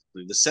organically.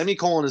 The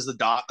semicolon is the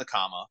dot, the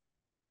comma.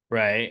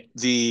 Right.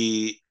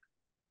 The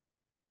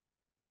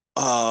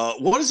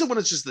what is it when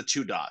it's just the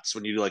two dots?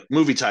 When you do like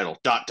movie title,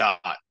 dot,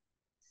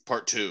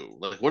 part 2.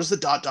 Like, what is the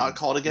dot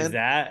called again?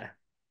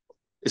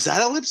 Is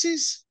that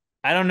ellipses?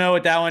 I don't know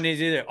what that one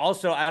is either.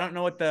 Also, I don't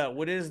know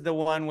what is the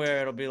one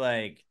where it'll be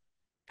like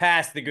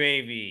pass the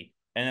gravy,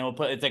 and then we'll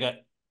put it's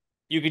like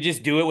you could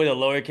just do it with a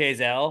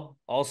lowercase l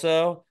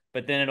also,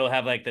 but then it'll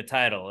have like the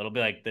title. It'll be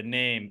like the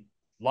name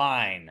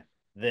line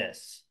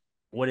this.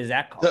 What is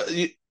that called?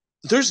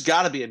 There's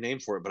got to be a name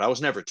for it, but I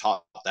was never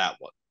taught that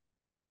one.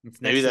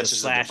 Maybe that's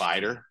just a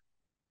divider. Key.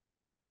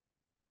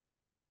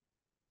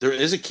 There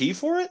is a key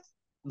for it?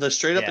 The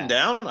straight up and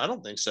down? I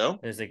don't think so.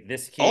 There's like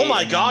this key. Oh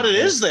my God, it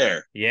is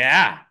there.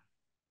 Yeah.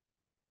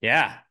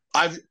 Yeah.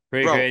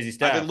 Pretty crazy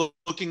stuff. I've been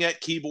looking at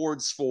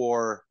keyboards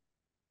for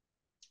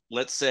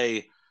let's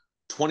say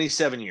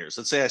 27 years.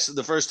 Let's say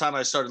the first time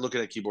I started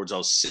looking at keyboards, I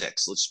was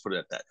 6. Let's just put it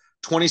at that.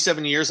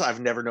 27 years, I've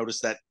never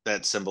noticed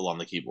that symbol on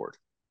the keyboard.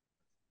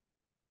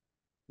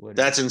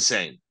 That's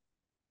insane.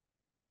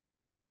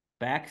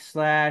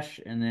 Backslash,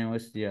 and then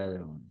what's the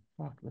other one?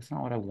 Fuck, that's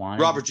not what I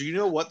wanted. Robert, do you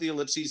know what the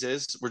ellipses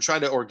is? We're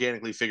trying to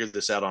organically figure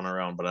this out on our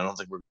own, but I don't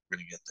think we're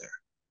going to get there.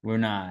 We're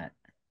not.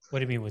 What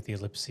do you mean what the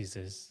ellipses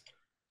is?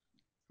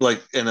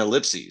 Like an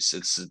ellipses.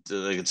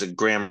 It's a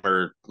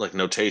grammar, like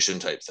notation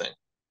type thing.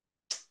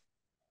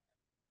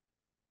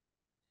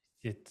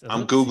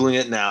 I'm Googling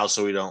it now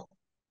so we don't.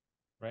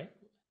 Right?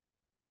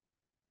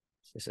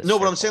 No,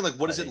 but I'm saying, like,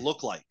 what does it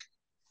look like?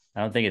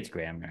 I don't think it's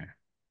grammar.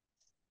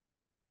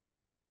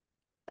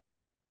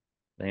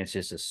 I think it's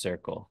just a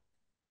circle.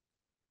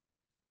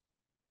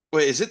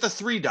 Wait, is it the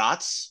 3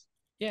 dots?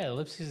 Yeah,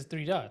 ellipses is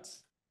 3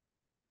 dots.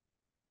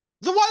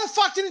 Then why the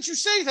fuck didn't you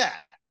say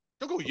that?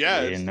 Don't go,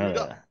 yeah, it's 3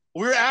 dots.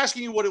 We were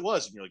asking you what it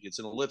was, and you're like, it's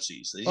an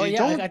ellipses. Oh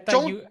yeah,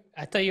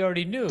 I thought you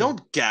already knew.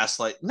 Don't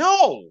gaslight.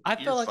 No,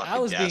 I felt like I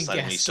was being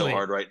gaslighting me so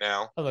hard right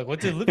now. I'm like,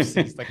 what's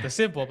ellipses? Like the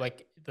symbol,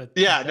 like the.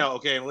 Yeah, no,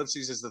 okay.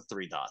 Ellipses is the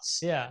 3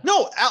 dots. Yeah.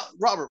 No,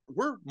 Robert,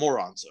 we're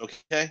morons.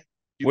 Okay,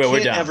 you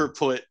can't ever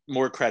put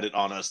more credit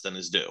on us than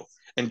is due,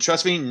 and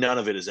trust me, none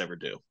of it is ever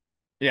due.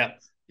 Yeah.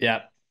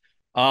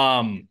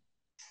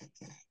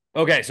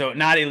 Okay, so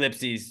not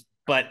ellipses,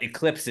 but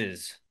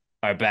eclipses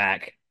are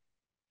back.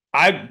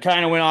 I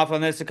kind of went off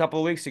on this a couple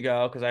of weeks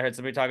ago because I heard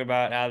somebody talking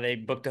about how they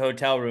booked a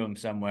hotel room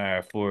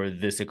somewhere for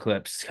this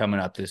eclipse coming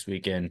up this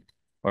weekend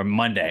or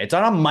Monday. It's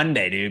on a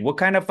Monday, dude. What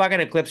kind of fucking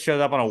eclipse shows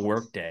up on a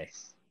work day?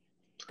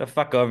 The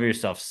fuck over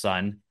yourself,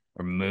 sun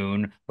or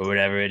moon or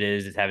whatever it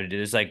is that's having to do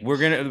this. Like we're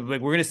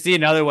gonna see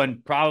another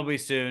one probably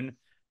soon.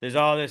 There's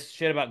all this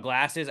shit about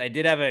glasses. I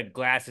did have a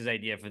glasses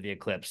idea for the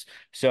eclipse.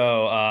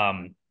 So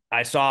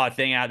I saw a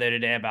thing out there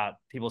today about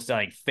people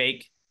selling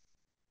fake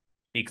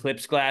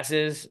eclipse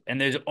glasses, and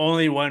there's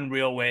only one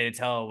real way to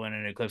tell when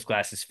an eclipse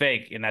glass is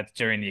fake, and that's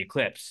during the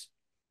eclipse.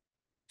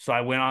 So I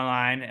went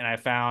online and I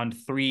found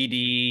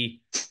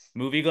 3D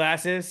movie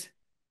glasses,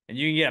 and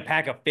you can get a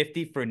pack of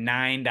 50 for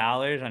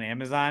 $9 on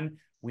Amazon.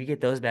 We get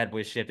those bad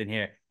boys shipped in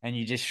here, and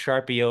you just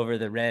Sharpie over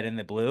the red and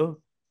the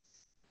blue.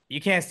 You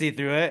can't see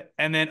through it.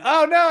 And then,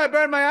 oh no, I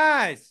burned my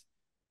eyes.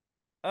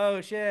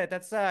 Oh shit,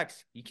 that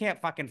sucks. You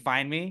can't fucking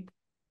find me.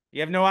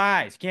 You have no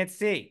eyes. You can't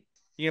see.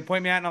 You gonna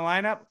point me out in a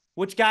lineup?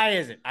 Which guy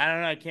is it? I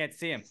don't know. I can't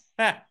see him.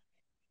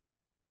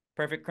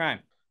 Perfect crime.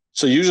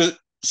 So you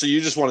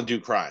just want to do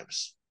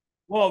crimes.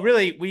 Well,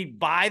 really, we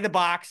buy the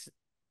box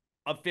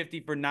of 50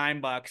 for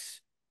 $9.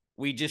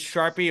 We just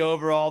Sharpie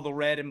over all the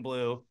red and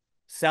blue,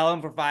 sell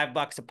them for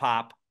 $5 a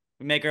pop.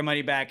 We make our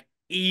money back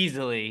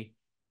easily.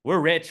 We're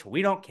rich.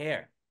 We don't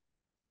care.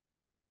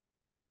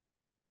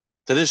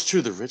 That is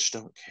true. The rich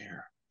don't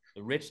care.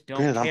 The rich don't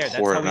care. I'm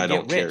poor and I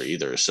don't care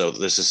either. So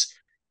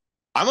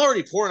I'm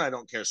already poor and I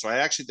don't care. So I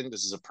actually think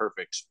this is a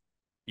perfect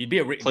You'd be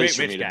a place great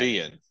for me rich guy. to be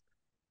in.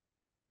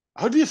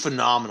 I would be a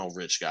phenomenal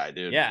rich guy,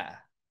 dude. Yeah.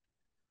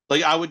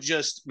 Like I would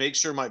just make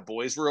sure my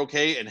boys were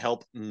okay and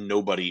help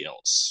nobody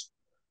else.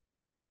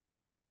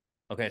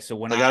 Okay, so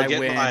when I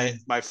get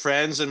my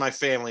friends and my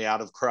family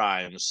out of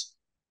crimes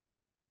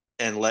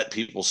and let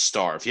people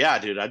starve. Yeah,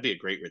 dude, I'd be a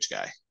great rich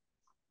guy.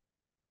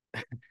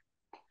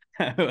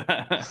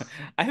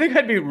 I think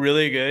I'd be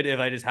really good if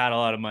I just had a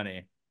lot of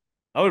money.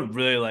 I would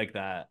really like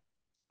that.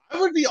 I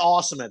would be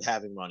awesome at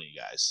having money,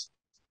 guys.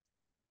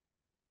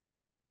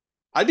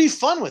 I'd be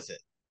fun with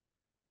it.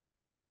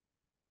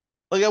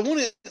 Like I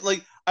wouldn't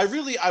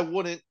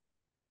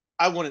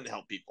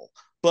help people,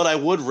 but I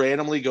would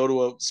randomly go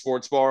to a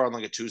sports bar on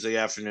like a Tuesday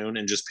afternoon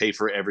and just pay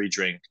for every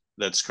drink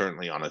that's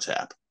currently on a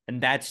tap.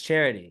 And that's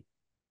charity.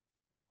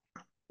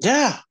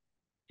 Yeah.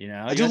 You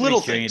know, I do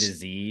little things. A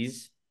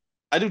disease.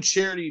 I do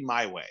charity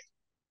my way.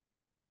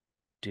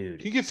 Dude.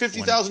 Can you give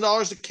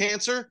 $50,000 to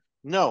cancer?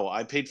 No,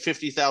 I paid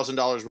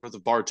 $50,000 worth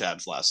of bar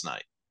tabs last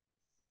night.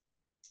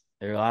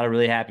 There are a lot of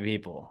really happy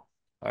people.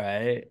 All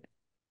right.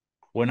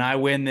 When I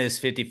win this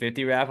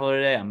 50-50 raffle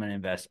today, I'm going to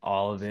invest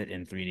all of it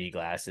in 3D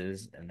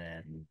glasses, and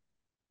then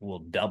we'll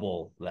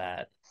double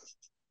that.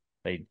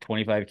 Like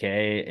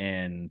 $25K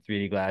in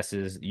 3D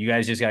glasses. You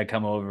guys just got to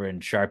come over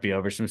and Sharpie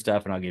over some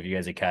stuff, and I'll give you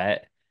guys a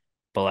cut.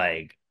 But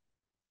like,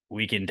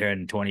 we can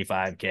turn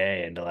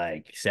 25K into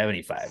like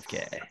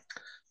 75K.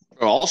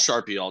 I'll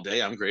Sharpie all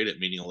day. I'm great at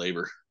menial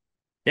labor.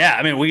 Yeah,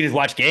 I mean, we can just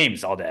watch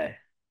games all day.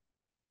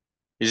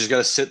 You just got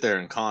to sit there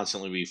and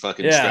constantly be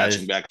fucking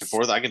scratching back and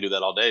forth. I can do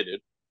that all day,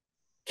 dude.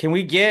 Can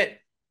we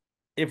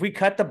if we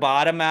cut the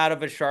bottom out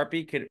of a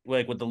Sharpie,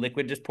 would the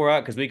liquid just pour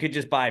out? Because we could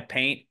just buy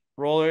paint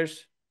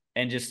rollers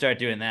and just start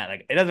doing that.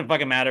 Like, it doesn't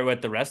fucking matter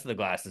what the rest of the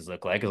glasses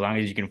look like as long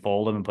as you can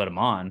fold them and put them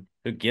on.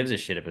 Who gives a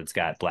shit if it's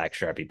got black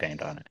Sharpie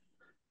paint on it?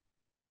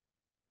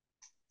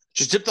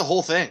 Just dip the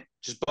whole thing.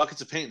 Just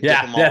buckets of paint.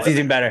 Yeah, that's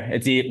even better.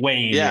 It's way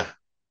easier. Yeah.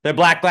 They're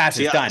black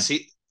glasses. Done.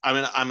 See,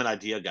 I'm an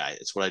idea guy.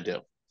 It's what I do.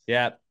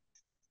 Yeah.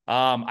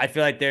 I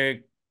feel like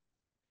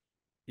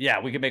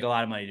we could make a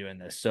lot of money doing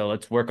this. So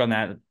let's work on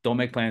that. Don't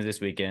make plans this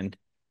weekend.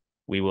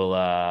 we will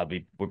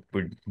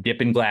we're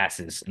dipping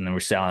glasses and then we're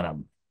selling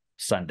them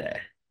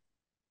Sunday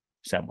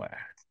somewhere.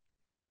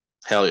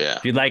 Hell yeah.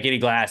 If you'd like any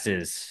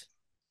glasses,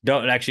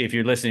 don't actually, if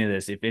you're listening to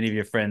this, if any of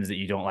your friends that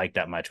you don't like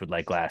that much would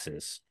like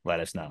glasses, let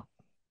us know.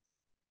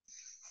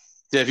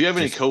 Yeah, if you have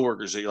any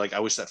coworkers that you're like, I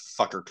wish that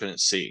fucker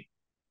couldn't see,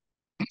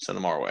 send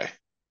them our way.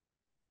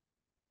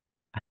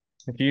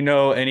 If you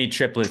know any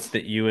triplets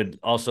that you would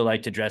also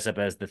like to dress up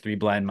as the three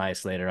blind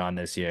mice later on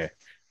this year,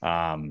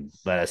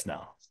 let us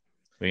know.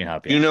 We can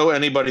help you. You know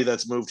anybody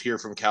that's moved here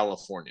from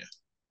California,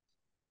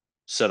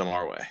 send them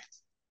our way.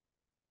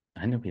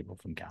 I know people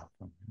from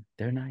California.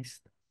 They're nice.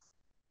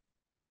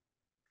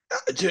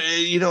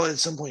 You know, at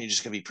some point, you're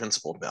just going to be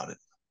principled about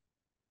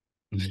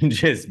it.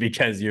 Just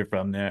because you're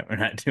from there, we're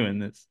not doing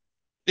this.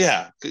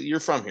 Yeah, you're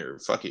from here.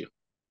 Fuck you.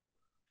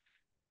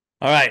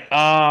 All right.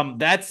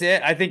 That's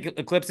it. I think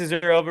eclipses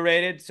are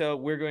overrated. So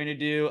we're going to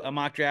do a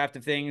mock draft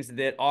of things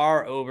that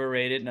are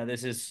overrated. Now,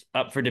 this is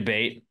up for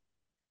debate.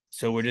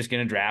 So we're just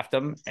going to draft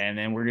them, and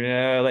then we're going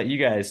to let you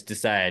guys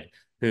decide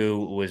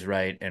who was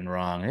right and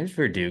wrong. There's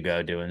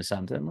Verdugo doing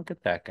something. Look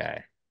at that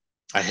guy.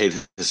 I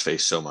hate his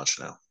face so much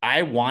now.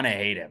 I want to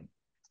hate him.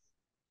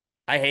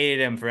 I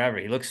hated him forever.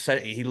 He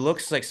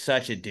looks like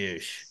such a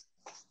douche.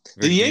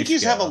 The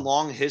Yankees have a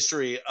long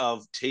history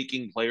of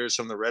taking players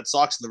from the Red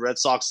Sox, and the Red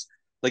Sox,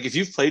 like if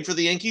you've played for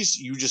the Yankees,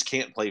 you just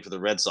can't play for the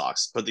Red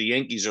Sox. But the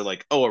Yankees are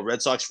like, oh, a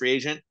Red Sox free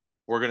agent,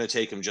 we're going to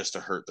take him just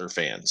to hurt their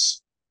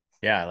fans.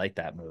 Yeah, I like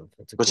that move.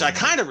 Which I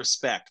kind of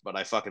respect, but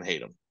I fucking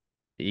hate him.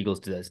 The Eagles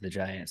do that to the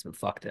Giants, but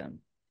fuck them.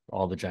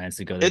 All the Giants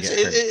that go there.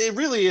 It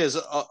really is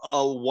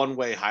a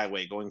one-way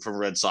highway going from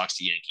Red Sox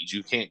to Yankees.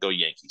 You can't go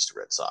Yankees to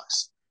Red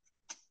Sox.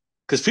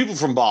 Because people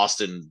from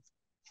Boston,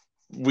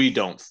 we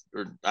don't,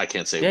 or I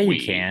can't say yeah, we.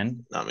 You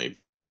can. Not me.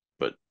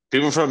 But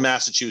people from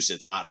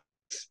Massachusetts, not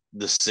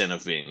the sin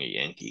of being a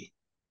Yankee.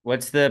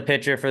 What's the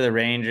pitcher for the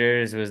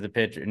Rangers? Was the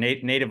pitcher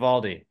Nate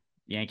Eovaldi,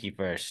 Yankee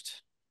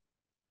first.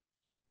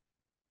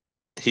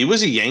 He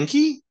was a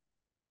Yankee?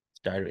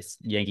 Started with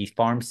Yankee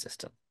farm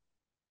system.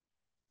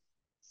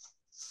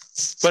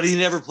 But he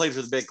never played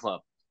for the big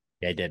club.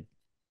 Yeah, he did.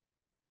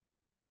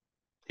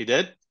 He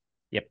did?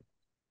 Yep.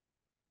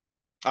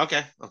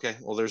 Okay.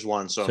 Well, there's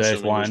one. So I'm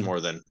assuming there's more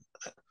than.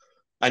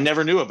 I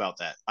never knew about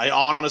that. I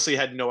honestly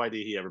had no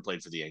idea he ever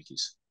played for the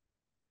Yankees.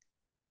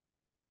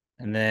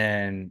 And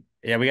then,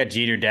 yeah, we got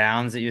Jeter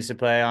Downs that used to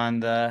play on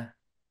the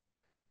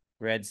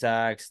Red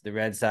Sox. The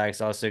Red Sox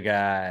also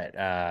got,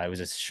 it was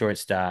a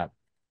shortstop.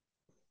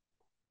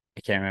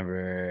 I can't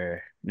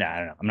remember. No, I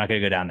don't know. I'm not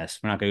going to go down this.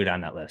 We're not going to go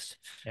down that list.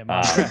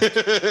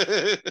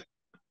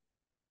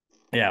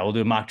 Yeah, we'll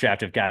do a mock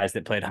draft of guys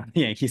that played on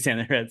the Yankees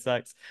and the Red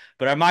Sox.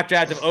 But our mock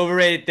draft of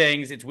overrated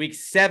things, it's week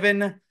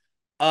 7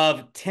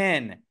 of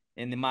 10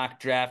 in the mock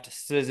draft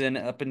season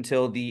up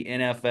until the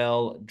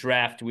NFL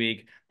draft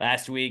week.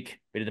 Last week,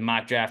 we did the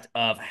mock draft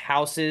of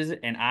houses,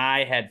 and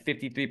I had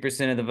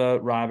 53% of the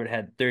vote. Robert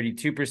had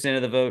 32%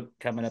 of the vote,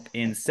 coming up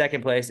in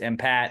second place. And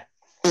Pat,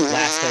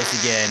 last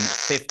place again,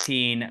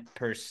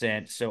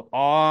 15%. So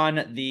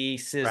on the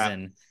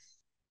season,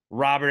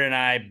 Robert and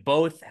I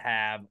both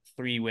have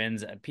 3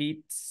 wins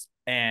apiece,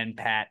 and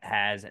Pat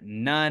has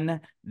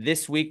none.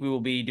 This week, we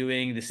will be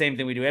doing the same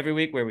thing we do every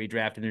week, where we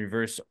draft in the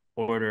reverse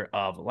order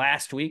of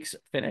last week's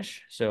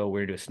finish. So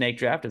we're going to do a snake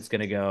draft. It's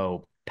going to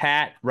go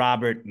Pat,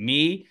 Robert,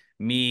 me,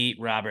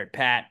 Robert,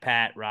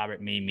 Pat,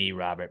 Robert, me,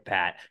 Robert,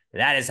 Pat.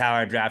 That is how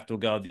our draft will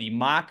go. The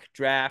mock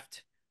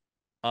draft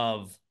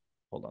of,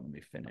 hold on, let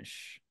me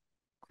finish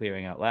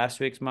clearing out last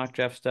week's mock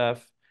draft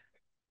stuff.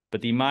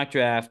 But the mock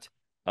draft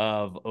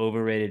of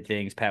overrated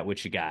things, Pat,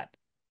 what you got?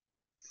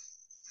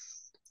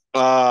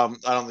 I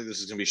don't think this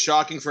is going to be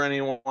shocking for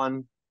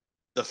anyone.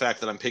 The fact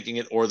that I'm picking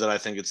it, or that I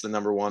think it's the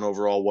number 1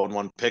 overall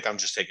 1-1 pick. I'm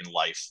just taking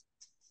life.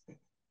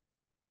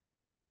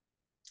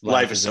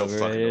 Life is so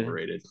fucking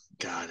overrated.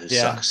 God, it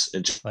sucks.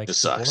 It just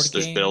sucks.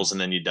 There's bills and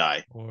then you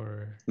die.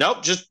 Or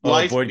nope, just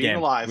life, board being game.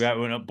 alive.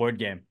 We're on a board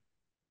game.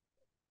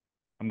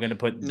 I'm gonna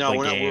put no.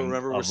 We're not.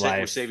 Remember,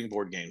 we're saving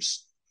board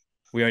games.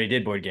 We already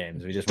did board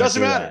games. We just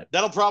doesn't matter. That.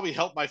 That'll probably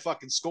help my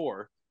fucking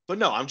score. But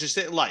no, I'm just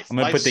saying life. I'm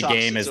gonna put the sucks,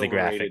 game as the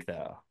overrated. graphic,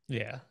 though.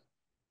 Yeah.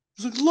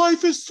 It's like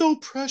life is so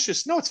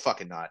precious. No, it's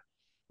fucking not.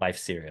 Life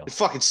cereal. It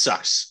fucking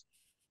sucks.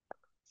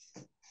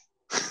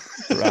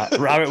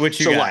 Robert, what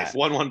you got? Life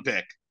 1-1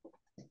 pick.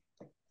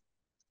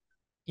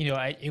 You know,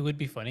 it would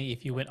be funny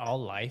if you went all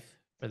life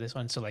for this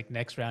one. So like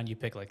next round, you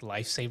pick like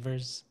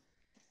lifesavers,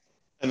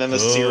 and then the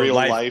cereal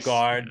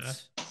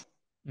lifeguards. Yeah.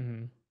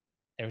 Mm-hmm.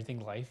 Everything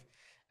life.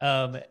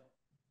 I'll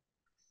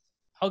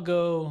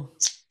go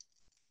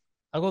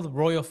the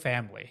royal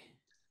family.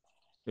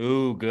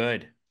 Ooh,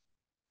 good.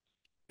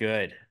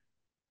 I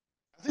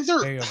think they're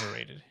very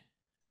overrated.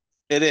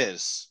 It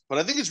is, but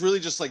I think it's really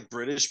just like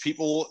British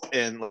people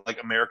and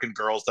like American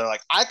girls that are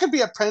like, I could be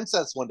a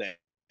princess one day.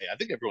 I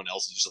think everyone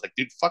else is just like,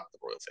 dude, fuck the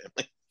royal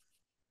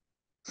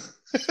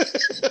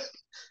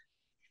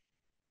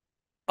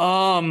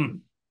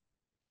family.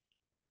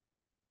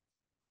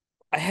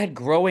 I had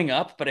growing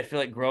up, but I feel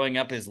like growing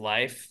up is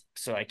life,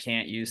 so I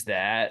can't use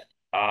that.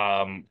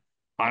 I'm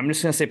I'm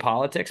just gonna say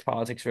politics.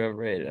 Politics are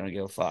overrated. I don't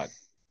give a fuck.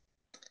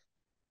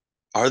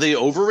 Are they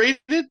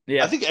overrated?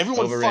 Yeah, I think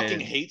everyone overrated.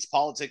 fucking hates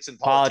politics and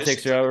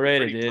Politics politicians. are I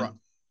think they're overrated, pretty dude.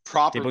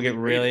 properly People get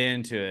really rated.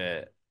 into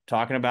it.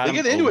 Talking about They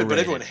them, get into it, but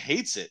overrated. everyone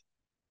hates it.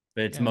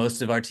 But it's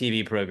most of our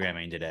TV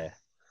programming today.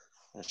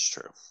 That's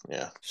true.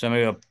 Yeah. So I'm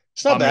gonna go.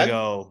 It's not I'm bad. gonna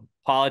go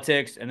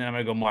politics, and then I'm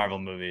gonna go Marvel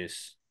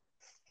movies.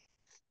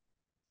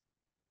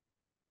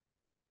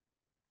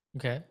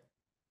 Okay.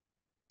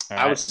 All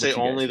I would right, say what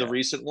you guys only the got?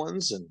 recent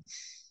ones, and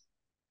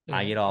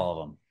I get all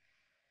of them.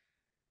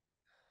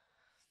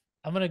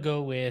 I'm gonna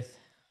go with.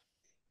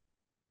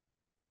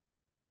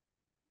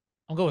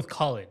 I'll go with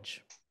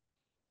college.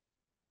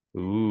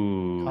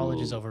 Ooh,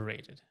 College is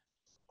overrated.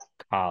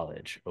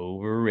 college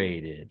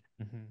overrated.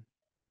 Mm-hmm.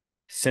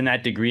 Send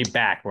that degree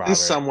back, Robert. in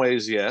some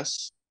ways,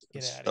 yes.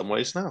 In some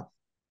ways, no.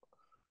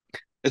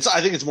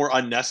 I think it's more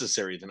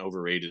unnecessary than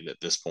overrated at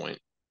this point.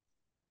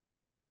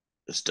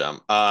 It's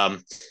dumb. All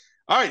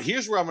right,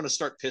 here's where I'm going to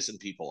start pissing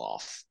people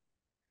off.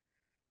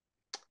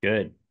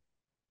 Good.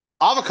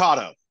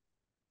 Avocado.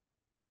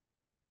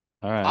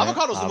 All right.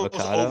 Avocado is the most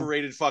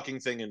overrated fucking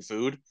thing in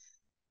food.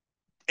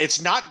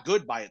 It's not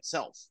good by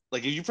itself.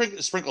 Like if you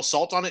sprinkle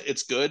salt on it,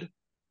 it's good.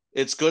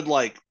 It's good,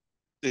 like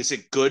they say,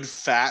 good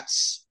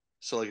fats.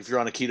 So like if you're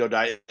on a keto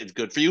diet, it's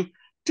good for you.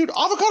 Dude,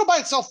 avocado by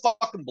itself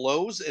fucking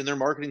blows, and their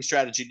marketing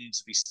strategy needs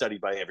to be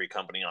studied by every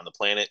company on the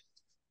planet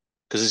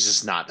because it's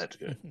just not that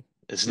good.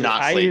 It's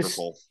not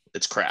flavorful.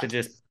 It's crap. To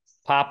just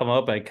pop them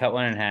open, cut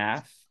one in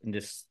half, and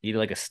just eat it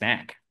like a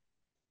snack.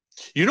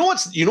 You know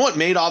what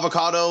made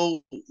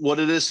avocado what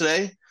it is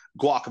today?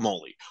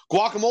 Guacamole.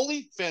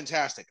 Guacamole,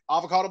 fantastic.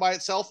 Avocado by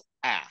itself,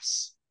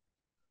 ass.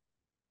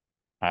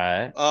 All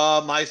right.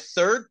 My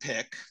third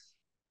pick.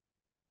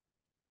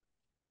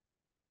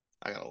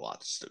 I got a lot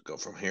to go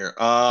from here.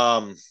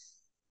 I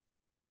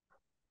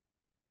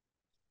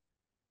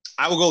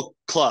will go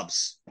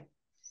clubs.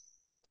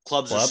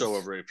 Clubs are so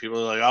overrated. People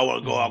are like, I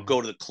want to go out,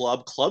 go to the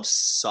club. Clubs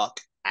suck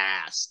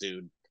ass,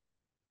 dude.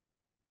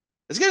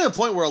 It's getting to the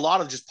point where a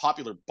lot of just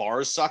popular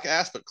bars suck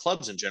ass, but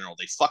clubs in general,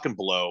 they fucking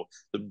blow.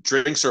 The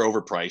drinks are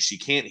overpriced. You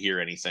can't hear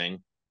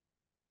anything.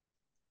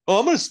 Oh,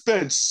 I'm going to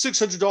spend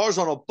 $600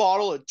 on a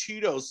bottle of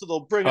Tito's so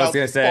they'll bring out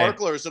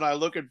sparklers and I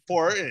look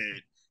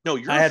important. No,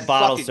 you're a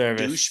fucking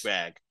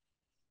douchebag.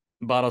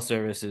 Bottle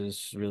service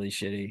is really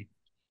shitty,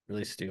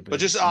 really stupid. But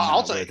just,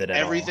 I'll tell you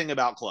everything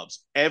about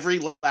clubs. Every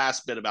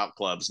last bit about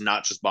clubs,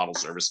 not just bottle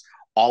service.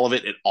 All of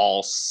it, it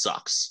all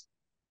sucks.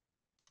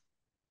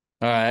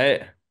 All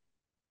right.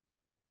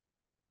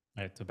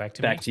 All right, so back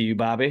to you,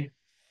 Bobby.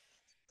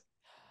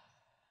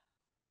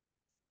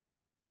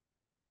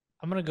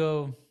 I'm gonna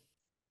go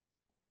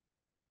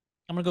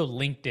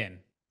LinkedIn.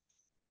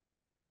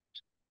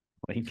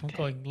 I'm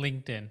going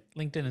LinkedIn.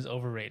 LinkedIn is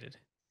overrated.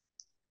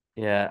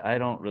 Yeah, I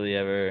don't really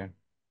ever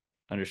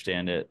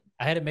understand it.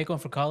 I had to make one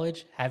for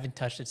college. Haven't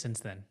touched it since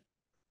then.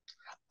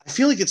 I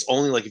feel like it's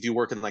only like if you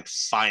work in like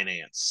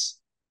finance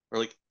or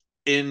like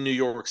in New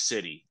York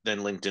City, then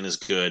LinkedIn is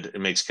good.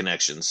 It makes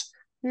connections.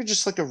 You're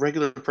just like a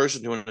regular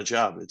person doing a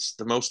job. It's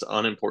the most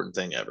unimportant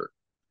thing ever.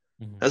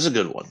 Mm-hmm. That's a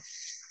good one.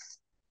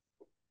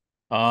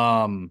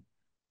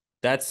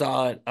 That's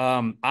solid.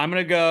 I'm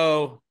gonna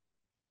go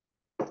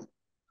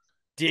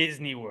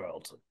Disney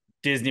World.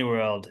 Disney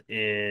World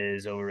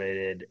is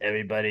overrated.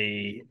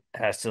 Everybody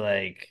has to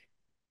like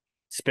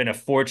spend a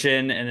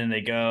fortune and then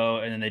they go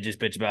and then they just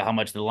bitch about how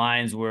much the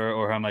lines were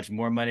or how much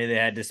more money they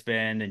had to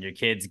spend, and your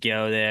kids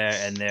go there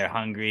and they're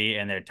hungry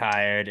and they're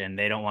tired and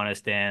they don't want to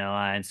stand in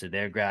line, so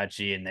they're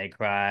grouchy and they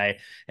cry,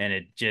 and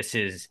it just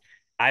is.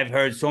 I've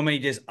heard so many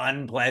just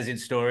unpleasant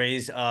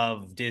stories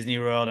of Disney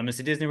World. I'm gonna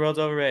say Disney World's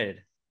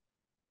overrated.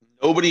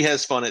 Nobody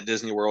has fun at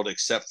Disney World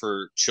except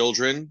for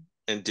children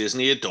and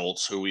Disney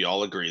adults, who we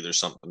all agree there's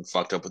something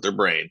fucked up with their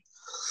brain.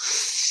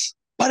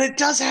 But it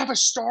does have a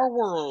Star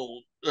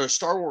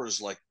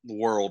Wars like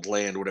world,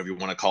 land, whatever you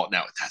want to call it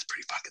now. That's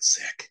pretty fucking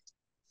sick.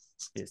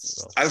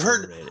 I've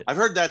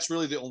heard that's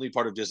really the only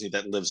part of Disney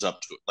that lives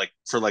up to it. Like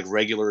for like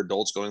regular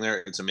adults going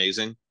there, it's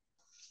amazing.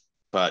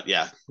 But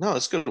yeah, no,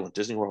 it's a good one.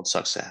 Disney World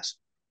sucks ass.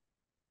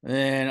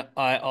 And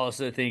I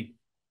also think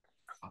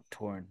I'm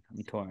torn.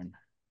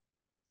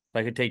 If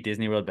I could take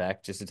Disney World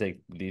back just to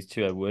take these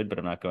two, I would, but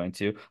I'm not going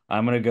to.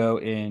 I'm going to go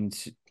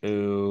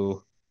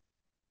into...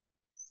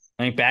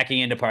 I think backing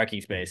into parking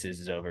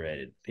spaces is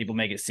overrated. People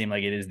make it seem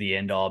like it is the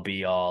end-all,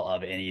 be-all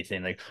of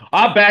anything. Like,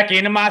 I'll back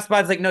into my spot.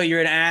 It's like, no, you're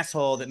an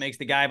asshole that makes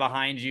the guy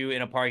behind you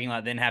in a parking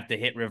lot then have to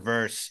hit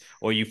reverse,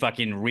 or you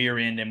fucking rear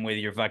end him with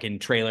your fucking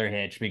trailer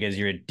hitch because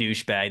you're a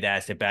douchebag that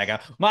has to back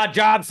out. My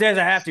job says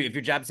I have to. If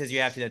your job says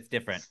you have to, that's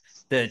different.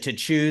 To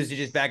choose to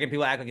just back in,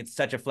 people act like it's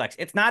such a flex.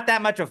 It's not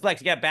that much of a flex.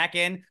 You got to back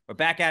in or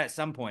back out at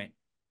some point.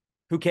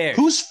 Who cares?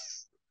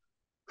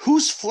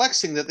 Who's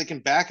flexing that they can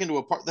back into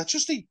a park? That's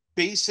just a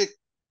basic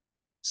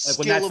like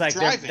when that's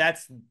like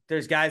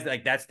there's guys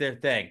like that's their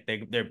thing.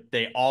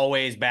 They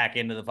always back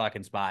into the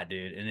fucking spot,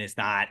 dude, and it's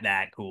not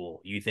that cool.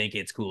 You think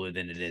it's cooler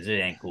than it is. It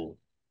ain't cool.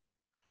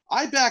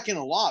 I back in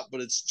a lot, but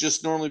it's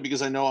just normally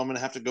because I know I'm gonna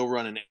have to go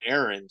run an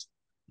errand,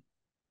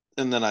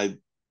 and then I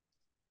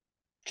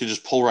Could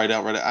just pull right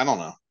out. I don't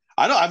know.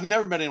 I've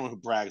never met anyone who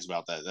brags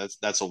about that.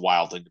 That's a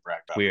wild thing to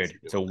brag about. Weird.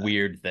 It's a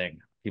weird thing.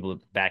 People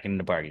backing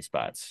into parking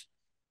spots.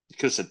 You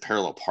could have said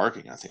parallel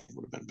parking. I think it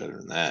would have been better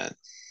than that.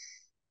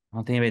 I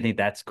don't think anybody think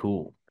that's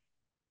cool.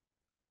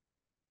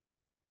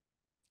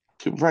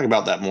 People brag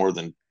about that more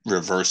than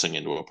reversing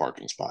into a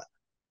parking spot.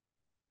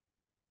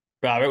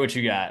 Robert, what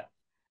you got?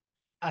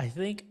 I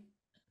think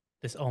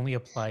this only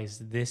applies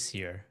this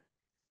year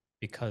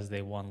because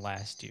they won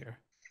last year.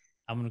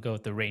 I'm going to go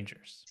with the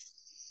Rangers.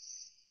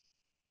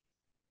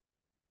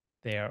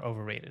 They are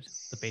overrated,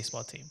 the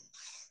baseball team.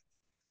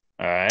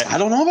 All right. I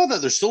don't know about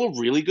that. They're still a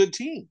really good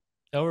team.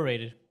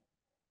 Overrated.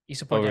 You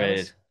support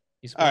overrated.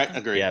 You support All right, them?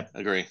 agree. Yeah.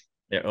 Agree.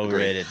 They're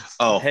overrated. Agree.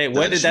 Oh, hey,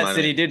 what did that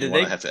city do? Did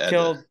they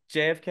kill that.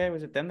 JFK?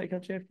 Was it them that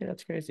killed JFK?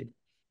 That's crazy.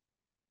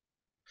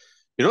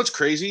 You know what's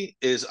crazy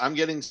is I'm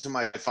getting to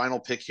my final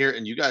pick here,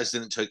 and you guys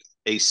didn't take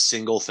a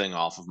single thing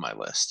off of my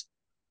list.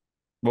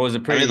 What was a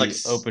pretty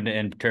open to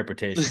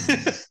interpretation?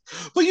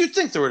 Well, you'd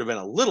think there would have been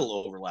a little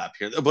overlap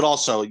here, but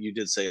also you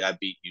did say I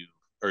beat you,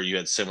 or you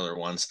had similar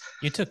ones.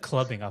 You took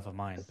clubbing off of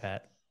mine,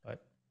 Pat.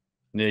 But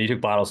yeah, you took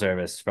bottle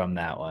service from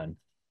that one.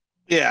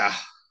 Yeah.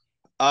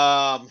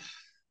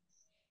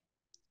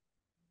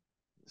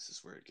 This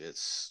is where it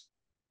gets.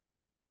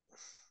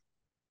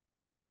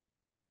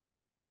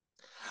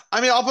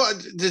 I mean,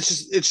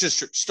 it's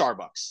just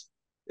Starbucks.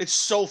 It's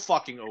so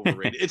fucking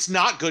overrated. It's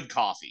not good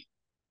coffee.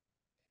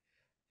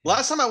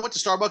 Last time I went to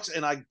Starbucks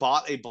and I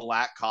bought a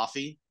black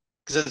coffee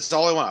because that's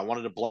all I wanted. I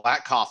wanted a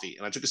black coffee,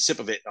 and I took a sip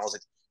of it, and I was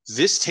like,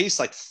 "This tastes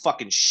like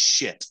fucking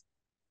shit."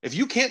 If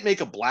you can't make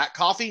a black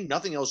coffee,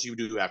 nothing else you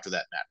do after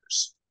that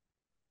matters.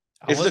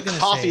 If the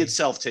coffee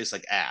itself tastes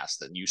like ass,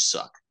 then you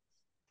suck.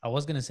 I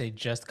was gonna say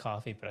just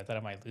coffee, but I thought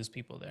I might lose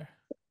people there.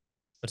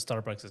 But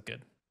Starbucks is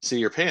good. See,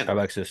 you're paying.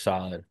 Starbucks is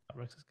solid.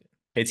 Starbucks is good.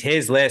 It's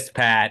his list,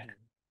 Pat.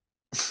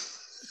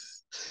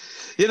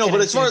 You know,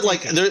 but as far as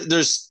like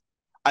there's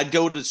I'd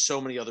go to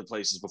so many other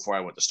places before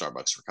I went to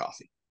Starbucks for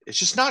coffee. It's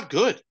just not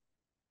good.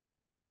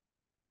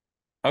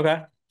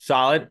 Okay,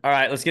 solid. All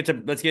right, let's get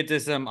to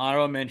some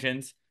honorable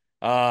mentions.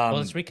 Well,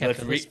 let's recap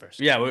the list first.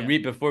 Yeah,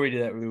 before we do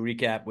that, we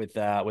recap with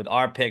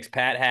our picks.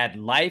 Pat had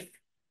Life,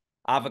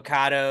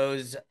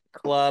 Avocados,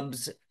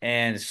 Clubs,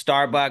 and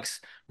Starbucks.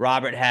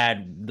 Robert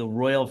had the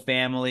Royal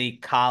Family,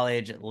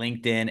 College,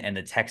 LinkedIn, and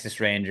the Texas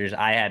Rangers.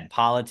 I had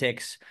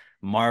Politics,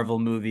 Marvel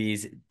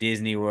movies,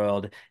 Disney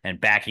World, and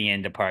backing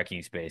into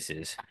parking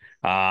spaces.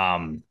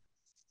 The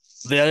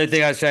other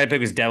thing I was trying to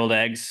pick was deviled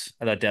eggs.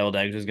 I thought deviled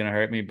eggs was going to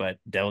hurt me, but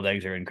deviled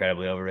eggs are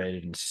incredibly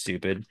overrated and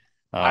stupid.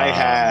 I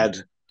had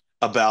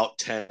about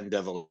 10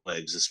 deviled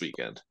eggs this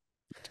weekend.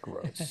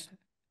 Gross.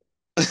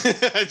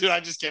 Dude, I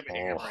just kept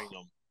hammering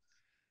them.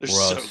 They're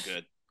so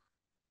good.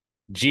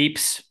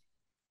 Jeeps.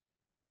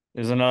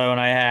 There's another one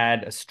I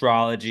had.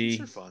 Astrology.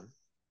 Jeeps are fun.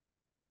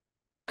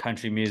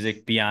 Country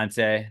music.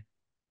 Beyonce.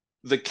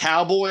 The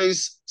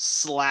Cowboys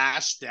 /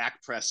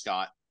 Dak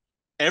Prescott.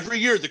 Every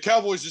year, the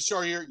Cowboys this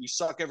year, you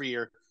suck every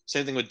year.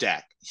 Same thing with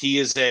Dak. He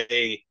is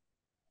a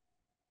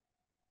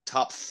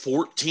top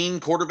 14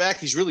 quarterback.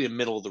 He's really a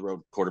middle of the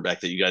road quarterback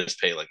that you guys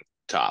pay like a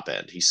top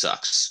end. He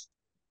sucks.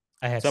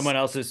 I had someone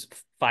else's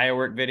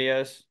firework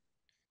videos.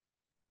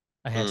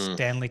 I had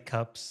Stanley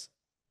Cups,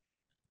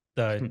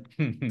 the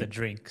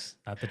drinks,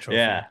 not the trophy.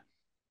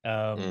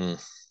 Yeah.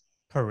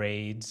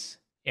 Parades,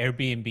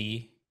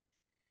 Airbnb.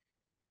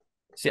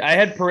 See, I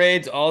had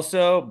parades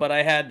also, but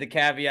I had the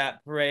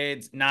caveat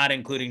parades, not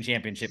including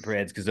championship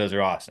parades, because those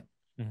are awesome.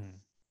 Mm-hmm.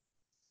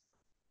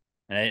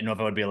 And I didn't know if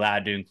I would be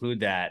allowed to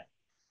include that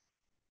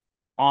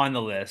on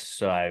the list,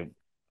 so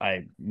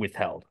I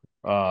withheld.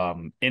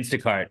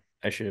 Instacart,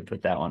 I should have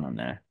put that one on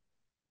there.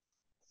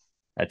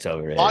 That's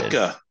overrated.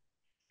 Vodka.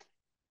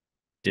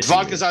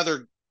 Vodka's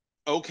either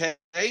okay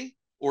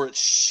or it's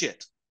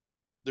shit.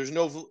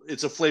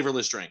 It's a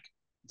flavorless drink.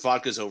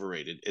 Vodka's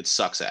overrated. It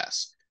sucks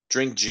ass.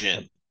 Drink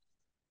gin.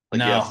 Like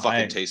you have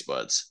fucking taste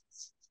buds.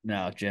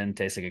 No, gin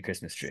tastes like a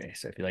Christmas tree.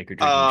 So if you like your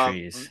drinking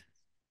trees.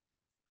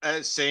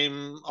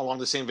 Along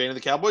the same vein of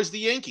the Cowboys, the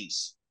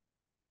Yankees.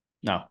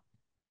 No.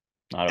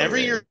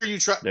 Every year you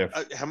try.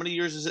 How many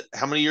years is it?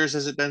 How many years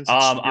has it been since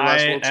your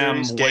last World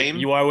Series game?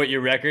 You are what your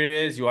record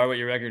is. You are what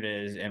your record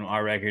is, and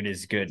our record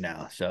is good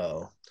now.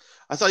 So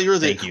I thought you were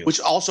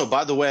Which also,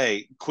 by the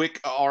way, quick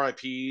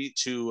RIP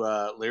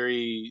to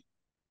Larry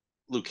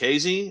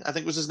Lucchese, I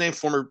think was his name,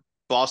 former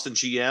Boston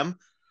GM.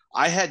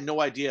 I had no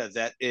idea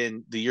that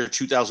in the year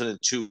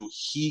 2002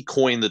 he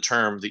coined the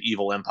term "the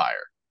evil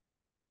empire."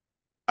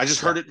 I just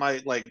heard it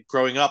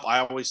growing up. I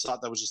always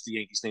thought that was just the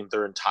Yankees' name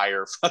their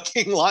entire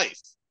fucking life.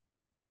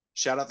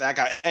 Shout out that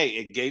guy.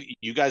 Hey,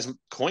 you guys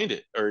coined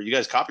it, or you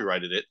guys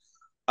copyrighted it.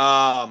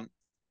 I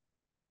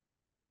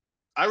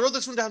wrote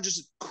this one down,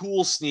 just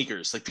cool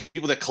sneakers, like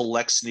people that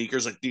collect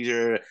sneakers. Like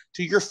you're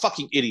a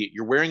fucking idiot.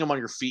 You're wearing them on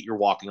your feet. You're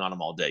walking on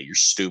them all day. You're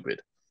stupid.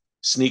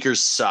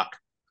 Sneakers suck.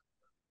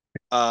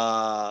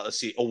 Let's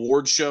see.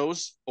 Award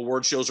shows.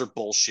 Award shows are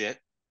bullshit.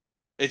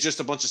 It's just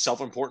a bunch of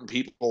self-important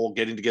people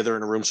getting together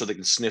in a room so they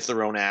can sniff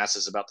their own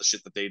asses about the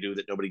shit that they do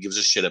that nobody gives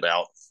a shit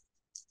about.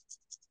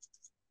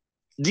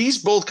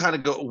 these both kind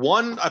of go.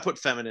 One, I put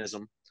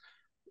feminism.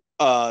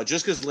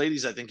 Just because,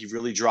 ladies, I think you've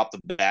really dropped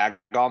the bag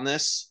on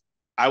this.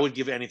 I would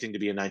give anything to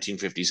be a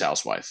 1950s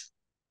housewife.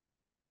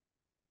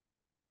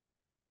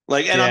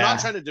 Like, and I'm not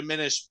trying to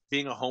diminish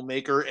being a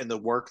homemaker and the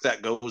work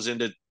that goes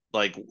into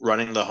like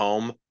running the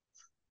home.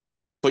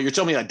 But you're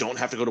telling me I don't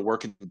have to go to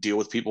work and deal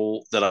with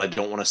people that I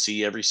don't want to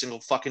see every single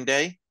fucking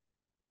day?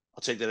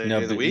 I'll take that any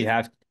day of the week.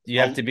 You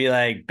have to be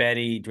like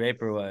Betty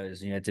Draper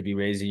was. You have to be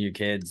raising your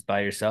kids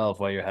by yourself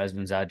while your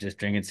husband's out just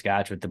drinking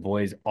scotch with the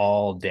boys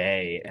all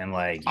day. And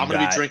like, I'm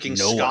gonna be drinking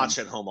scotch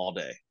at home all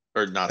day,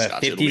 or not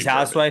scotch. 50s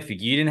housewife. You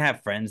didn't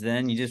have friends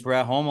then. You just were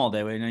at home all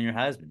day waiting on your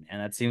husband,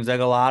 and that seems like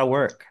a lot of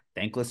work.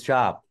 Thankless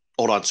job.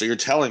 Hold on. So you're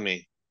telling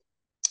me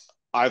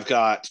I've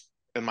got,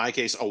 in my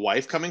case, a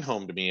wife coming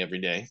home to me every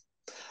day.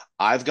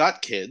 I've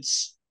got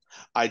kids.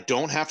 I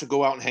don't have to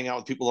go out and hang out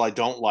with people I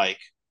don't like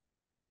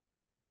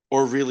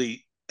or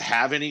really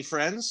have any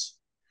friends.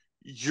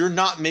 You're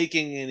not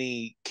making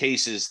any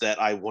cases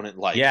that I wouldn't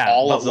like. Yeah,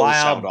 all of those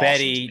while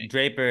Betty awesome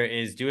Draper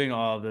is doing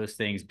all of those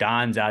things,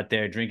 Don's out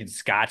there drinking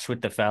scotch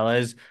with the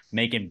fellas,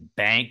 making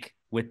bank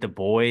with the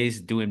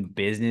boys, doing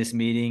business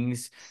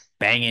meetings,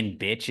 banging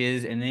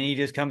bitches, and then he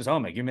just comes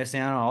home. Like, you're missing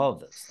out on all of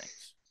those things.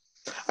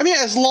 I mean,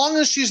 as long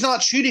as she's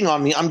not cheating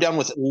on me, I'm done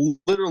with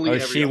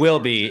literally. She will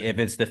be if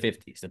it's the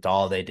 50s. That's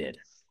all they did.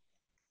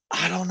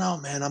 I don't know,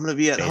 man. I'm going to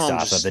be at based home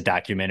off just of the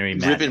documentary,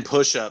 ripping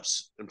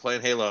push-ups and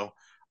playing Halo.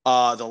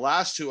 The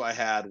last two I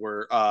had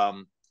were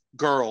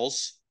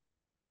girls,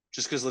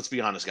 just because, let's be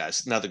honest,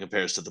 guys, nothing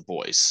compares to the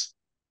boys.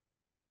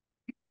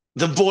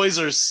 The boys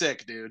are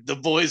sick, dude. The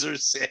boys are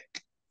sick.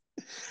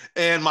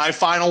 And my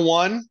final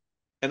one,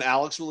 and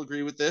Alex will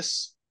agree with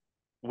this,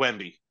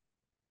 Wemby.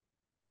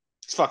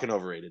 It's fucking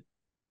overrated.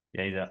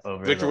 Yeah, he's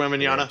overrated. Victor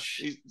Wembanyama,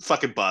 he's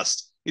fucking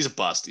bust. He's a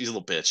bust. He's a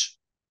little bitch.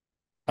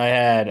 I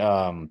had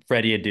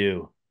Freddie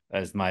Adu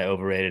as my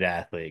overrated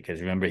athlete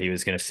because remember he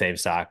was going to save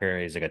soccer.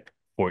 He's like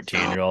a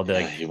 14-year-old. Yeah,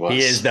 like, he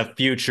is the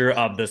future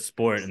of the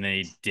sport, and then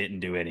he didn't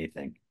do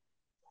anything.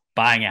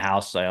 Buying a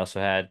house, I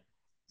also had.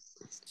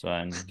 So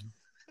I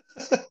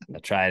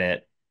tried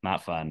it.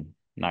 Not fun.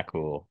 Not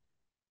cool.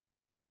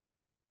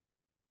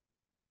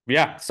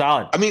 Yeah,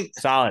 solid. I mean,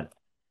 solid.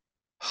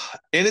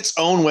 In its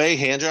own way,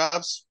 hand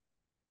jobs.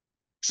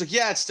 It's like,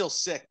 yeah, it's still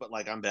sick, but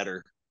like I'm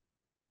better.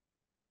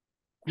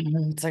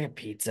 It's like a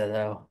pizza,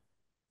 though.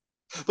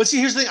 But see,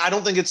 here's the thing. I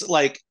don't think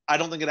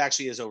it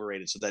actually is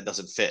overrated, so that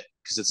doesn't fit.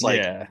 Because it's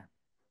like,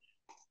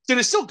 dude,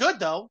 it's still good,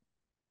 though.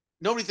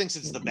 Nobody thinks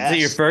it's the best. Is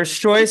it your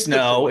first choice?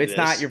 No, it's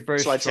not your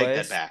first choice. So I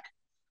take that back.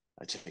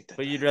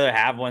 But you'd rather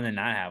have one than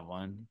not have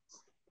one.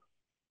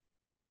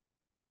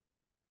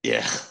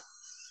 Yeah.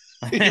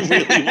 You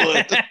really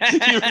would.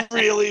 You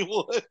really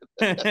would.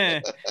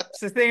 It's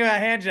the thing about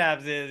hand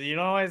jobs is you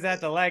don't always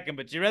have to like them,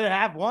 but you'd rather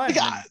have one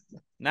than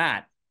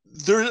not.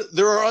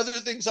 There are other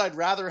things I'd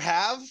rather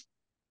have,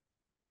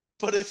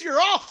 but if you're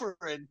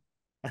offering,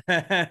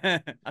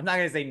 I'm not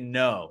gonna say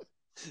no.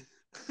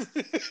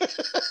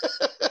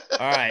 All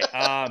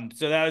right.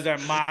 So that was our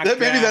mock.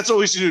 Maybe that's what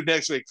we should do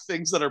next week.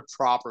 Things that are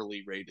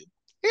properly rated.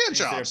 Hand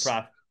jobs.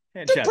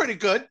 They're pretty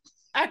good.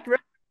 Accurate.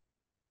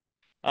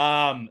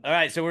 All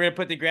right. So we're gonna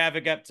put the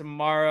graphic up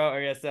tomorrow.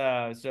 I guess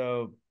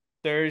so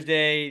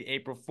Thursday,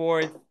 April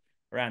 4th.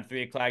 Around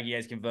 3 o'clock, you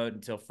guys can vote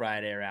until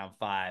Friday around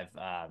 5.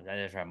 That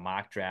is our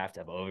mock draft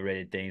of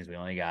overrated things. We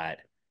only got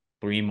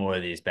 3 more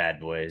of these bad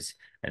boys,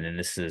 and then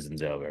the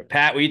season's over.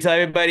 Pat, will you tell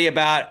everybody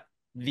about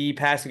the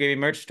Passive Gravy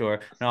merch store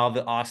and all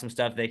the awesome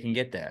stuff they can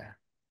get there?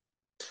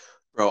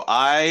 Bro,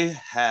 I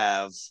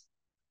have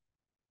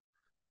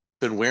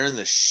been wearing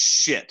the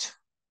shit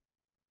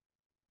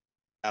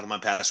out of my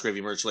Passive Gravy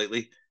merch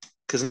lately.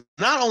 Because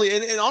not only,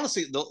 and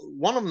honestly, the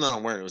one of them that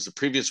I'm wearing, it was the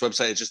previous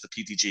website, it's just the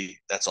PTG.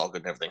 That's all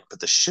good and everything. But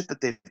the shit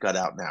that they've got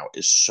out now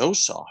is so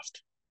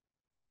soft,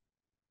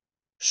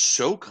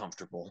 so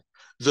comfortable.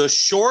 The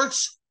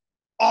shorts,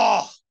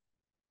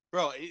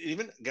 bro,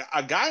 even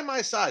a guy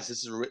my size,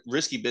 this is a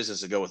risky business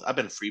to go with. I've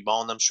been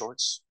freeballing them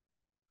shorts.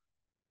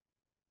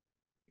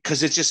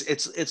 Because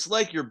it's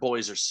like your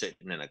boys are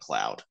sitting in a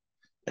cloud.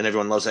 And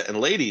everyone loves that. And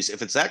ladies,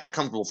 if it's that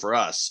comfortable for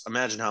us,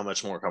 imagine how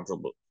much more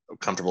comfortable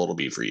it'll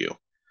be for you.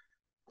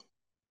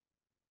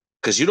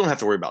 Because you don't have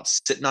to worry about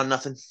sitting on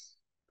nothing,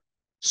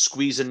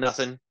 squeezing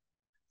nothing.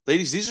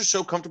 Ladies, these are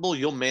so comfortable,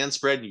 you'll man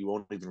spread and you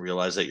won't even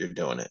realize that you're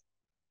doing it.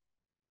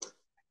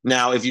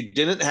 Now, if you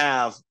didn't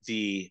have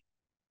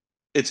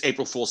it's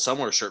April Fool's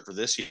Somewhere shirt for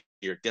this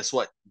year, guess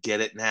what?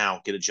 Get it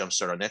now. Get a jump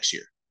start on next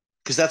year.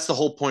 Because that's the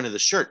whole point of the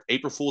shirt.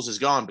 April Fool's is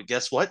gone, but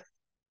guess what?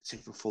 It's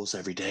April Fool's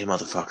every day,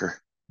 motherfucker.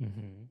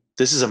 Mm-hmm.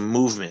 This is a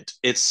movement.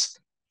 I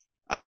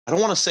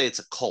don't want to say it's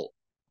a cult.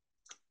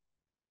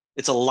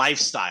 It's a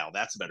lifestyle.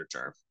 That's a better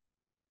term.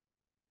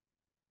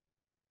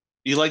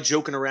 You like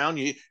joking around.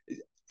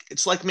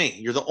 It's like me.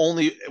 You're the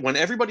only, when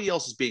everybody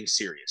else is being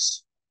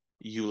serious,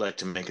 you like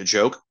to make a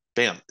joke.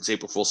 Bam, it's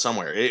April Fool's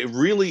Somewhere. It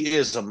really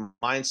is a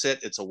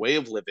mindset. It's a way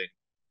of living.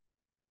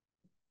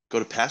 Go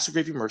to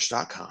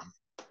PassiveGravyMerch.com.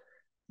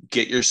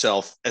 Get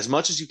yourself as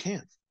much as you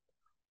can.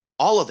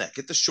 All of that.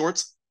 Get the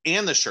shorts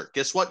and the shirt.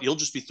 Guess what? You'll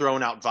just be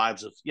throwing out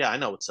vibes of, yeah, I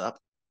know what's up.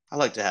 I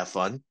like to have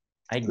fun.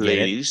 I get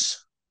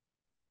Ladies.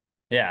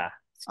 It. Yeah.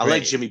 I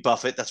like Jimmy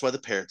Buffett. That's why the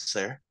parrot's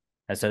there.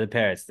 That's why the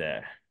parrot's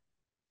there.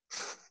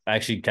 I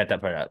actually cut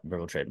that part out.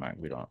 Verbal trademark.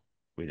 We don't.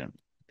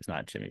 It's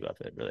not Jimmy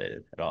Buffett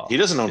related at all. He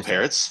doesn't own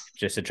parrots.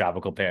 Just a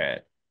tropical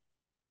parrot.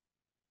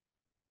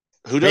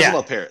 Who doesn't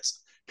love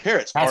parrots?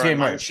 Parrots are a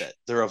mindset.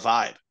 They're a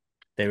vibe.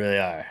 They really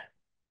are.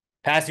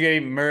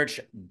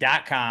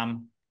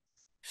 PassGaryMerch.com.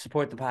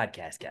 Support the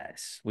podcast,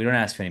 guys. We don't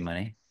ask for any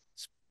money.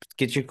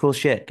 Get your cool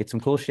shit. Get some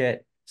cool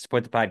shit.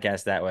 Support the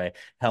podcast that way.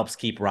 Helps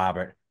keep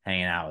Robert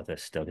hanging out with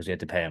us still, because we have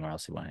to pay him or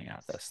else he won't hang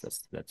out with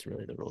us. That's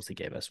really the rules he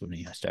gave us when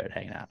we started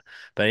hanging out.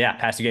 But yeah,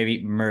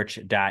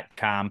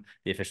 PastorGravyMerch.com,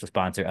 the official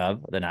sponsor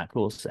of the Not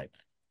Cool segment.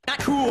 Not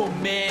cool,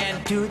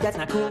 man. Dude, that's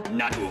not cool.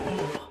 Not cool.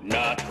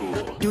 Not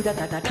cool. Dude,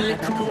 that's not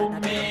cool,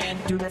 man.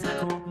 Dude, that's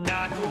not cool.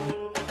 Not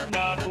cool.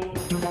 Not cool.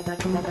 Dude, that's not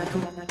cool. Not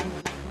cool. Not cool.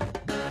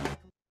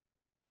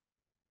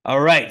 All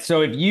right.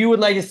 So if you would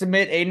like to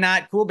submit a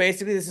not cool,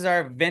 basically this is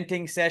our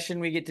venting session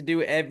we get to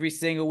do every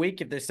single week.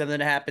 If there's something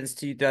that happens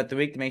to you throughout the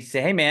week that makes you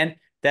say, hey man,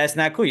 that's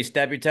not cool. You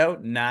stub your toe,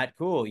 not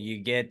cool. You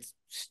get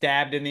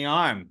stabbed in the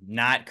arm,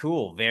 not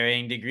cool.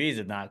 Varying degrees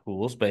of not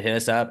cools, but hit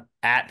us up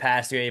at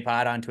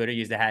PastorAPod on Twitter.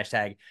 Use the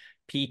hashtag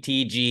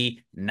PTG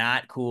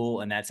not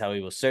cool, and that's how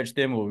we will search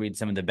them. We'll read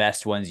some of the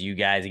best ones you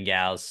guys and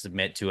gals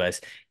submit to us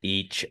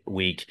each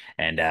week,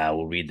 and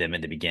we'll read them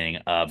at the beginning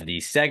of the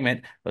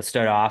segment. Let's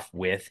start off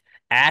with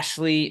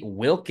Ashley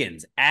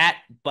Wilkins at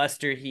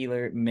Buster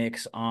Healer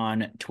Mix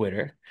on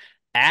Twitter.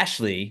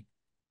 Ashley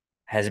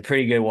has a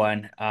pretty good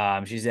one.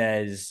 She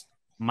says,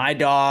 my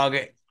dog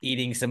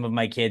eating some of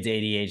my kids'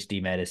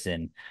 ADHD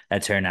medicine.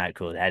 That's her not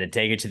cool. I had to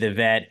take her to the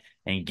vet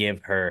and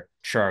give her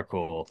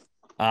charcoal.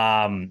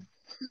 I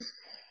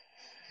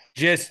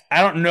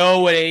don't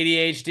know what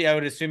ADHD. I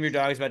would assume your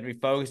dog's about to be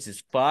focused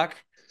as fuck,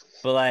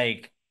 but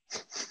like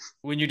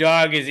when your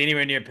dog is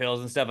anywhere near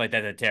pills and stuff like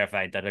that, that's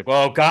terrifying. That's like,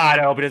 oh God,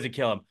 I hope it doesn't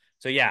kill him.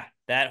 So yeah,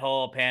 that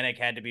whole panic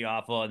had to be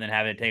awful, and then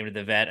having to take him to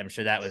the vet, I'm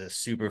sure that was a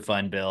super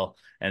fun bill.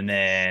 And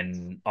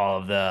then all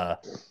of the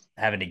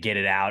having to get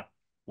it out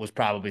was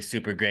probably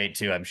super great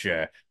too, I'm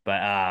sure.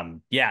 But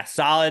yeah,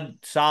 solid,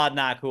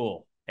 not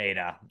cool.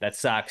 Ada, that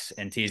sucks.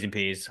 And T's and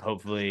P's.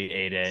 Hopefully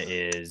Ada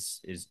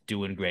is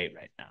doing great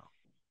right now.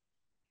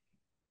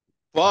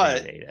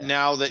 But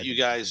now that you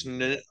guys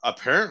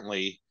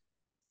apparently,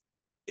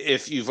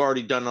 if you've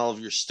already done all of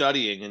your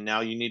studying and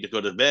now you need to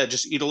go to bed,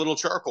 just eat a little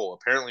charcoal.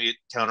 Apparently it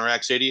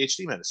counteracts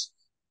ADHD medicine.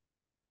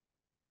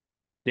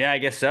 Yeah, I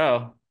guess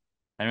so.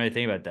 I didn't really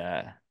think about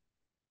that.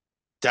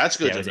 That's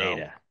good to know.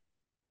 Ada.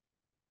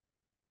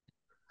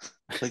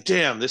 Like,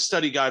 damn, this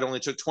study guide only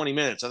took 20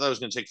 minutes. I thought it was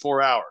going to take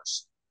 4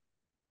 hours.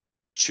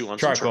 Chew on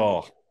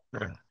charcoal.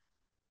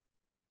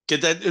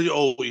 Get that.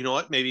 Oh, you know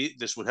what? Maybe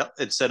this would help.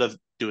 Instead of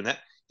doing that,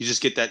 you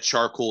just get that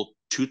charcoal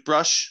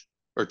toothbrush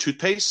or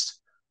toothpaste.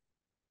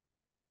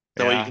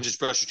 That way you can just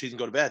brush your teeth and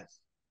go to bed.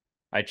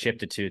 I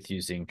chipped a tooth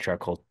using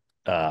charcoal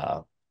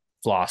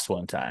floss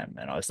one time,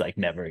 and I was like,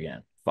 never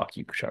again. Fuck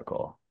you,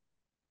 charcoal.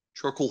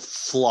 Charcoal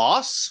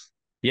floss?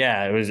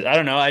 Yeah, it was. I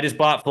don't know. I just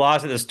bought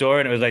floss at the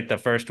store, and it was like the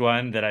first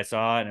one that I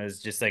saw, and it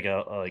was just like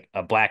a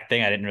black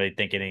thing. I didn't really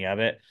think anything of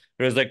it.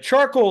 It was like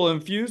charcoal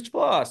infused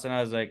floss, and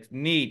I was like,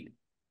 neat.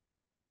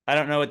 I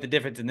don't know what the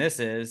difference in this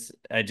is.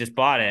 I just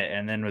bought it,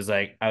 and then was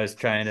like, I was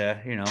trying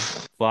to,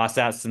 floss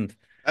out some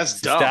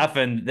stuff,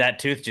 and that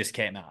tooth just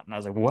came out, and I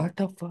was like, what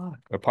the fuck?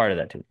 Or part of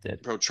that tooth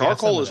did. Bro,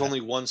 charcoal is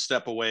only one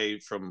step away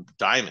from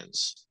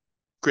diamonds.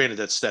 Granted,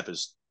 that step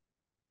is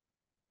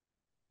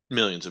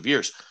millions of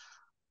years,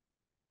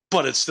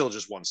 but it's still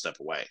just one step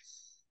away.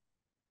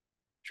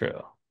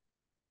 True.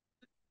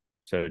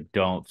 So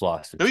don't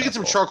floss. Maybe get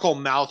some charcoal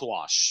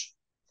mouthwash.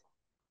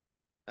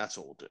 That's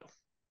what we'll do.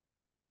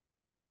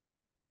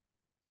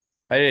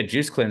 I did a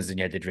juice cleanse, and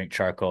you had to drink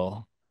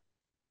charcoal,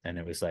 and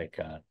it was like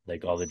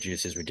all the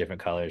juices were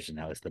different colors, and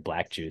that was the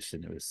black juice,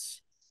 and it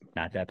was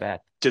not that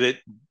bad. Did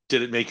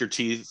it make your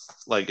teeth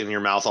like in your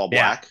mouth all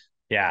black?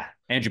 Yeah,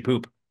 and your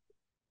poop,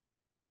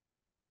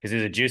 because it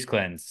was a juice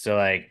cleanse. So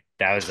like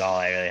that was all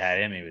I really had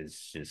in me. It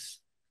was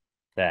just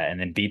that, and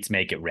then beets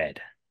make it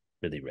red,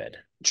 really red.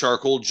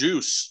 Charcoal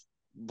juice,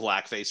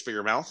 blackface for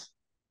your mouth.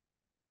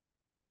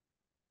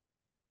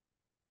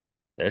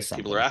 There's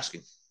something. People are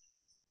asking.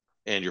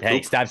 And your hey,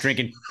 poop. Stop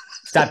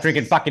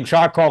drinking fucking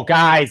charcoal,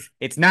 guys.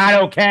 It's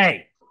not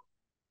okay.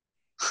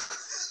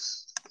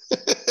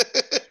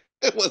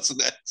 What's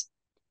next?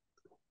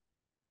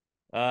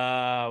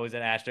 Was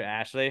it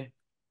Ashley?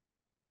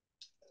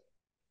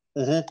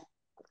 Mm-hmm.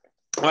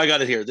 I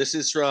got it here. This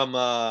is from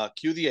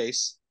Q the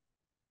Ace.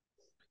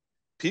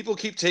 People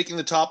keep taking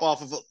the top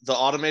off of the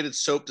automated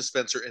soap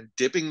dispenser and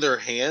dipping their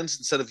hands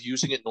instead of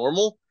using it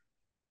normal.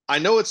 I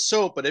know it's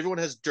soap, but everyone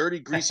has dirty,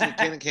 greasy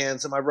mechanic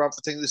hands. Am I wrong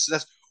for thinking this?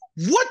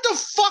 What the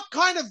fuck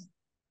kind of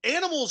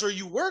animals are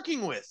you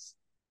working with?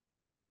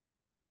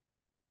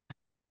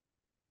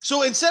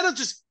 So instead of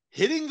just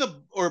hitting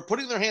or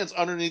putting their hands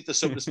underneath the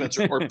soap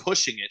dispenser or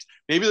pushing it,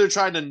 maybe they're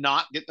trying to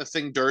not get the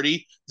thing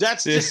dirty.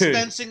 That's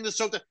dispensing the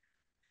soap.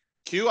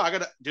 Q, I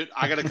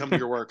gotta come to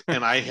your work,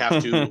 and I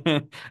have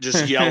to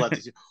just yell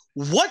at you.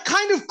 What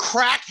kind of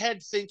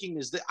crackhead thinking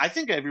is that? I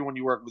think everyone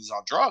you work with is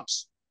on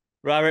drugs.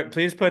 Robert,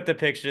 please put the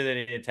picture that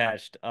he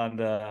attached on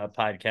the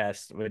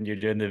podcast when you're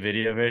doing the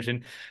video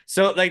version.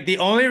 So, like, the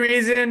only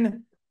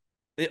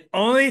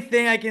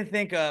thing I can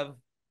think of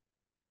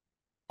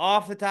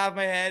off the top of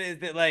my head is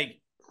that, like,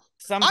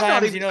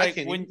 sometimes, even, like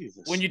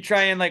when you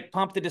try and like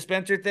pump the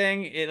dispenser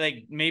thing, it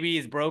like maybe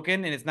is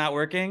broken and it's not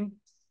working.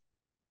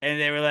 And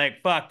they were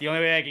like, fuck, the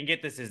only way I can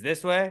get this is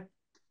this way.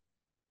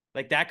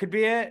 Like, that could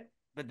be it.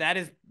 But that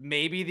is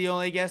maybe the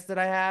only guess that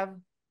I have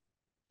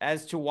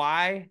as to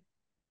why.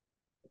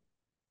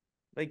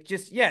 Like,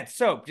 just, yeah, it's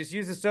soap. Just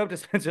use a soap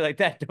dispenser like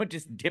that. Don't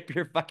just dip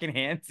your fucking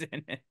hands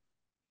in it.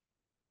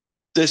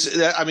 It's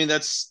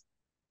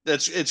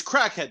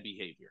crackhead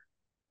behavior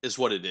is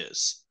what it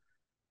is.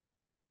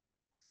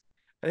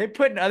 Are they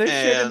putting other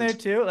shit in there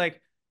too?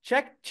 Like,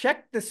 check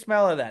the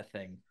smell of that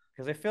thing.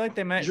 Because I feel like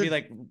they might be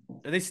like,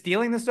 are they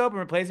stealing the soap and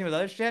replacing it with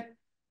other shit?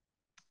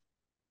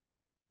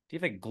 Do you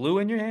have like glue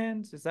in your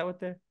hands? Is that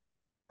what they're?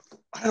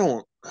 I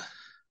don't.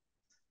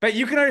 But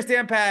you can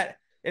understand, Pat.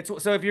 It's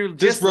so if you're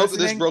just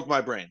this broke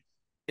my brain.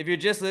 If you're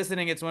just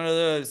listening, it's one of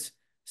those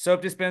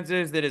soap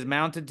dispensers that is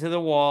mounted to the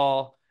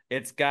wall.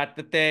 It's got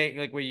the thing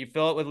like where you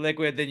fill it with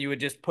liquid, then you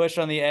would just push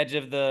on the edge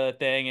of the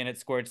thing and it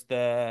squirts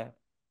the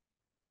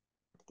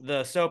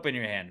soap in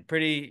your hand.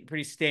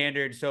 Pretty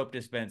standard soap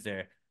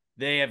dispenser.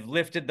 They have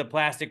lifted the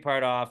plastic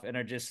part off and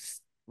are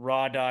just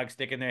raw dog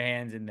sticking their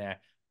hands in there.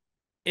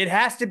 It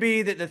has to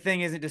be that the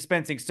thing isn't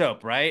dispensing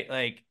soap, right?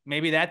 Like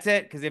maybe that's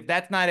it. Because if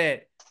that's not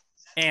it,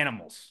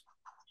 animals.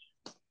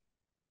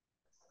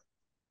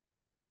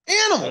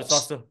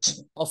 Animals. But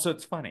it's also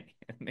it's funny.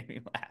 It made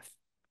me laugh.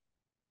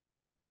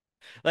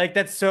 Like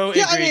that's so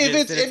egregious. I mean,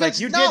 if it's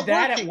you did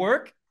that working, at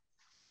work,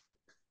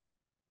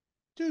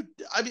 dude.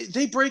 I mean,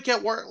 they break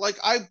at work. Like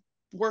I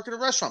work at a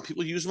restaurant.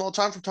 People use them all the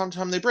time. From time to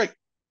time, they break.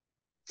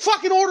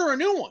 Fucking order a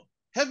new one.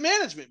 Have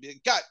management be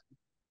like, God,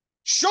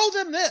 show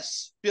them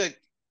this. Be like,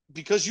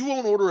 because you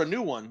won't order a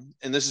new one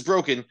and this is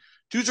broken.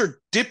 Dudes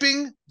are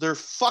dipping their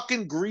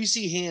fucking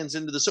greasy hands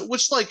into the soap,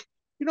 which like,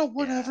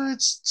 whatever. Yeah.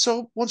 It's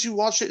so once you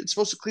wash it, it's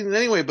supposed to clean it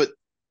anyway. But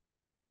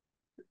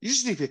you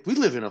just need to think, we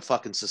live in a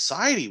fucking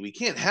society. We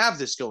can't have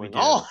this going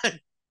on.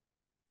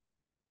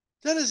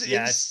 That is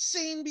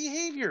insane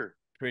behavior.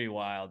 Pretty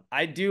wild.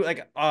 I do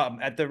like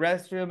at the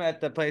restroom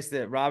at the place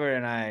that Robert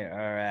and I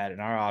are at in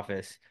our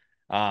office.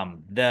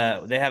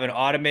 They have an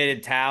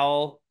automated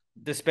towel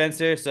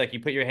dispenser, so like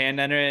you put your hand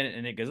under it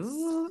and it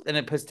goes and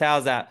it puts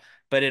towels out,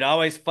 but it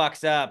always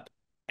fucks up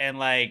and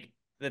like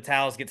the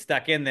towels get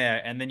stuck in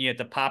there, and then you have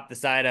to pop the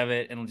side of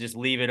it and just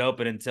leave it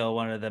open until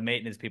one of the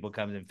maintenance people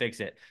comes and fix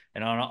it.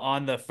 And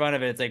on the front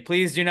of it, it's like,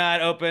 please do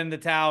not open the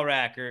towel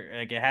rack, or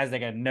like it has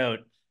like a note.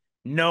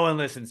 No one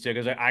listens to it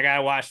because like, I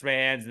gotta wash my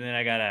hands and then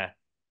I gotta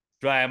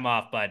dry them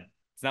off, but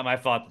it's not my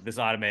fault that this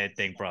automated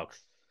thing broke.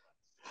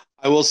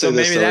 I will say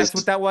this, maybe that's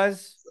what that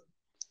was.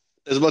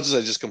 As much as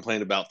I just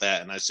complained about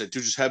that, and I said,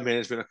 dude, just have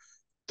management.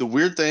 The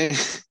weird thing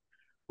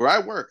where I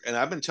work, and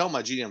I've been telling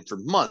my GM for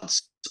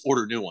months,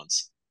 order new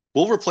ones.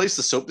 We'll replace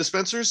the soap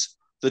dispensers.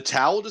 The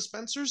towel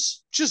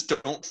dispensers just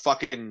don't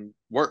fucking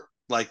work.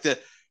 Like the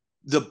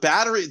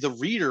battery, the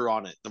reader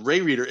on it, the Ray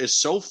reader is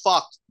so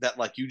fucked that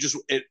like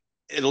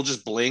it'll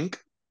just blink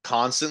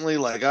constantly.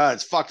 Like,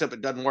 it's fucked up.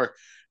 It doesn't work.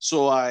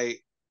 So I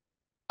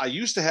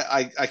used to have,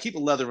 I keep a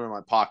leather in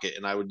my pocket,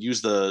 and I would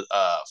use the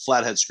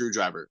flathead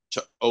screwdriver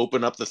to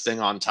open up the thing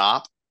on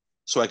top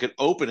so I could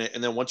open it.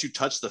 And then once you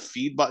touch the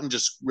feed button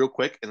just real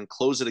quick and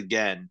close it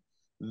again,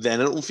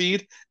 then it'll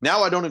feed.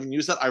 Now I don't even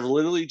use that. I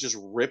literally just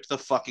rip the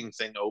fucking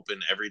thing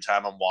open every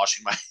time I'm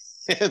washing my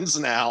hands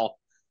now,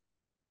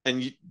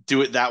 and you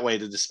do it that way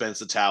to dispense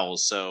the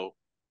towels. So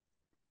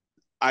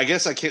I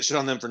guess I can't shit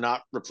on them for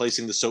not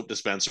replacing the soap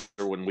dispenser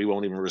when we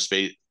won't even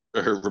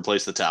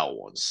replace the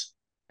towel ones.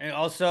 And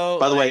also,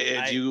 by the way,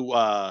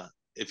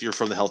 if you're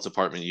from the health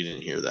department, you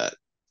didn't hear that.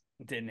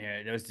 Didn't hear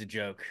it. It was a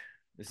joke.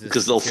 This is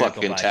because they'll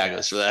fucking tag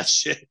us for that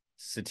shit.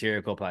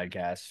 Satirical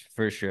podcast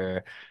for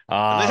sure. They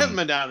haven't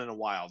been down in a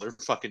while. They're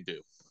fucking due.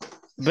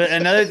 But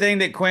another thing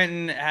that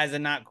Quentin has a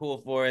not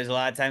cool for is a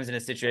lot of times in a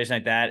situation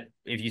like that,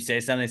 if you say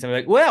something,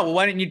 somebody's like, well,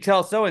 why didn't you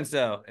tell so and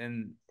so?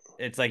 And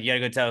it's like, you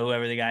gotta go tell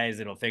whoever the guy is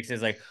that'll fix it.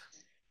 It's like,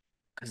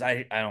 because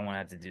I don't want to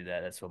have to do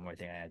that. That's one more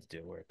thing I have to do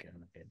at work, and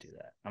I'm not gonna do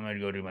that. I'm gonna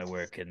go do my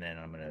work, and then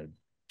I'm gonna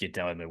get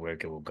done with my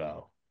work, and we'll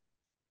go.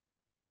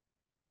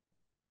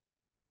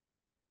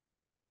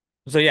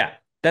 So yeah,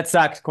 that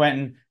sucks,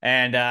 Quentin.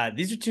 And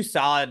these are two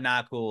solid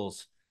not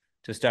cools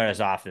to start us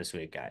off this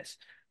week, guys.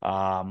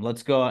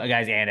 Let's go,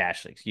 guys, and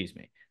Ashley, excuse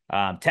me.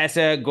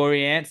 Tessa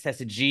Goriance,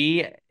 Tessa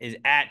G, is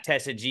at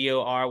Tessa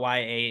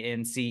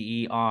Goryance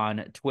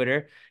on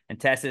Twitter. And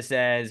Tessa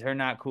says her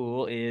not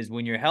cool is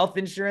when your health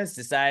insurance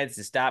decides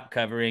to stop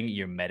covering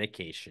your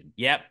medication.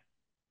 Yep.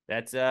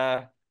 That's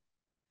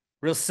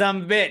real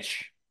some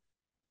bitch,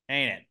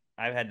 ain't it?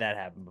 I've had that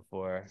happen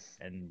before.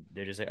 And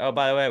they're just like, oh,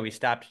 by the way, we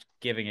stopped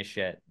giving a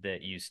shit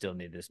that you still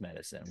need this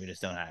medicine. We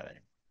just don't have it.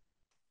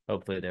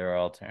 Hopefully there are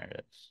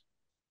alternatives.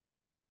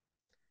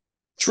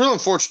 It's real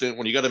unfortunate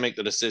when you got to make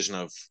the decision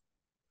of,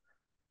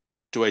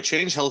 do I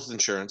change health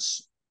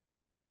insurance?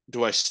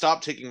 Do I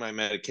stop taking my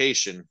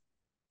medication?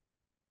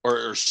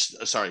 Or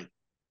sorry,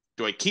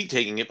 do I keep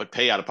taking it but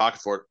pay out of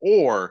pocket for it?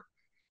 Or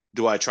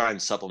do I try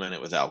and supplement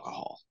it with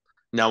alcohol?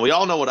 Now, we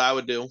all know what I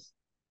would do.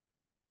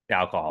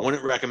 Alcohol.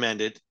 Wouldn't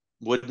recommend it.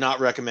 Would not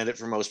recommend it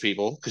for most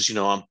people because,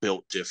 I'm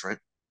built different.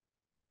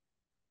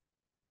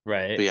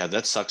 Right. But yeah,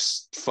 that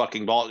sucks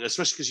fucking ball,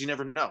 especially because you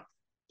never know.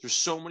 There's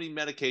so many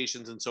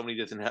medications and so many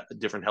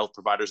different health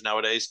providers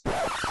nowadays.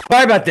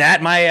 Sorry about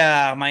that.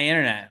 My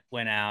internet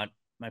went out.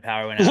 My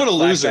power went out. What a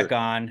loser. Back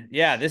on.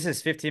 Yeah, this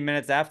is 15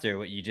 minutes after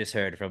what you just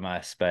heard from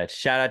us. But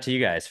shout out to you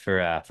guys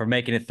for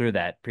making it through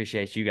that.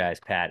 Appreciate you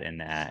guys, Pat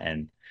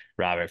and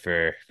Robert,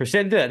 for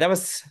sitting through that. That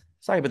was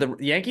sorry, but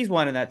the Yankees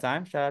won in that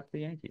time. Shout out to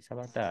the Yankees. How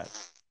about that?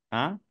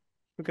 Huh?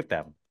 Look at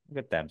them. Look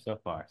at them so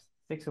far.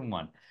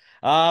 6-1.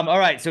 All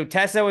right. So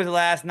Tessa was the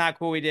last not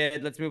cool we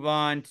did. Let's move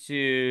on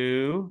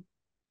to.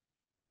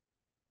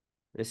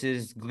 This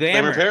is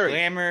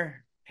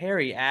Glamour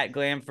Perry at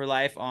Glam for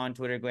Life on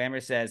Twitter. Glamour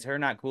says her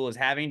not cool is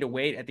having to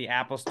wait at the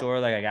Apple store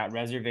like I got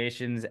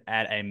reservations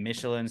at a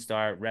Michelin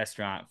star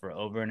restaurant for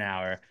over an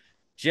hour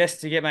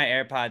just to get my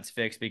AirPods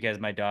fixed because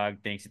my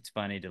dog thinks it's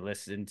funny to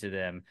listen to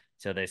them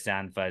till they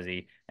sound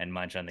fuzzy and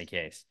munch on the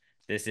case.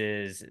 This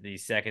is the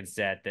second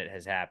set that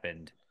has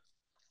happened.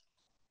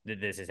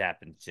 This has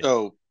happened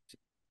to.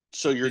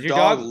 So your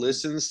dog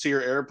listens to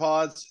your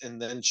AirPods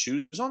and then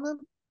chews on them?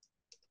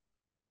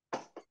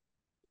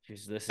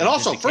 And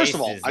also, first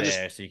of all,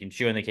 so you can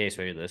chew on the case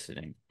while you're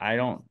listening.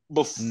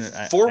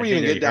 Before we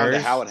even get down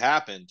to how it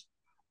happened,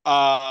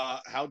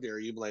 how dare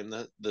you blame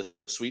the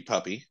sweet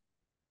puppy?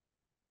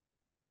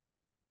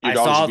 Your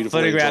dog is a beautiful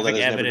photographic angel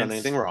that has evidence never done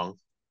anything wrong.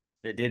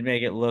 That did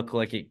make it look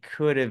like it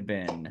could have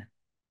been.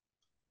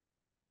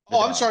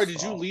 Oh, I'm sorry.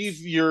 Did you leave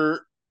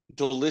your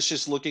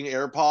delicious-looking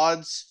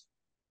AirPods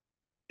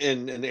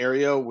in an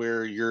area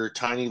where your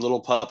tiny little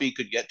puppy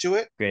could get to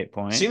it? Great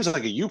point. Seems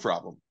like a you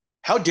problem.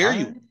 How dare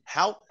you?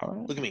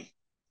 Look at me.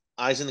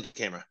 Eyes in the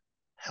camera.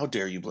 How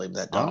dare you blame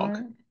that dog?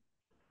 Right.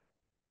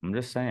 I'm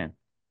just saying.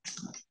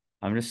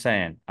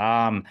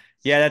 Yeah,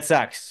 that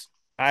sucks.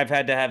 I've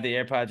had to have the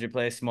AirPods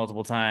replaced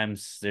multiple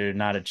times. They're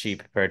not a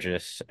cheap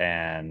purchase,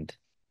 and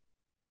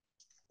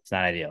it's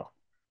not ideal.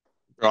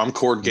 Bro, I'm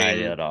cord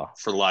game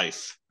for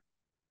life.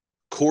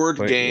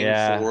 Cord game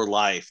for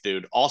life,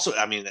 dude. Also,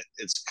 I mean,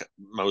 it's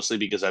mostly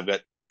because I've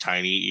got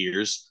tiny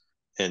ears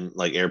and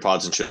like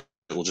AirPods and shit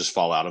will just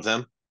fall out of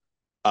them.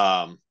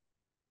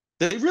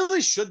 They really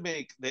should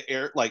make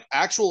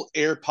actual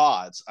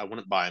AirPods. I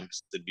wouldn't buy them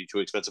because they'd be too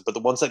expensive, but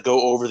the ones that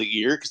go over the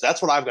ear, because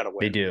that's what I've got to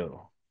wear. They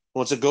do. The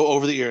ones that go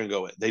over the ear and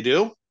go in. They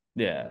do?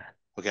 Yeah.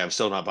 Okay, I'm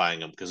still not buying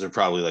them because they're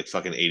probably like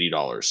fucking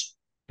 $80.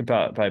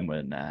 Probably more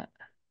than that.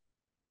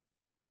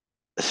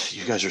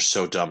 You guys are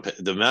so dumb.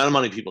 The amount of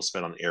money people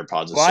spend on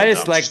AirPods is I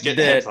just dumb. like just get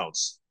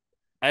headphones.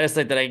 I just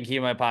like that I can keep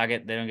in my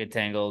pocket. They don't get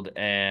tangled,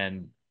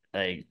 and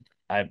like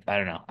I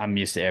don't know. I'm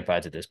used to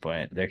AirPods at this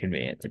point. They're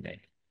convenient to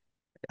me.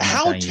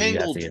 How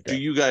tangled do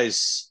you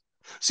guys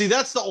see?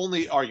 That's the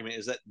only argument,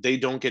 is that they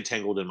don't get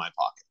tangled in my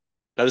pocket.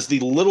 That is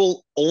the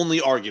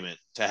only argument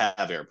to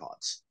have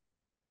AirPods.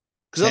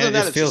 Because other than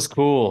that, it feels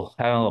cool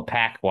having a little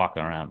pack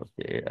walking around with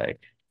you, like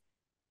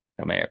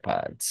my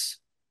AirPods.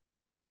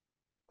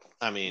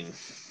 I mean,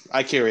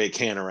 I carry a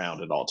can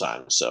around at all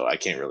times, so I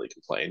can't really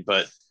complain.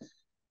 But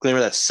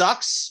Glamour, that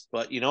sucks.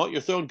 But you know what? You're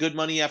throwing good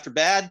money after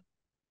bad.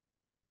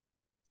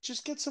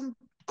 Just get some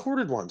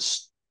corded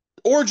ones,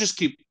 or just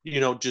keep,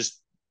 just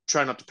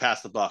try not to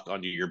pass the buck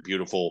onto your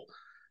beautiful,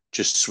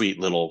 just sweet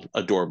little,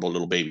 adorable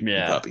little baby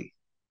puppy.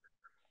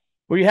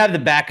 Well, you have the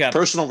backup.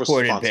 Personal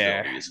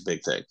responsibility is a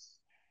big thing.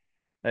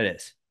 That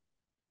is.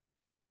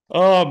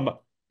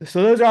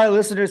 So those are our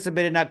listeners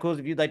submitted not cools.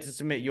 If you'd like to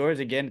submit yours,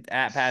 again,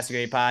 at Pass the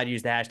Grade Pod,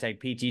 use the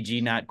hashtag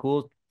PTG not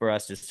cool for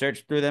us to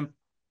search through them.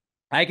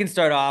 I can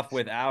start off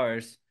with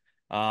ours.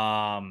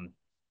 My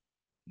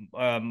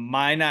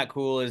not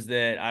cool is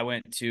that I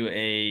went to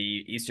a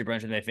Easter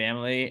brunch with my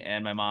family,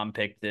 and my mom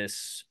picked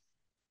this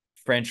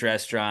French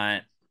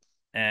restaurant,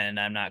 and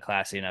I'm not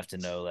classy enough to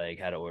know like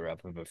how to order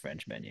up of a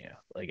French menu.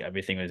 Like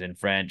everything was in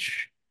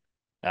French.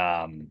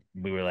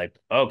 We were like,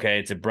 okay,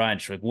 it's a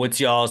brunch. Like, what's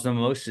y'all's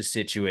mimosa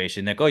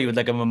situation? Like, oh, you would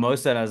like a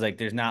mimosa? And I was like,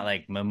 there's not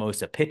like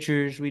mimosa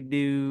pitchers we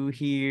do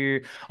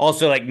here.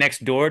 Also, like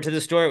next door to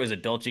the store, it was a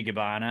Dolce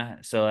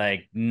Gabbana. So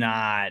like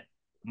not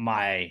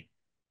my,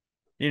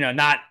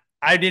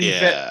 I didn't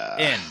fit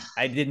in.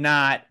 I did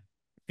not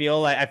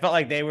feel like, I felt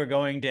like they were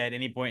going to at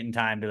any point in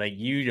time be like,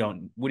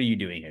 what are you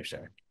doing here,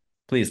 sir?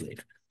 Please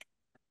leave.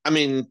 I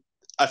mean,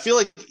 I feel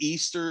like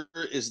Easter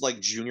is like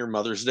Junior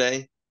Mother's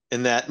Day,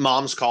 in that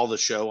moms call the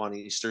show on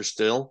Easter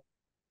still.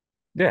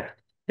 Yeah,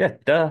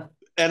 duh.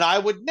 And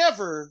I can't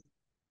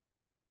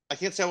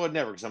say I would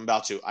never, because I'm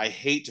about to. I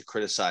hate to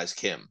criticize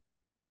Kim.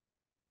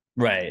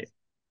 Right.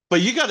 But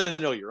you got to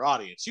know your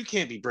audience. You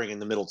can't be bringing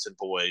the Middleton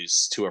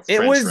boys to a French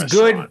restaurant. It was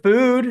good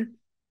food.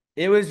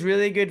 It was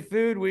really good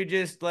food. We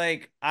just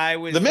the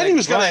menu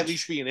was going to at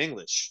least be in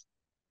English.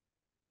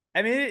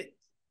 I mean,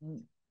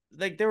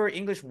 like there were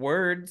English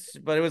words,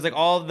 but it was like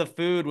all of the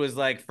food was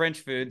like French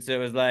food. So it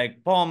was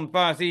like pomme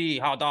farci,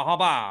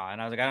 haba,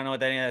 and I was like, I don't know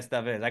what any of that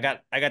stuff is. I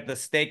got the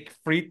steak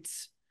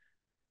frites,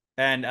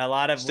 and a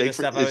lot of the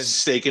stuff I was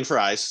steak and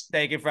fries.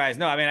 Steak and fries.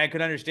 No, I mean I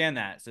could understand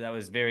that, so that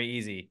was very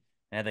easy.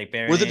 I had like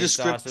Were the béarnaise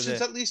sauce with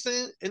descriptions it. at least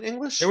in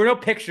English? There were no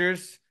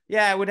pictures.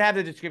 Yeah, I would have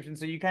the description,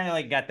 so you kind of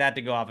like got that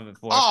to go off of it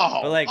for. Oh,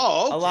 but like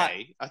okay. A lot.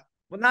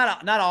 Well,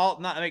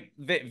 not like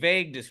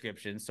vague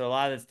descriptions. So a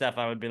lot of the stuff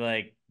I would be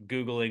like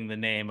Googling the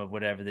name of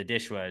whatever the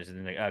dish was, and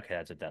then like, okay,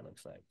 that's what that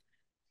looks like.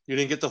 You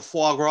didn't get the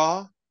foie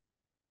gras?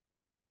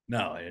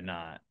 No, I did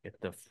not get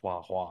the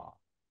foie gras.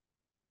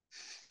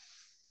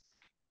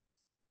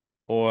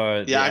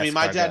 Or yeah, I mean,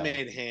 my dad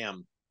made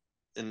ham,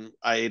 and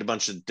I ate a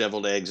bunch of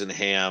deviled eggs and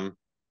ham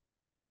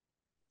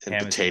and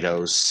ham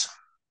potatoes.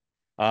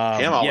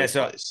 Ham always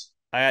plays.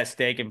 I got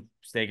steak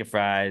and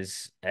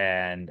fries,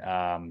 and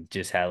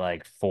just had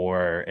like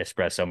 4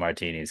 espresso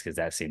martinis because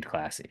that seemed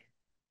classy.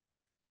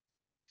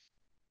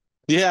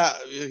 Yeah,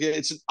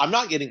 I'm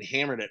not getting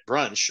hammered at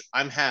brunch.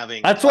 I'm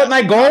having. That's what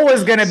my goal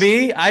was gonna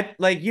be. I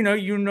like, you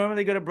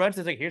normally go to brunch.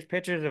 It's like, here's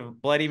pictures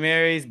of Bloody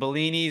Marys,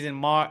 Bellinis,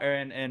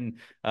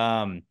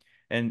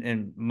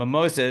 and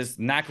mimosas.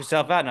 Knock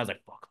yourself out. And I was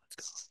like, fuck,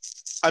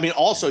 let's go. I mean,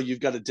 also you've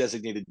got a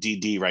designated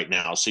DD right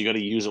now, so you got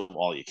to use them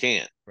all you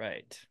can.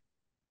 Right.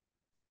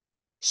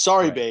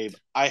 Sorry, babe.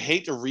 I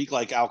hate to reek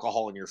like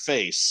alcohol in your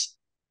face,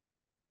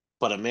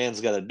 but a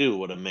man's got to do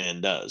what a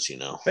man does,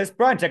 It's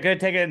brunch. I could have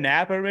taken a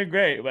nap. It would have been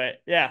great. But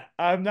yeah,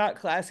 I'm not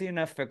classy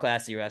enough for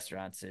classy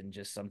restaurants. And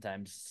just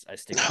sometimes I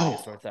stick to a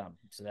sore thumb.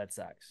 So that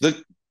sucks.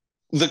 The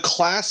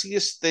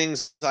classiest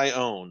things I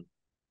own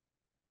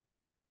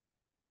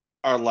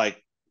are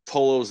like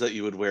polos that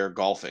you would wear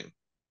golfing.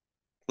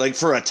 Like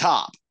for a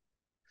top.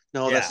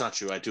 No, that's not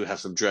true. I do have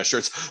some dress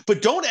shirts.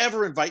 But don't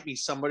ever invite me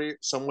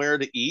somewhere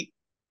to eat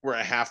where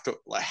I have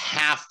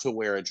to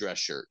wear a dress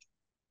shirt.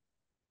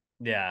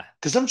 Yeah.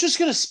 Because I'm just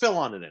going to spill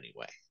on it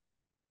anyway.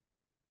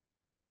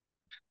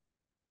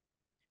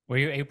 Wear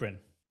your apron.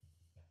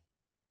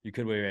 You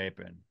could wear your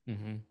apron.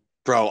 Mm-hmm.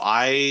 Bro,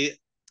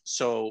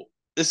 so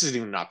this isn't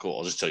even not cool.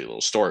 I'll just tell you a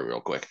little story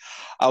real quick.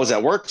 I was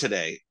at work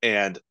today,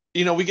 and,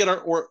 we get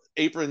our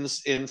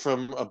aprons in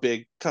from a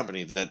big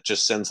company that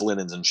just sends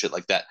linens and shit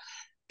like that.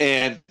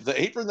 And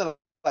the apron that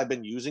I've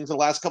been using for the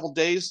last couple of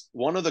days,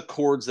 one of the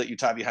cords that you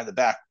tie behind the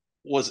back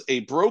was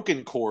a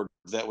broken cord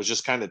that was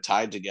just kind of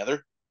tied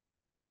together.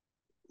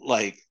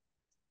 Like,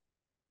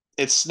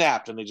 it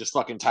snapped, and they just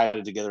fucking tied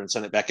it together and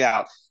sent it back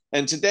out.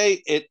 And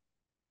today,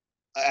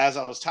 as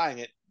I was tying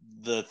it,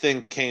 the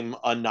thing came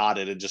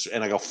unknotted,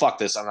 and I go, fuck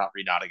this, I'm not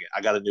reknotting it.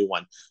 I got a new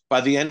one.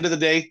 By the end of the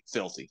day,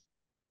 filthy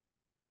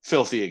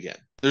again.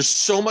 There's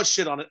so much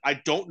shit on it. I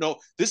don't know.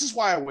 This is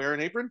why I wear an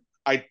apron.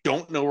 I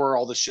don't know where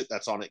all the shit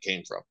that's on it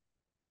came from.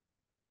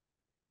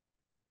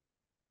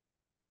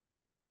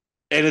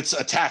 And it's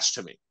attached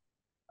to me.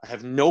 I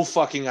have no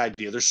fucking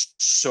idea. There's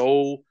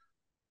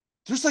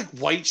like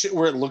white shit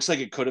where it looks like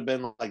it could have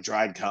been like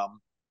dried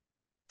cum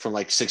from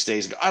like 6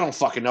 days ago. I don't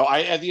fucking know.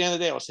 At the end of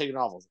the day, I was taking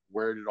off.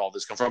 Where did all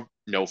this come from?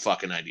 No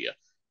fucking idea.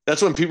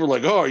 That's when people are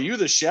like, oh, are you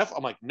the chef?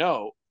 I'm like,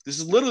 no. This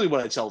is literally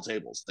what I tell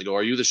tables. They go,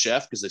 are you the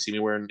chef? Because they see me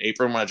wearing an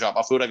apron when I drop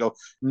off food. I go,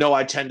 no,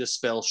 I tend to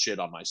spill shit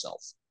on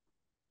myself.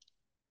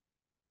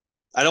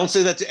 I don't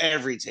say that to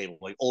every table.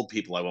 Like old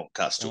people, I won't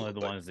cuss to. Only the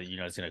ones that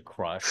it's gonna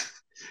crush.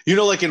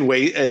 Like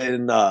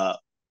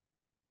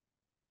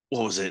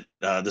what was it?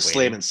 The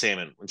Slam and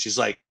Salmon. When she's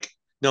like,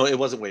 no, it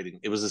wasn't waiting.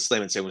 It was the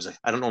Slam and Salmon. It was like,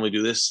 I don't normally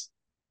do this,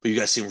 but you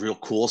guys seem real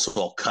cool,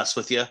 so I'll cuss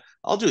with you.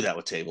 I'll do that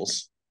with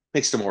tables.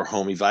 Makes the more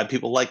homey vibe.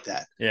 People like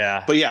that.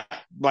 Yeah. But yeah,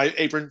 my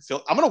apron,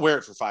 I'm going to wear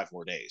it for 5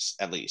 more days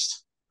at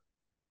least.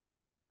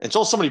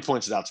 Until somebody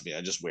points it out to me,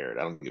 I just wear it.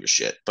 I don't give a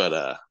shit.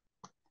 But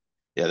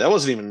yeah, that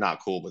wasn't even not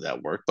cool, but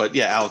that worked. But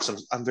yeah, Alex,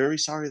 I'm very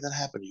sorry that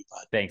happened to you,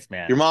 bud. Thanks,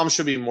 man. Your mom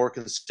should be more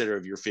considerate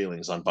of your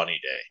feelings on Bunny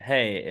Day.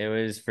 Hey, it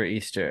was for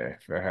Easter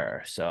for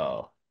her,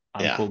 so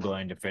I'm cool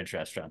going to French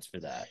restaurants for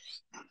that.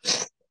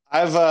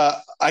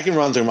 I can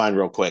run through mine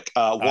real quick.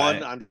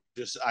 One, right.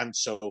 I'm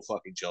so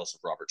fucking jealous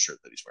of Robert's shirt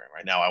that he's wearing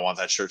right now. I want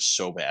that shirt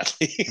so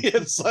badly.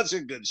 It's such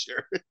a good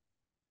shirt.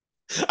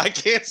 I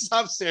can't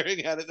stop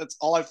staring at it. That's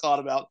all I've thought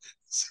about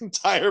this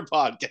entire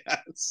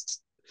podcast.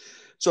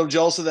 So I'm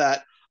jealous of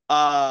that.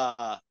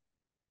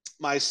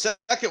 My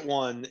second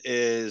one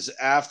is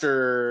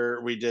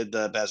after we did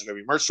the Basil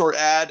Gravy merch store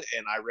ad,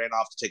 and I ran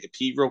off to take a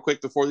pee real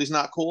quick before these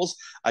not cools.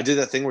 I did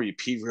that thing where you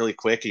pee really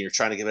quick and you're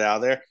trying to get it out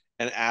of there.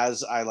 And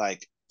as I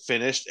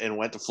finished and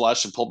went to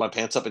flush and pulled my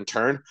pants up and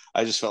turned,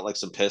 I just felt like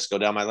some piss go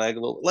down my leg a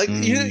little.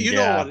 You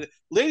know what?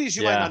 Ladies,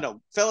 you might not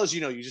know. Fellas,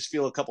 you just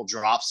feel a couple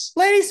drops.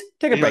 Ladies,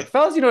 take a break.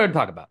 Fellas, you know what I'm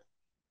talking about.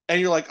 And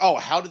you're like, oh,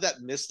 how did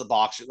that miss the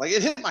box? Like,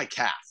 it hit my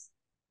calf.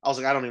 I was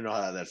like, I don't even know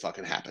how that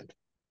fucking happened.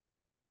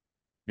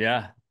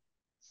 Yeah.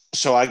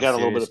 So I got a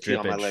little bit of pee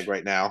on my leg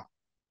right now.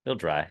 It'll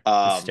dry.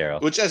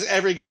 Sterile. Which, as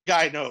every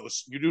guy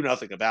knows, you do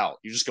nothing about.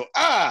 You just go,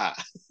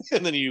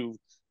 and then you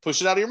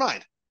push it out of your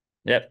mind.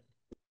 Yep.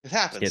 It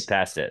happens. Get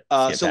past it.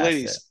 So,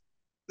 ladies,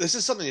 this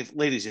is something,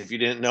 ladies, if you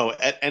didn't know,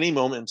 at any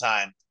moment in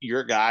time,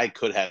 your guy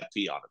could have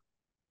pee on him.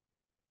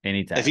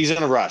 Anytime. If he's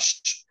in a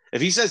rush.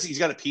 If he says he's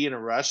got to pee in a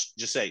rush,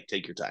 just say,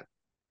 take your time.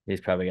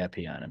 He's probably got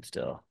pee on him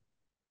still.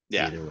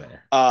 Yeah. Either way.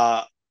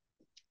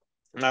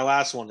 My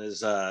last one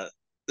is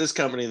this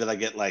company that I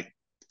get like,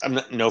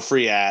 no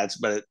free ads,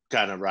 but it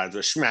kind of rhymes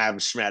with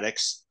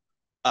Schmatics.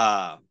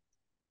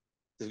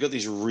 They've got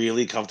these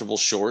really comfortable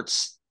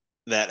shorts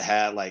that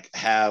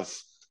have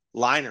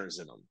liners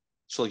in them.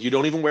 So like you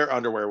don't even wear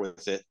underwear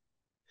with it.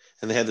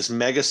 And they had this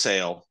mega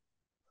sale.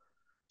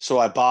 So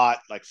I bought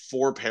like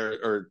 4 pairs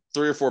or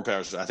 3 or 4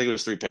 pairs. I think it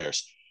was 3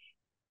 pairs.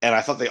 And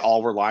I thought they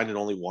all were lined and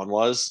only one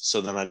was.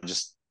 So then I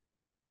just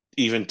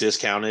even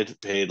discounted,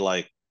 paid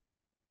like,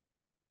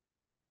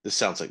 this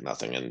sounds like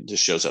nothing and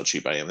just shows how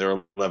cheap I am.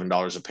 They're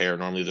 $11 a pair.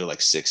 Normally they're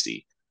like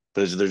 60,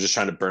 but they're just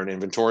trying to burn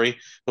inventory. I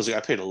was like, I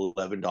paid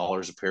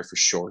 $11 a pair for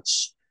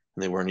shorts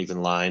and they weren't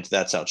even lined.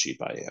 That's how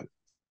cheap I am.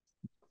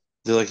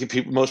 They're like,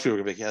 most people are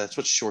gonna be like, yeah, that's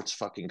what shorts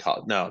fucking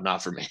cost. No,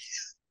 not for me.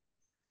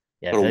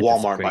 Yeah, Go to like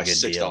Walmart and buy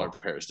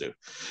 $6 pairs, dude.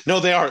 No,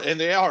 they are, and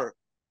they're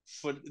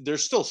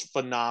still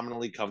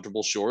phenomenally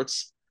comfortable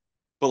shorts.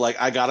 But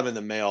like, I got them in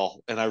the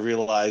mail, and I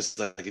realized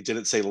that like it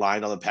didn't say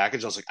lined on the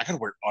package. I was like, I gotta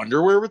wear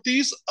underwear with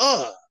these.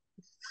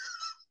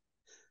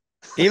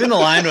 Even the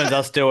lined ones,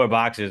 I'll still wear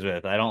boxers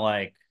with. I don't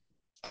like.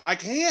 I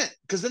can't,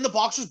 because then the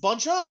boxers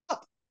bunch up.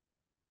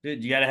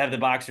 Dude, you got to have the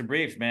boxer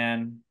briefs,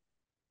 man.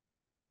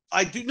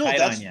 I do. No,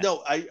 that's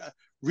no. I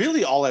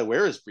really all I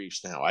wear is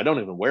briefs now. I don't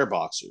even wear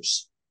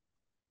boxers.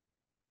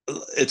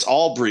 It's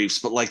all briefs,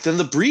 but like then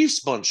the briefs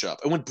bunch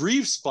up, and when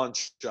briefs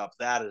bunch up,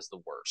 that is the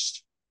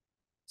worst.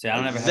 See, I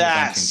don't ever have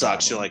that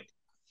sucks. You're like,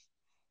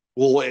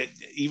 well,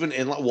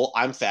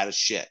 I'm fat as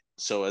shit,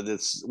 so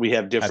we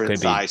have different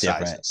thigh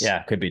sizes.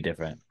 Yeah, could be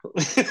different.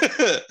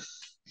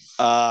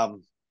 But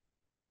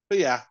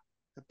yeah,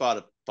 I bought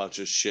a bunch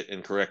of shit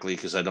incorrectly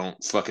because I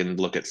don't fucking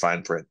look at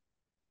fine print.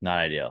 Not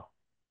ideal.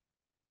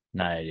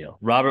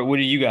 Robert, what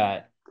do you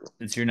got?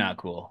 Since you're not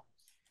cool.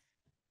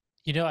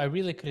 I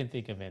really couldn't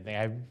think of anything.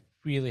 I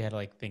really had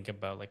to think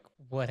about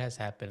what has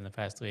happened in the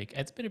past week.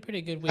 It's been a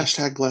pretty good week.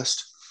 #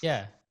 blessed.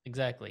 Yeah,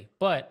 exactly.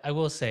 But I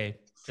will say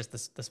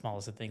just the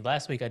smallest thing.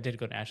 Last week I did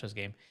go to Astros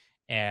game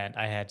and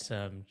I had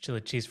some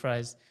chili cheese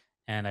fries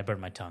and I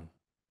burned my tongue.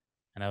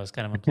 And I was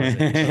kind of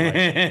unpleasant. So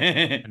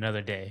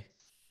another day.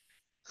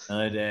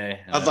 I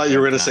thought you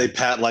were going to say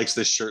Pat likes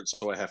this shirt,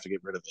 so I have to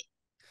get rid of it.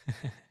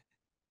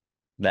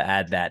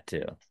 Add that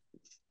too.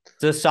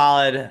 It's a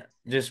solid,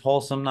 just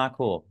wholesome, not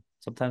cool.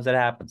 Sometimes that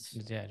happens.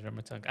 Yeah, I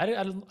my tongue. I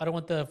don't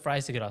want the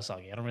fries to get all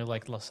soggy. I don't really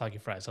like soggy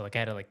fries, so I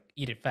had to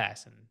eat it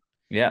fast and.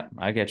 Yeah,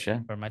 I get you.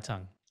 Burn my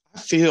tongue. I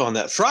feel on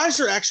that. Fries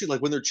are actually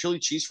when they're chili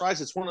cheese fries.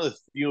 It's one of the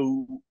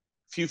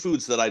few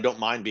foods that I don't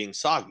mind being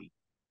soggy.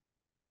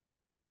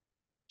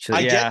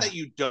 I get that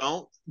you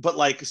don't,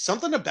 but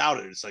something about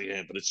it. It's but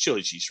it's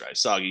chili cheese fries.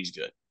 Soggy's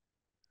good.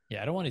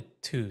 Yeah, I don't want it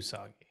too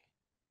soggy.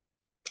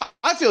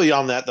 I feel you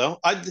on that though.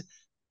 I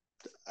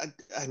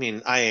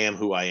mean, I am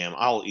who I am.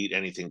 I'll eat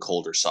anything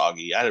cold or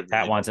soggy. I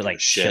really wants it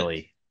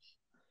chili.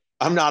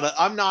 I'm not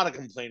a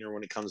complainer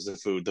when it comes to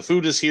food. The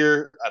food is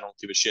here. I don't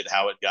give a shit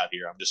how it got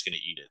here. I'm just gonna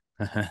eat it.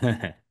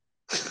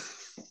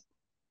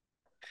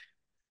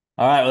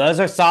 All right. Well, those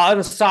are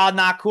solid,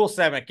 not cool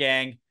segment,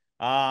 gang.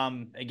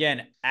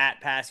 Again,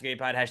 at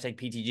 @PassGradePod,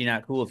 #PTG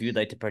not cool if you'd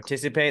like to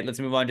participate. Let's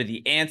move on to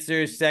the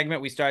answers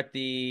segment. We start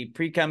the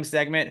Precome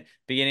segment,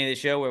 beginning of the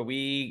show, where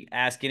we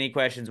ask any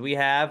questions we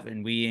have,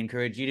 and we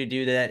encourage you to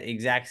do that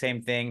exact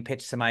same thing.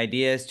 Pitch some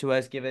ideas to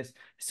us. Give us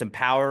some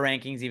power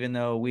rankings, even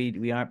though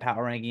we aren't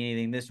power ranking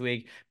anything this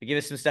week. But give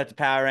us some stuff to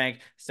power rank,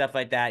 stuff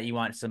like that. You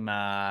want some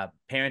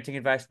parenting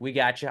advice? We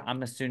got you.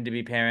 I'm a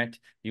soon-to-be parent.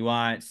 You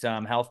want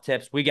some health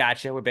tips? We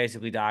got you. We're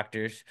basically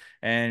doctors.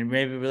 And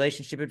maybe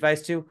relationship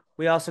advice too?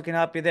 We also can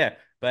help you there.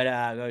 But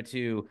go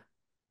to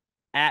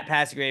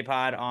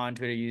 @PassGradePod on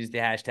Twitter. Use the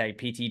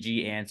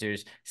 #PTG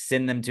answers.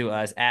 Send them to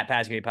us at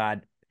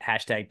 @PassGradePod,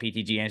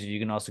 #PTG answers. You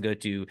can also go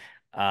to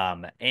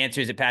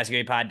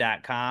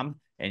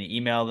answers@passgradepod.com and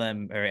email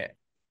them, or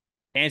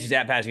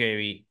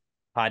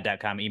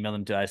answers@passgradepod.com. Email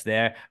them to us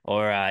there,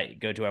 or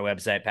go to our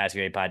website,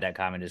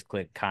 passgradepod.com, and just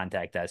click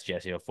contact us.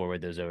 Jesse will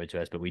forward those over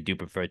to us, but we do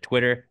prefer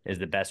Twitter is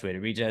the best way to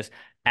reach us.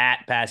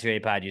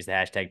 @PassGradePod, use the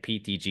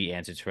 #PTG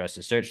answers for us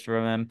to search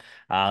for them.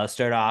 Let's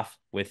start off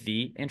with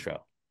the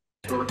intro.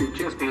 Well, if you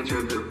just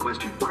answer the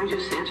question, why don't you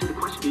just answer the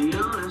question? Be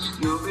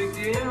honest, no big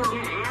deal.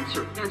 Yeah,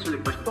 answer the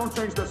question. Don't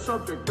change the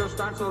subject, just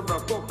answer the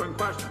fucking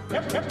question.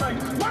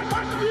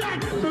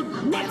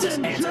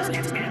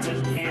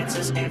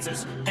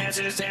 Answers.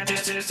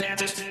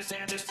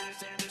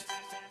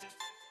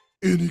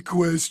 Any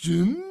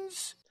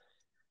questions?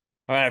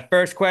 All right,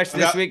 first question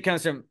this week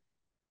comes from...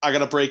 I got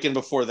to break in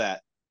before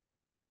that.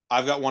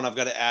 I've got one I've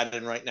got to add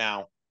in right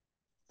now.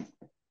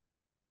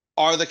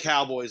 Are the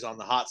Cowboys on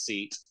the hot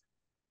seat?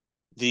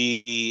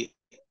 The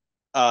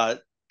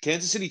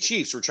Kansas City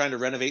Chiefs were trying to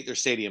renovate their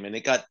stadium, and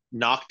it got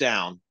knocked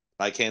down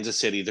by Kansas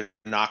City. They're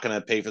not going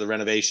to pay for the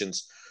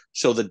renovations.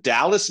 So the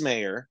Dallas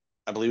mayor,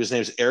 I believe his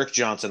name is Eric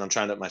Johnson.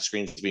 My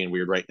screen's being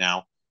weird right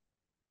now.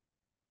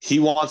 He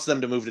wants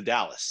them to move to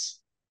Dallas.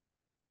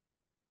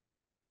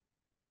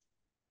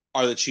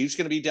 Are the Chiefs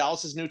going to be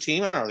Dallas's new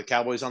team? Are the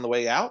Cowboys on the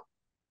way out?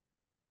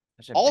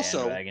 Such a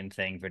bandwagon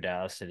thing for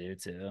Dallas to do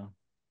too.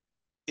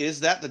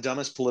 Is that the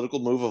dumbest political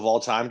move of all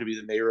time, to be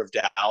the mayor of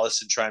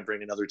Dallas and try and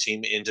bring another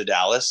team into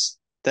Dallas?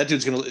 That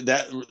dude's going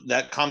to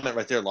that comment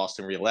right there lost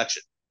him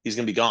re-election. He's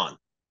going to be gone.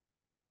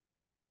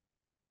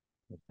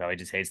 Probably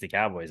just hates the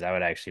Cowboys. I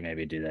would actually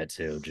maybe do that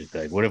too. Just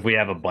like, what if we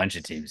have a bunch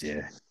of teams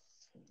here?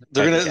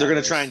 They're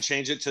gonna try and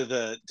change it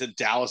to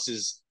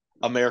Dallas's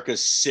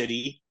America's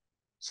city,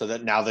 so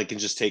that now they can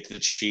just take the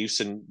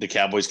Chiefs and the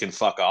Cowboys can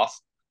fuck off.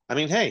 I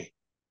mean, hey,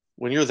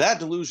 when you're that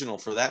delusional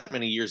for that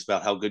many years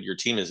about how good your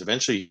team is,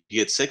 eventually you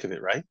get sick of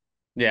it, right?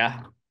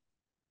 Yeah.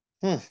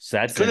 So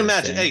that's couldn't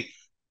imagine. Hey,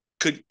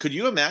 could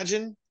you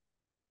imagine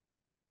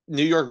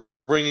New York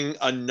bringing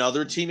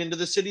another team into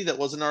the city that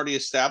wasn't already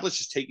established,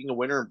 just taking a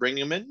winner and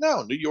bringing them in?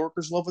 No, New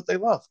Yorkers love what they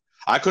love.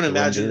 I couldn't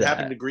imagine it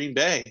happening to Green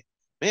Bay.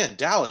 Man,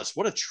 Dallas,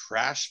 what a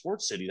trash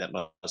sports city that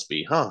must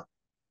be, huh?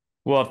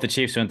 Well, if the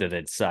Chiefs went there,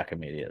 they'd suck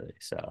immediately.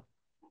 So,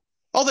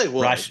 they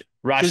would. Rashi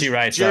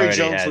Rice Jerry already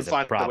Jones has would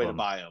find a a way to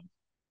buy him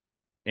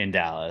in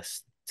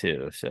Dallas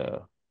too.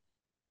 So,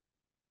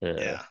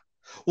 yeah.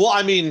 Well,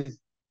 I mean,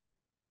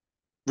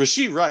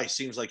 Rashee Rice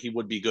seems like he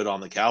would be good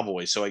on the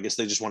Cowboys, so I guess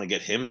they just want to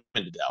get him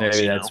into Dallas.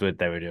 Maybe that's what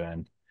they were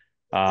doing.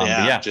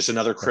 Just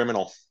another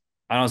criminal.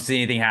 I don't see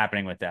anything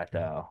happening with that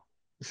though.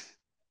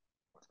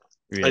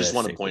 I just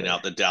want to point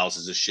out that Dallas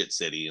is a shit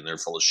city and they're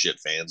full of shit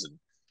fans and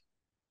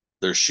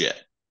they're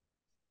shit.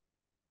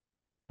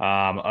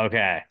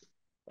 Okay.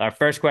 Our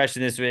first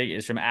question this week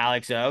is from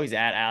Alex O. He's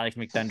at Alex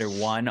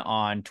McThunder1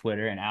 on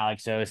Twitter. And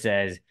Alex O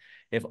says,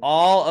 if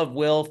all of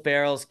Will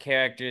Ferrell's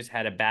characters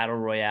had a battle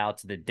royale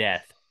to the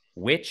death,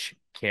 which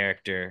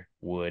character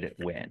would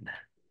win?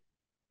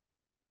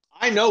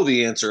 I know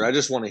the answer. I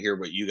just want to hear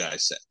what you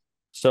guys said.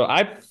 So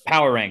I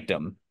power ranked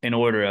them in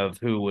order of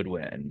who would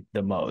win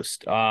the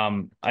most. I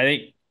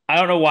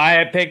don't know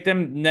why I picked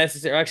them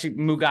necessarily. Actually,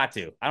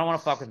 Mugatu. I don't want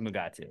to fuck with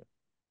Mugatu.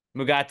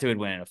 Mugatu would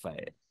win in a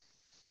fight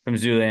from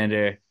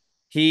Zoolander.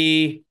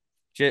 He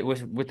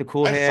with the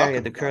cool hair, he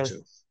had the curly.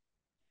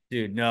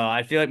 Dude, no,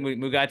 I feel like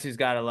Mugatu's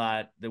got a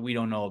lot that we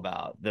don't know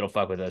about that'll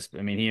fuck with us.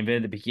 I mean, he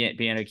invented the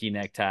piano key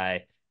necktie.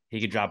 He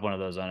could drop one of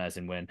those on us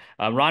and win.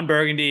 Ron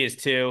Burgundy is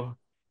 2.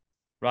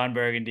 Ron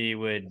Burgundy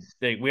would.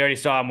 We already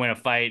saw him win a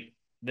fight.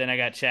 Then I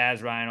got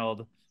Chaz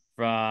Reinold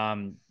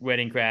from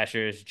Wedding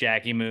Crashers,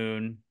 Jackie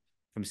Moon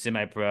from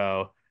Semi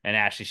Pro, and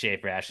Ashley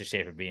Schaefer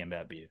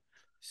BMW.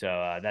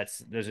 So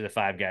those are the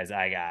 5 guys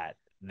I got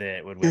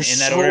that would win. You're in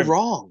that so order,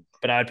 wrong.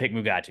 But I would pick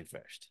Mugatu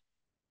first.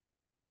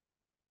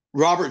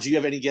 Robert, do you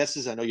have any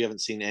guesses? I know you haven't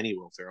seen any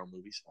Will Ferrell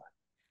movies.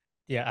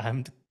 Yeah,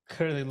 I'm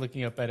currently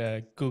looking up at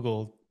a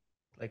Google.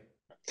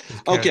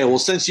 Okay, well,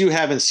 since you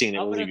haven't seen it,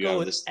 I'm gonna go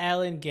with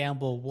Alan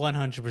Gamble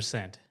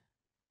 100%.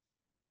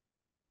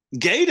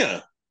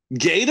 Gata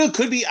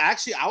could be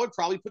actually. I would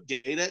probably put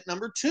Gata at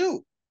number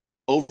 2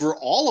 over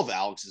all of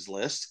Alex's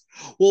list.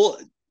 Well,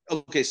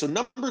 okay, so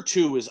number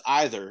 2 is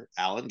either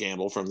Alan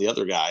Gamble from the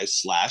other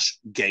guys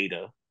 /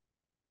 Gata.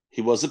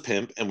 He was a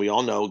pimp, and we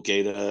all know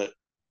Gata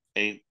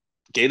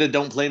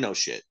don't play no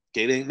shit.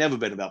 Gata ain't never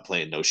been about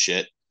playing no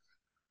shit.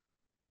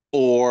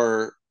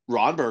 Or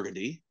Ron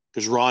Burgundy,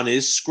 because Ron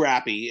is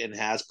scrappy and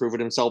has proven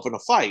himself in a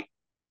fight.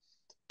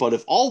 But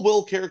if all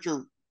Will Ferrell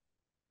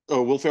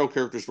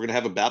characters were going to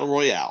have a battle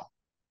royale,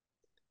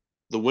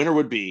 the winner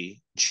would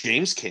be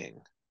James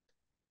King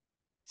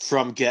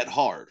from Get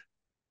Hard.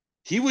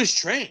 He was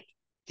trained.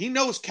 He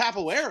knows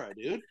capoeira,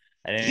 dude.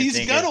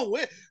 He's gonna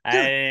win.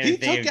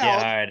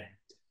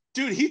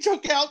 Dude, he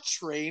took out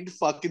trained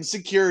fucking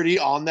security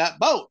on that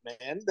boat,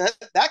 man.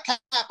 That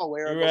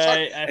capoeira goes hard.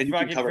 And you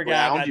can cover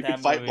ground. You can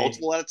fight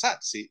multiple at a time.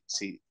 See,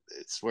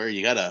 it's where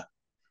you gotta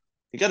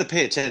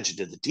pay attention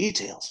to the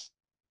details.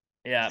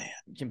 Yeah,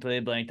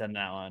 completely blanked on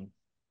that one.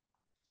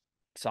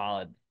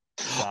 Solid.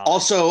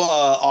 Also,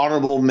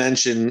 honorable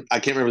mention, I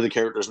can't remember the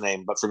character's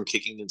name, but from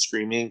Kicking and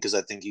Screaming, because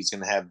I think he's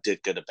going to have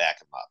Ditka to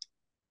back him up.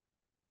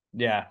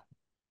 Yeah.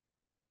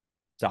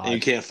 Solid. And you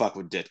can't fuck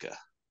with Ditka.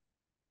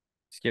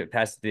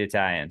 Pass it to the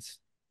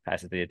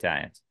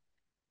Italians.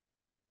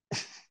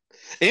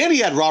 And he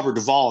had Robert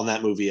Duvall in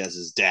that movie as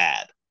his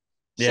dad.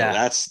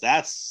 Yeah. So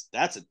that's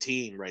a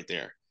team right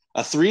there.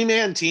 A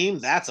 3-man team,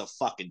 that's a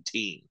fucking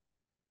team.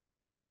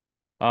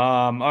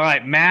 All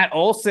right, Matt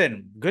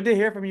Olson. Good to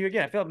hear from you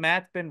again. I feel like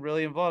Matt's been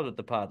really involved with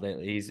the pod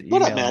lately. He's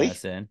emailing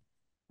us in.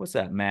 What's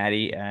up,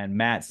 Matty? And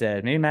Matt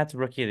says, maybe Matt's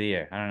rookie of the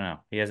year. I don't know.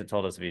 He hasn't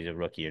told us if he's a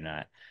rookie or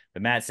not.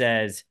 But Matt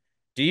says,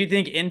 do you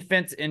think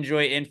infants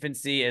enjoy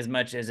infancy as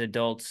much as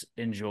adults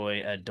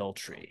enjoy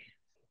adultery?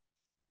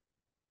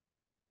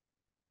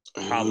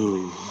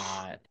 Probably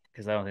not,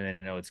 because I don't think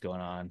they know what's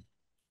going on.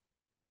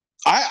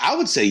 I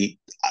would say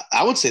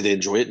they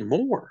enjoy it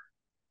more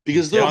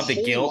because their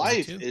whole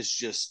life is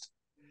just,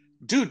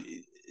 dude.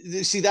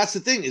 See, that's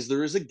the thing, is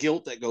there is a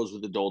guilt that goes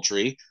with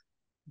adultery,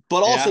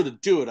 but also to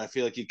do it, I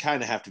feel like you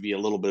kind of have to be a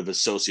little bit of a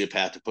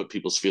sociopath to put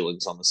people's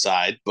feelings on the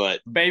side.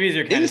 But babies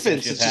are kind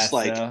infants, of it's just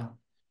like, though.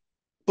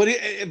 But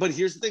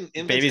here's the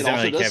thing: babies don't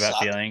really care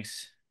about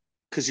feelings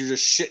because you're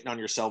just shitting on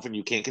yourself and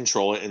you can't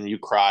control it, and you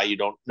cry. You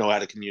don't know how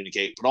to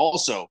communicate. But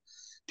also,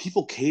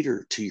 people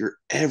cater to your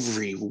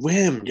every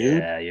whim, dude.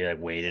 Yeah, you're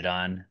like waited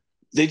on.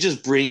 They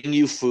just bring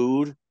you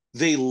food.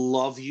 They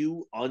love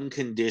you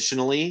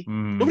unconditionally.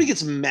 Nobody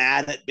gets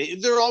mad at me.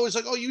 They're always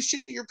like, "Oh, you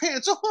shit your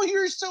pants. Oh,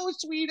 you're so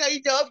sweet. I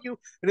love you."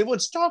 And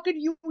everyone's talking to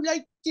you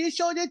like this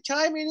all the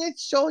time, and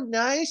it's so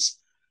nice.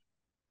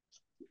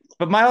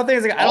 But my whole thing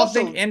is like, I don't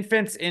think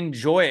infants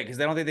enjoy it because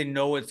I don't think they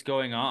know what's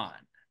going on.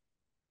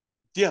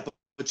 Yeah,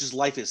 but just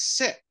life is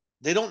sick.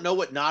 They don't know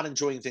what not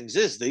enjoying things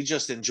is. They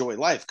just enjoy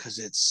life because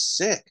it's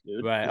sick,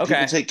 dude. Right. And okay.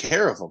 People take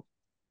care of them.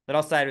 But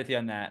I'll side with you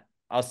on that.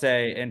 I'll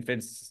say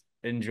infants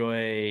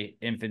enjoy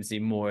infancy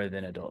more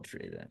than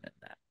adultery than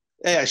that.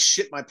 Hey, I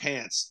shit my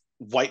pants,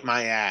 wipe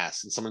my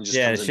ass, and someone just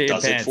comes and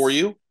does it for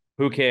you.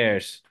 Who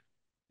cares?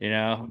 You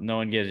know, no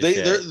one gives a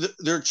shit.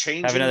 They're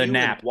changing Have another you,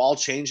 nap. and while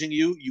changing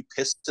you, you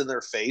piss in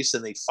their face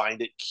and they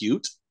find it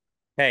cute.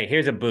 Hey,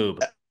 here's a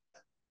boob.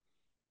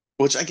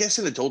 Which I guess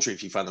in adultery,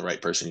 if you find the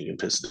right person, you can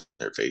piss in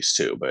their face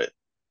too. But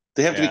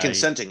they have to be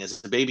consenting. As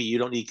a baby, you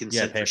don't need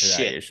consent for shit.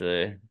 That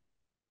usually.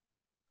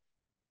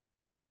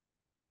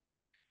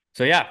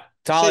 So yeah,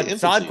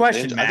 solid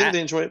question, Matt. I think they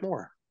enjoy it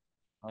more.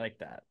 I like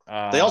that.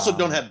 They also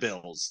don't have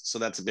bills, so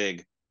that's a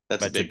big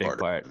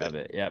part of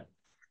it. Yep.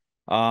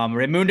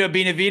 Raimundo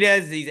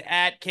Benavides, he's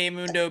at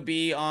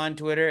KMundoB on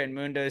Twitter, and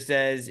Mundo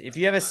says, if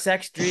you have a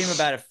sex dream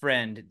about a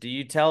friend, do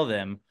you tell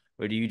them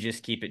or do you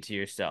just keep it to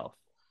yourself?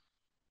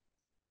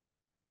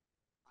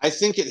 I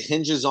think it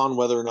hinges on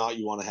whether or not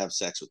you want to have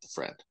sex with the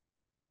friend.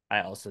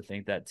 I also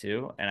think that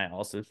too, and I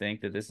also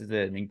think that this is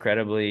an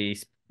incredibly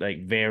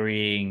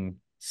varying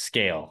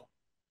scale.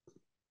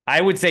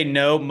 I would say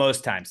no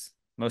most times.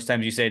 Most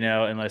times you say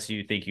no unless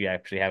you think you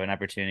actually have an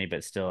opportunity,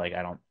 but still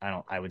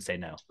I would say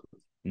no.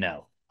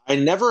 No. I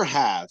never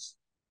have.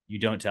 You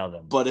don't tell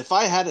them. But if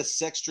I had a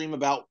sex dream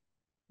about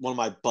one of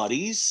my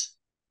buddies,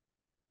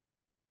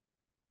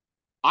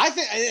 I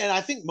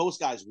think most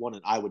guys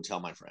wouldn't. I would tell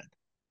my friend.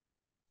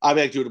 I'd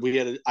be like,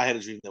 dude, I had a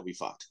dream that we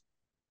fucked.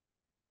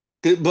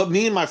 But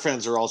me and my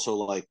friends are also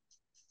like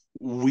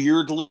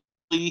weirdly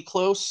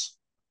close.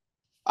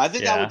 I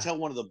think I would tell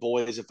one of the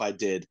boys if I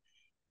did.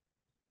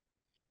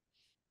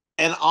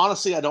 And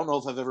honestly, I don't know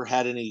if I've ever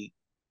had any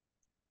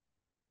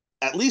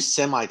at least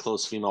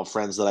semi-close female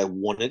friends that I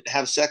wouldn't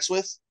have sex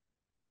with.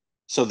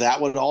 So that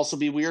would also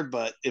be weird.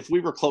 But if we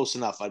were close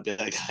enough, I'd be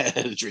like, I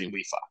had a dream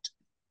we fucked.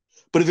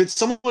 But if it's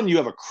someone you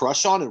have a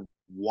crush on and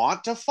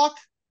want to fuck,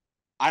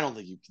 I don't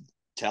think you can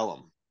tell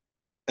them.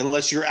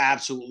 Unless you're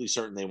absolutely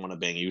certain they want to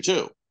bang you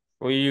too.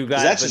 Well, you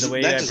got the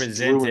way that just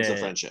present ruins it, the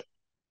friendship.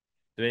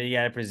 The way you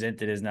got to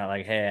present it is not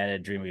like, hey, I had a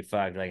dream we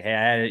fucked. Like,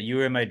 hey, you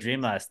were in my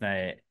dream last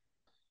night.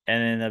 And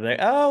then they'll be like,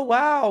 oh,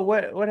 wow,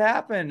 what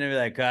happened? And they'll be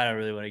like, God, I don't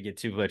really want to get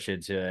too much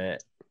into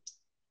it.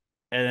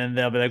 And then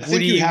they'll be like, what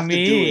do you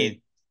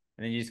mean?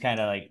 And then you just kind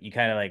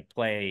of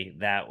play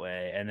that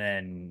way. And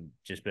then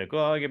just be like,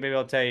 well, maybe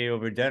I'll tell you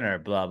over dinner,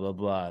 blah, blah,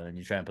 blah. And then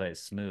you try and play it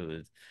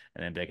smooth.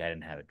 And then be like, I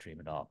didn't have a dream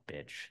at all,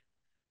 bitch.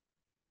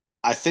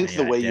 I think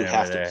the way you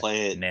have to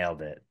play it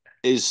nailed it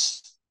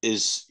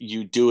is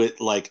you do it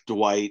like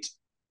Dwight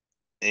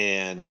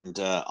and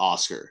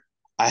Oscar.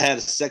 I had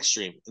a sex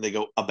dream, and they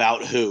go,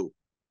 about who?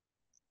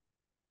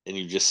 And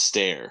you just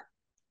stare.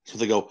 So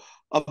they go,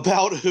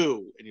 about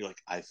who? And you're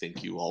like, I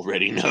think you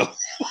already know.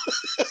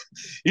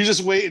 You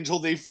just wait until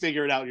they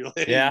figure it out. You're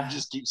like, you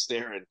just keep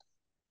staring.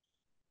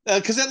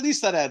 Because at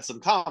least that adds some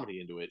comedy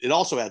into it. It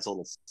also adds a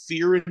little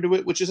fear into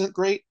it, which isn't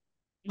great.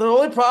 The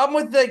only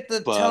problem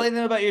with telling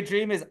them about your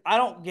dream is I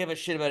don't give a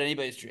shit about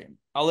anybody's dream.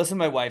 I'll listen to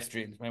my wife's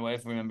dreams. My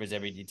wife remembers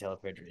every detail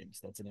of her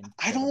dreams. That's an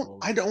incredible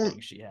thing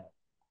she had.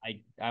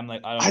 I'm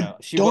like, I don't know.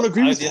 I don't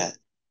agree with that.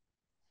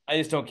 I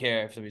just don't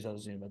care if somebody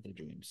tells me about their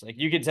dreams. Like,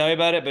 you can tell me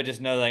about it, but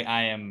just know like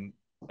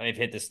I've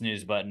hit the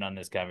snooze button on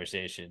this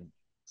conversation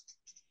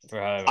for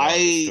however long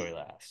the story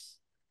lasts.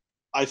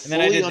 And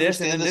then I did this,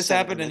 and then this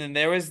happened, and then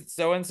there was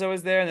so and so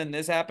was there, and then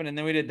this happened, and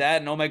then we did that,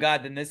 and oh my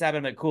god, then this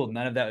happened. I'm like, cool,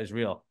 none of that was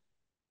real.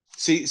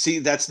 See,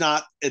 it's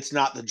not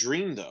the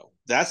dream though.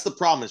 That's the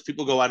problem is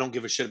people go, I don't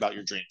give a shit about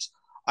your dreams.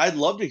 I'd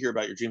love to hear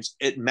about your dreams.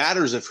 It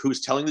matters if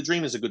who's telling the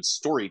dream is a good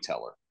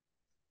storyteller.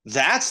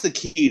 That's the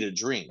key to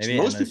dreams. Maybe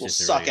most people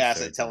suck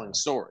ass at telling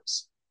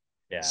stories.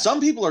 Yeah.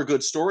 Some people are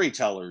good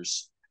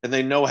storytellers and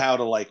they know how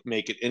to like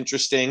make it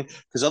interesting,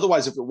 because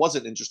otherwise if it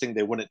wasn't interesting,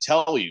 they wouldn't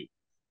tell you.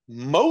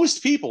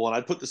 Most people, and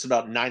I put this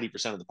about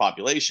 90% of the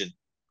population,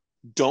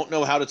 don't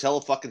know how to tell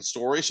a fucking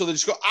story. So they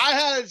just go, I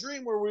had a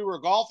dream where we were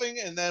golfing,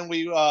 and then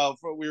we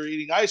were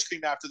eating ice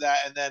cream after that,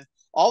 and then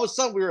all of a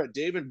sudden we were at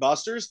Dave and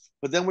Buster's,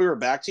 but then we were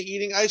back to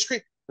eating ice cream.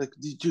 Like,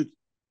 dude,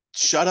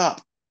 shut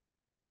up.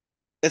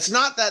 It's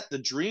not that the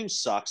dream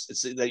sucks,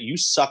 it's that you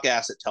suck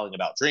ass at telling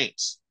about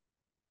dreams.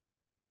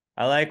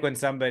 I like when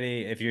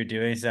somebody, if you're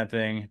doing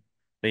something,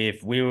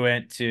 if we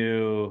went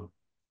to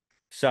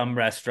some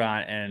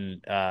restaurant,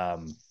 and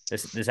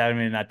this happened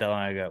to me not that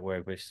long ago at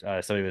work, which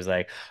somebody was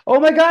like, "Oh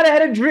my god, I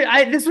had a dream. I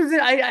had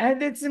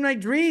this in my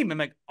dream." I'm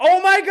like,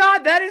 "Oh my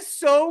god, that is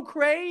so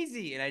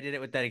crazy!" And I did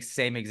it with that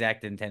same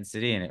exact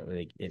intensity, and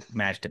it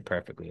matched it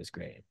perfectly. It was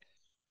great.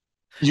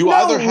 You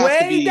either No have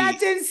to way, be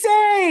that's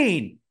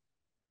insane.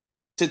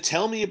 to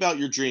tell me about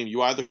your dream.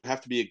 You either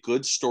have to be a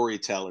good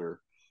storyteller,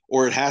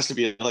 or it has to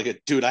be like a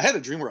dude. I had a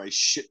dream where I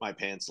shit my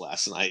pants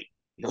last night.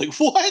 You're like,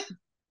 what?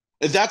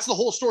 And that's the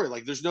whole story.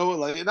 Like, there's no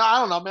like, no, I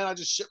don't know, man. I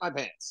just shit my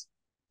pants.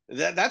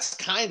 That's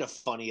kind of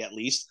funny at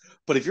least.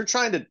 But if you're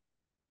telling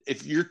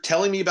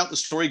me about the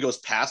story goes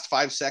past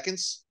 5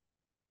 seconds,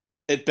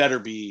 it better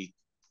be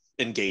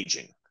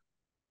engaging.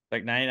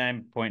 Like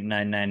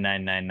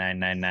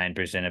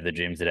 99.9999999% of the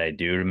dreams that I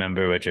do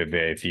remember, which are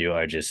very few,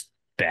 are just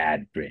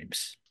bad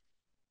dreams.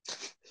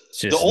 It's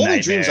just the only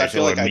dreams I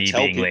feel like I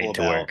tell people about,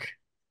 work.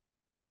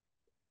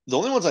 The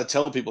only ones I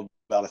tell people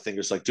about, I think,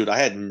 is like, dude, I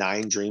had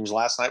 9 dreams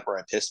last night where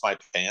I pissed my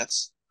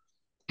pants,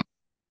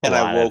 and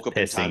I woke up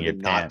in time to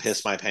not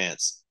piss my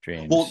pants.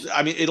 Dreams. Well,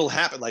 I mean, it'll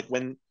happen. Like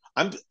when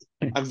I'm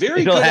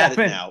very good at it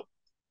now.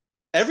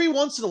 Every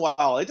once in a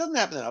while, it doesn't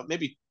happen enough.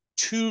 Maybe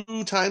 2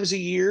 times a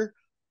year,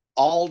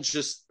 I'll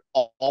just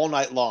all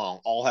night long,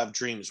 I'll have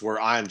dreams where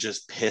I'm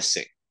just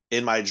pissing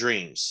in my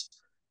dreams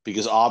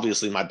because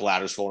obviously my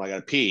bladder's full and I got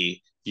to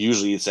pee.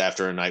 Usually it's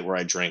after a night where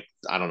I drank,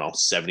 I don't know,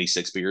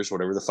 76 beers,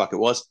 whatever the fuck it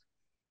was.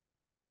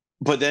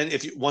 But then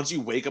once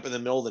you wake up in the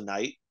middle of the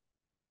night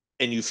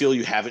and you feel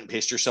you haven't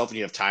pissed yourself and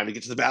you have time to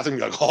get to the bathroom,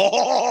 you're like,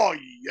 oh,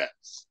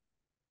 yes.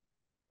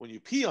 When you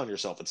pee on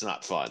yourself, it's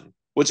not fun,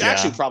 which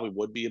actually probably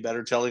would be a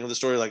better telling of the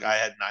story. Like I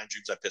had 9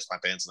 dreams, I pissed my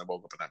pants and I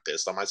woke up and I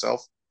pissed on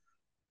myself.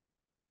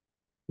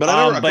 But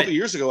I remember a couple of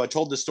years ago, I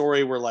told the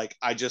story where like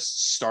I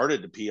just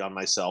started to pee on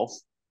myself,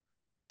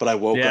 but I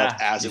woke up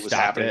as it was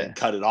happening and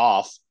cut it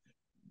off.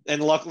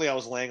 And luckily, I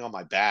was laying on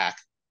my back,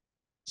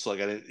 so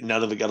like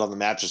none of it got on the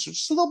mattress.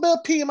 Just a little bit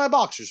of pee in my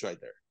boxers right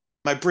there,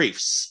 my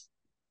briefs.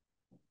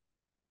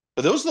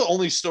 But those are the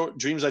only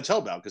dreams I tell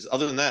about because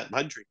other than that,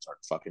 my dreams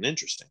aren't fucking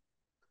interesting.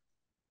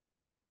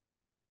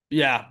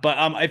 Yeah, but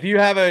if you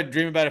have a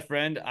dream about a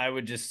friend, I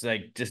would just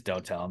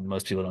don't tell them.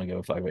 Most people don't give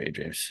a fuck about your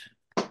dreams.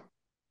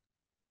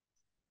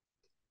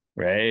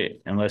 Right?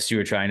 Unless you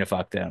were trying to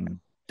fuck them,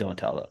 don't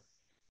tell them.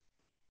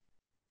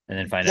 And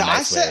then find a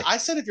nice way. I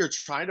said if you're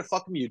trying to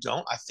fuck them, you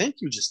don't. I think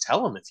you just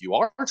tell them if you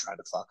are trying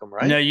to fuck them,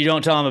 right? No, you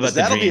don't tell them about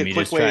the dream. You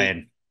just try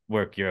and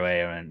work your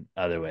way around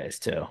other ways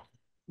too.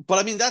 But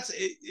I mean, that's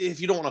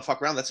if you don't want to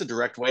fuck around, that's a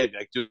direct way to be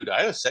like, dude,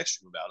 I had a sex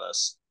dream about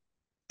us.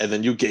 And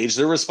then you gauge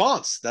their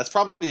response. That's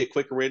probably a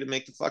quicker way to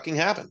make the fucking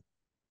happen.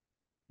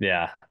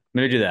 Yeah.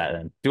 Maybe do that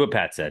then. Do what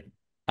Pat said.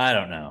 I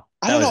don't know.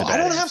 I don't know. I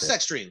don't have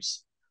sex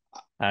dreams.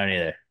 I don't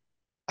either.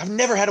 I've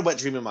never had a wet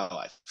dream in my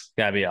life.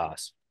 Gotta be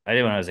awesome. I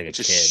did when I was like a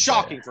kid. It's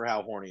shocking for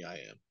how horny I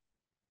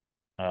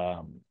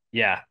am.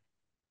 Yeah.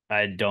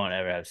 I don't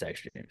ever have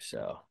sex dreams,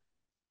 so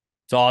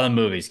it's all in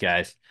the movies,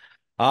 guys.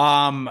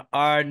 Not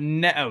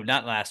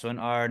last one.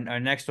 Our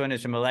next one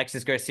is from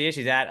Alexis Garcia.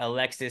 She's at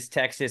Alexis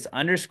Texas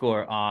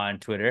 _ on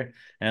Twitter.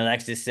 And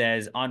Alexis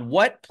says, on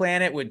what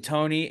planet would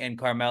Tony and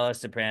Carmela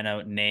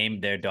Soprano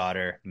name their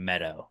daughter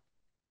Meadow?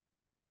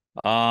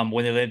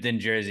 When they lived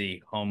in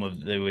Jersey, home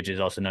of which is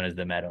also known as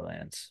the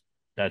Meadowlands.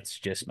 That's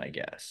just my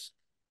guess.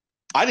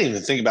 I didn't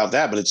even think about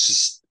that, but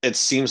it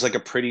seems like a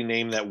pretty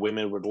name that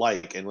women would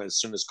like. And as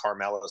soon as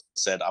Carmela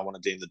said, I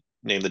want to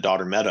name the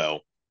daughter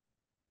Meadow,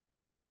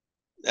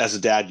 as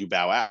a dad, you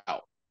bow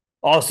out.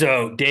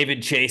 Also,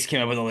 David Chase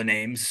came up with all the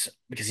names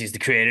because he's the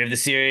creator of the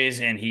series,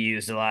 and he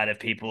used a lot of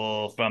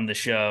people from the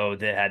show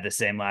that had the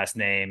same last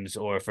names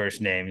or first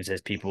names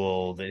as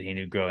people that he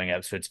knew growing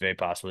up. So it's very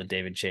possible that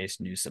David Chase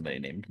knew somebody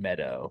named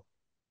Meadow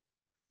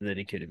that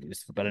he could have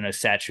used. But I know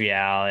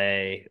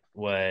Satriale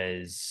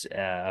was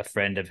a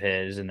friend of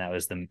his, and that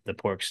was the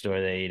pork store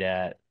they eat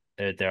at.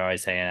 They're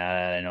always hanging out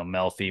at. I know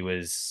Melfi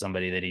was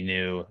somebody that he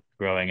knew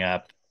growing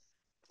up.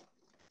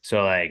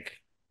 So, like,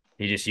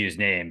 he just used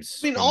names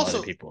from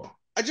other people.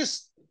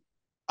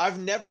 I've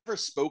never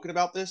spoken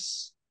about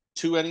this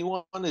to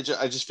anyone. I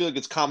just feel like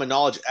it's common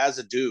knowledge as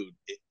a dude.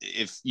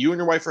 If you and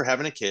your wife are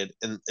having a kid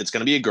and it's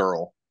going to be a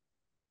girl,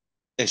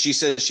 and she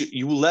says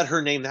you let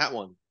her name that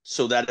one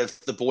so that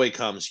if the boy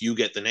comes, you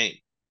get the name.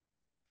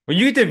 Well,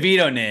 you get to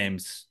veto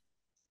names.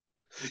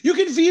 You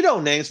can veto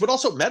names, but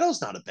also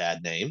Meadow's not a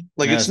bad name.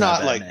 Like, it's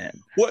not like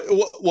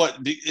what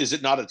is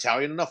it not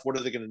Italian enough? What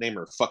are they going to name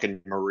her?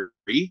 Fucking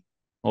Marie?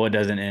 Well, it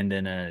doesn't end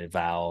in a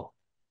vowel.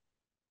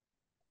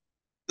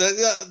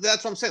 That's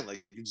what I'm saying.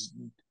 Like,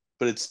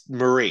 but it's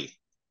Marie.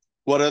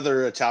 What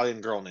other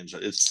Italian girl names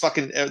are? It's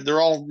fucking. They're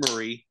all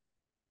Marie.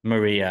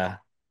 Maria,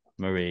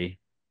 Marie.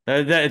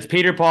 It's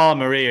Peter, Paul,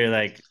 and Marie. Or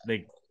like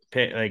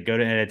go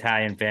to an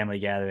Italian family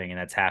gathering, and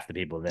that's half the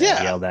people there.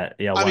 Yeah,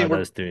 yell one of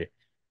those three.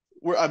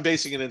 I'm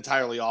basing it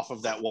entirely off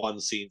of that one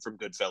scene from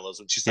Goodfellas,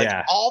 and she's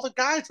like, all the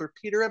guys were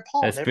Peter and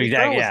Paul. That's and every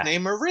girl was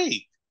named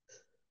Marie.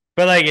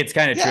 But like, it's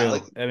kind of true.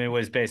 Like, I mean, it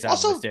was based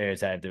off of a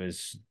stereotype. It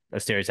was a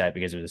stereotype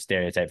because it was a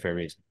stereotype for a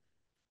reason.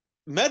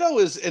 Meadow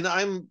is, and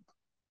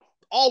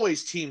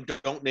always team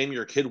don't name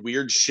your kid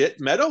weird shit.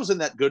 Meadow's in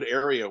that good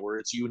area where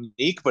it's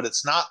unique, but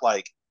it's not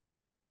like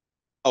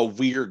a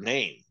weird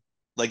name.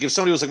 Like if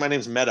somebody was like, my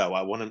name's Meadow,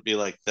 I wouldn't be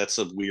like, that's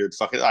a weird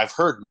fucking. I've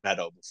heard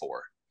Meadow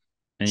before.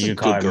 And it's you a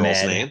can call good her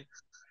girl's Med. name.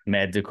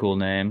 Med's a cool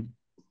name.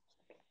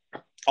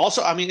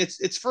 Also, I mean,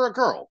 it's for a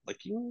girl.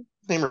 Like you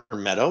name her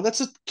Meadow.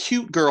 That's a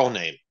cute girl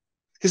name.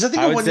 Because I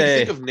think when you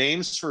think of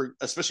names for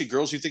especially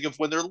girls, you think of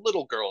when they're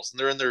little girls and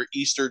they're in their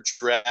Easter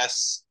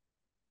dress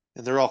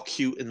and they're all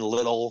cute and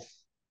little.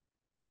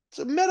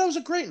 So Meadow's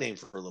a great name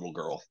for a little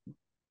girl.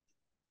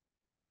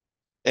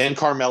 And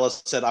Carmela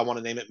said, I want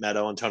to name it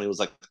Meadow. And Tony was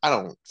like, I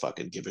don't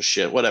fucking give a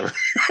shit. Whatever.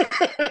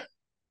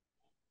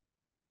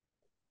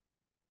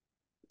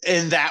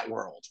 In that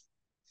world.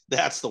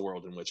 That's the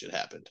world in which it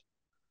happened.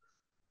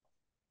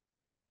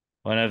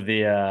 One of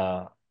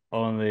the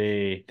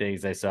only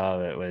things I saw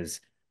of it was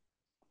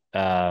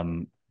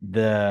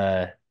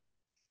the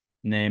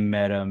name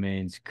Meadow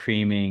means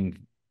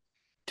creaming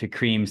to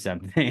cream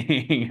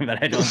something,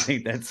 but I don't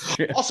think that's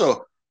true.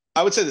 Also,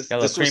 I would say this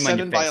was sent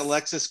in by face.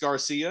 Alexis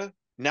Garcia.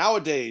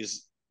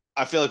 Nowadays,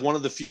 I feel like one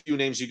of the few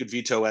names you could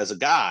veto as a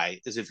guy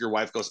is if your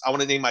wife goes, I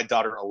want to name my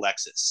daughter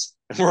Alexis.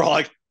 And we're all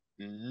like,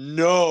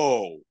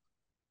 no.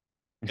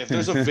 If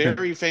there's a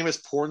very famous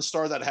porn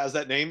star that has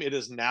that name, it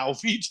is now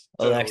vetoed.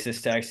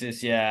 Alexis,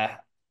 Texas, yeah.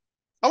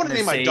 I want to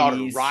name my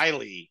daughter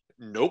Riley.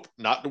 Nope,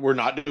 we're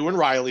not doing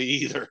Riley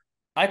either.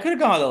 I could have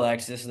gone with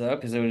Alexis, though,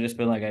 because it would have just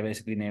been like I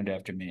basically named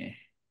after me.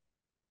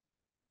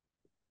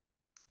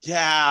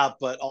 Yeah,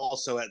 but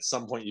also at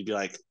some point you'd be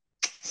like,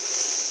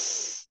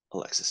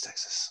 Alexis,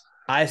 Texas.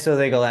 I still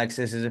think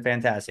Alexis is a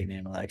fantastic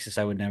name, Alexis.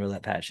 I would never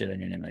let Pat shit on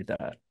your name like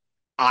that.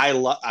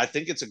 I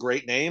think it's a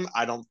great name.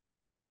 I don't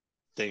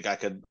think I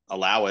could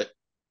allow it.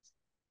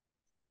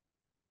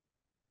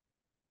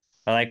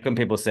 I like when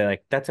people say,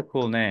 like, that's a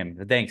cool name.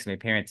 Thanks, my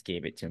parents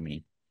gave it to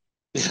me.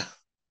 Yeah.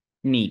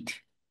 Neat.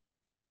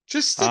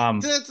 Just stick,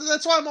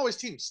 that's why I'm always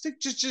team. Stick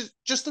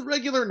just the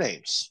regular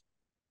names.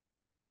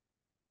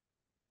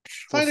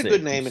 Find a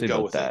good name and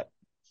go with that.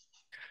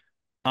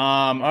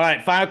 All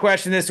right, final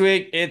question this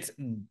week. It's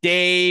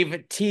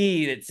Dave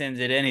T that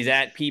sends it in. He's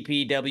at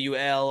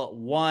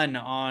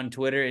PPWL1 on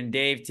Twitter, and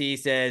Dave T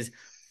says,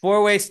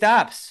 four-way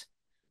stops,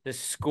 the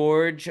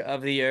scourge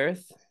of the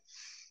earth.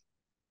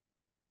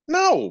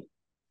 No.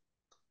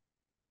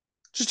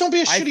 Just don't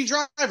be a shitty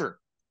driver.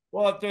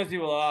 Well, it throws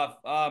people off.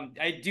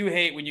 I do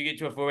hate when you get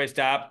to a four-way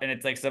stop and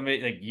it's like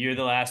somebody, like you're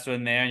the last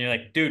one there and you're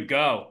like, dude,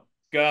 go.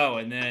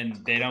 And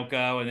then they don't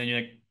go. And then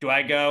you're like, do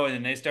I go? And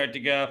then they start to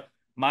go.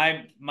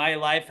 My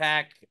life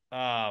hack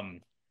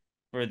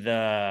for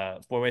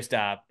the four-way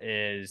stop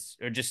is,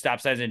 or just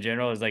stop signs in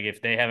general, is like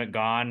if they haven't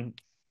gone,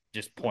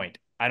 just point.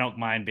 I don't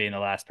mind being the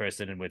last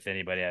person with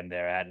anybody I'm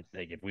there at.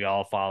 Like if we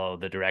all follow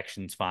the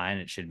directions, fine.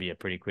 It should be a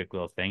pretty quick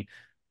little thing.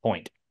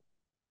 Point.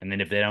 And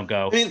then if they don't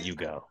go, you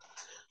go.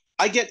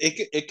 I get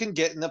it. It can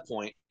get in the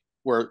point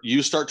where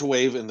you start to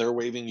wave and they're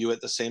waving you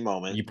at the same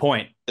moment. You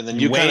point. And then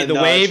you wave. The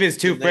wave is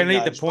too friendly.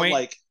 Nudge, the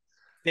point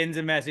sends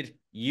a message.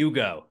 You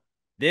go.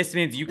 This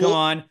means you come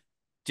on.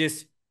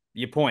 Just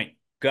you point.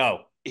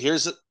 Go.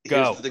 Here's the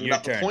thing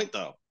about the point,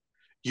 though.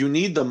 You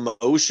need the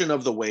motion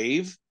of the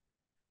wave,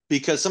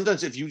 because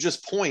sometimes if you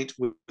just point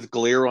with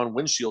glare on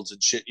windshields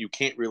and shit, you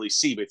can't really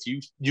see. But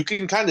if you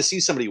can kind of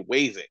see somebody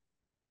waving.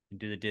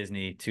 Do the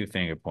Disney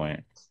two-finger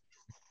point.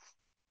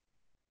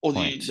 Well,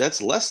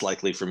 that's less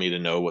likely for me to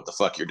know what the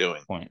fuck you're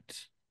doing. Point.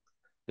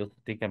 You'll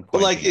think I'm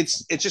pointing. But like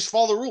it's just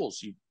follow the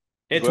rules.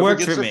 It's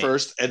worked for me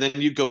first, and then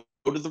you go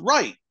to the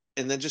right,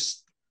 and then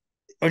just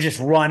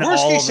run all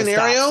the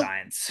stop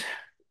signs.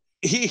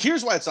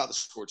 Here's why it's not the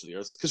scourge of the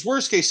earth. Because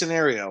worst case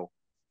scenario,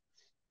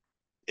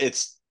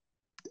 it's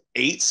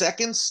 8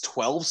 seconds,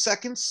 12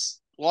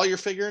 seconds while you're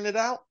figuring it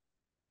out.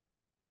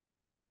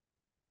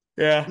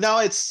 Yeah. Now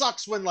it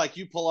sucks when like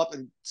you pull up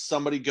and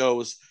somebody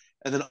goes,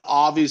 and then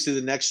obviously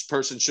the next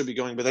person should be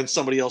going, but then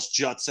somebody else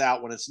juts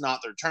out when it's not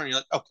their turn. You're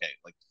like, okay,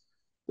 like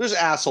there's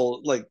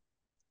asshole, like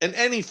in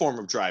any form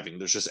of driving,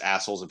 there's just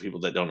assholes and people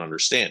that don't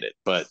understand it.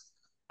 But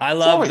I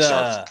love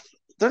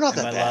they're not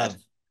that bad.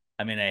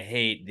 I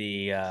hate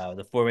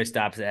the four-way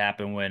stops that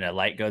happen when a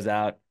light goes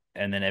out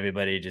and then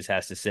everybody just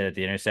has to sit at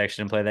the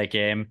intersection and play that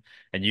game.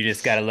 And you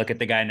just got to look at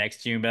the guy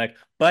next to you and be like,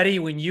 buddy,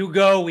 when you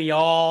go, we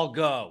all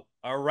go.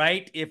 All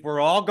right. If we're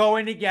all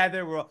going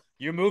together,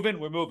 you're moving,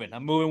 we're moving.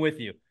 I'm moving with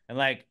you. And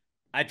like,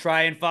 I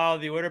try and follow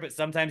the order, but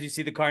sometimes you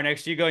see the car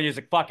next to you go and you're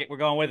just like, fuck it, we're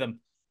going with them.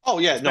 Oh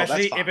yeah. Especially no,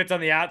 that's fine. If it's on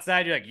the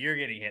outside, you're like, you're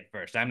getting hit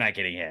first. I'm not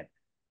getting hit.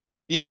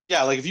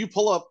 Yeah. Like if you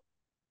pull up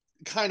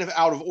kind of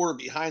out of order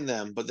behind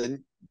them, but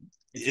then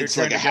it's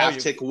like a half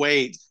tick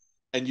wait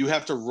and you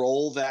have to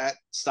roll that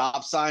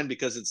stop sign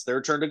because it's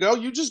their turn to go.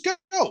 You just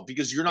go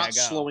because you're not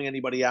slowing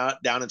anybody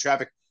down in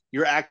traffic.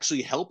 You're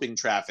actually helping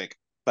traffic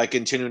by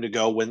continuing to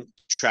go when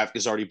traffic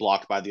is already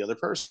blocked by the other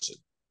person.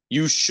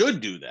 You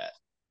should do that.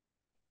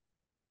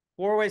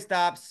 Four-way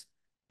stops,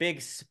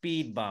 big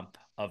speed bump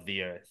of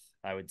the earth,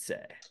 I would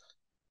say.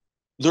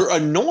 They're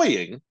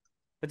annoying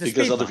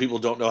because other people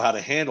don't know how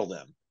to handle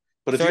them.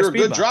 But if you're a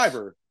good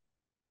driver,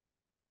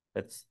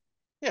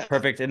 Yeah.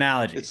 Perfect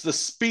analogy. It's the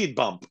speed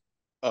bump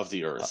of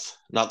the earth,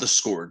 not the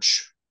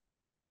scourge.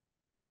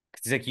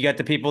 It's like you got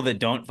the people that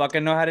don't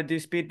fucking know how to do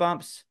speed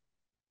bumps.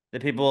 The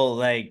people,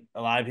 like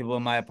a lot of people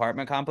in my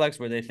apartment complex,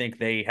 where they think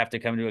they have to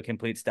come to a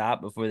complete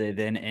stop before they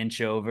then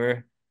inch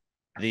over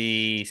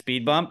the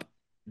speed bump.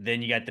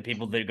 Then you got the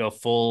people that go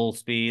full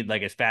speed,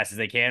 like as fast as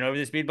they can over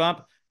the speed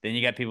bump. Then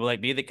you got people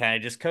like me that kind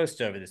of just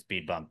coast over the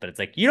speed bump. But it's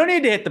like, you don't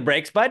need to hit the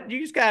brakes, bud. You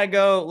just gotta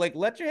go, like,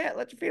 let your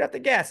feet off the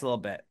gas a little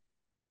bit.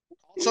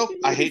 Also,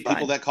 I hate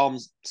people that call them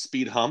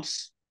speed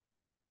humps.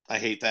 I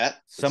hate that.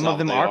 Some of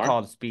them are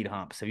called speed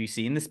humps. Have you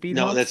seen the speed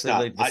humps? No, that's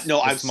not. Like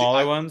I've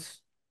smaller ones.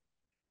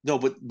 No,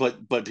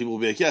 but people will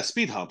be like, yeah,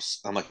 speed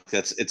humps. I'm like,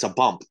 it's a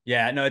bump.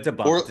 Yeah, no, it's a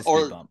bump. It's a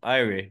speed bump. I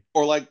agree.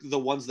 Or like the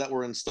ones that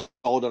were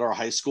installed at our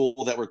high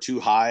school that were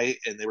too high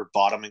and they were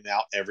bottoming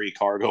out every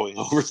car going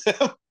over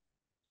them.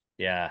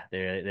 Yeah,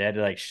 they had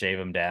to like shave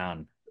them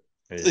down.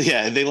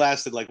 Yeah, and they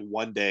lasted like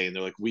one day, and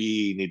they're like,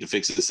 we need to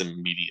fix this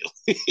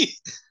immediately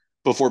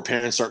before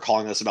parents start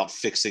calling us about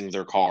fixing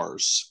their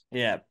cars.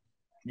 Yeah,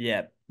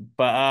 yeah,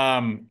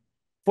 but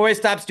four-way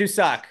stops do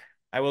suck.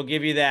 I will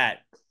give you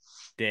that,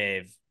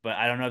 Dave. But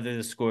I don't know if they're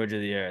the scourge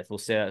of the earth. We'll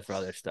say that for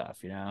other stuff,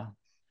 you know.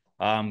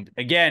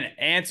 Again,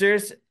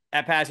 answers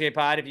at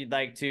PassGaryPod if you'd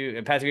like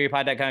to,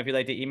 PassGaryPod.com if you'd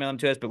like to email them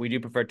to us, but we do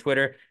prefer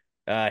Twitter.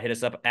 Hit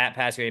us up at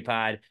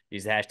PassGaryPod.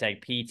 Use the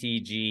hashtag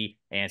PTG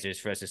answers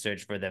for us to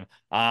search for them.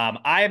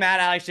 I am at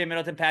Alex J.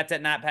 Middleton. Pat's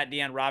at not Pat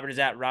Dion. Robert is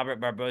at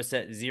Robert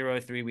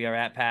Barbosa 03. We are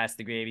at Pass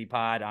the Gravy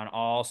Pod on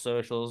all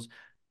socials,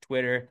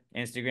 Twitter,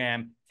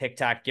 Instagram,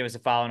 TikTok. Give us a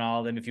follow on all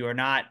of them. If you are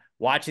not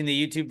watching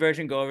the YouTube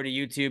version, go over to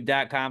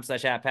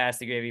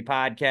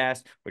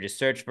youtube.com/@PassTheGravyPodcast, or just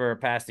search for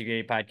Pass the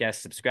Gravy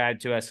Podcast. Subscribe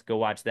to us. Go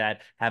watch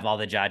that. Have all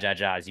the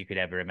jaws you could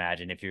ever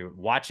imagine. If you're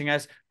watching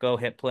us, go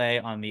hit play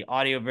on the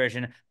audio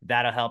version.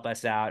 That'll help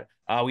us out.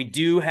 We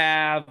do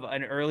have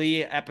an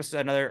early episode,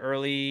 another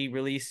early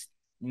release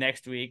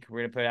next week.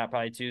 We're going to put it out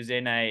probably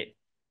Tuesday night.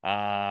 We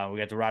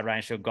got the Rod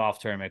Ryan Show golf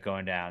tournament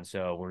going down,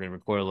 so we're going to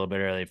record a little bit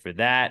early for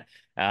that.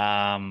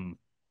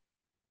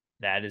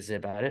 That is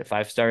about it.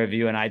 5-star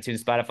review on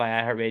iTunes,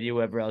 Spotify, iHeartRadio,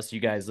 wherever else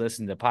you guys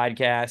listen to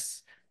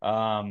podcasts.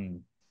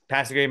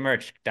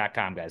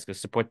 PassTheGravyMerch.com, guys. Go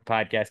support the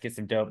podcast. Get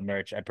some dope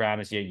merch. I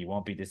promise you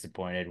won't be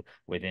disappointed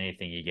with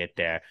anything you get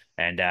there.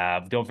 And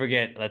don't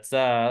forget, let's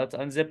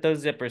unzip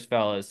those zippers,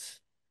 fellas.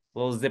 A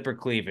little zipper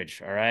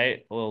cleavage, all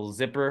right? A little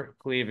zipper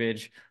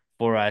cleavage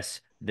for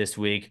us this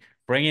week.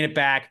 Bringing it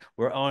back.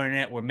 We're owning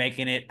it. We're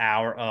making it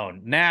our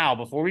own. Now,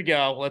 before we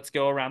go, let's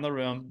go around the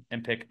room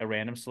and pick a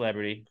random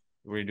celebrity.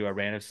 We're going to do a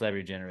random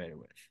celebrity generator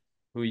with.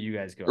 Who are you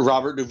guys going?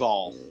 Robert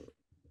Duvall.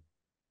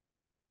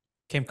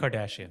 Kim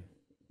Kardashian.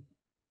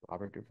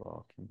 Robert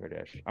Duvall, Kim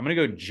Kardashian. I'm going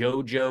to go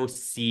JoJo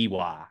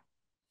Siwa.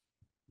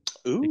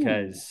 Ooh.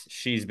 Because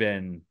she's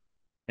been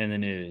in the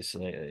news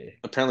lately.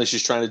 Apparently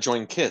she's trying to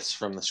join Kiss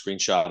from the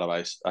screenshot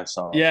I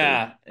saw.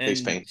 Yeah.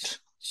 Face paint.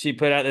 She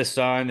put out this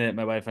song that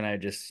my wife and I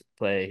just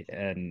play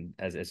and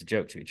as a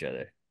joke to each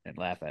other and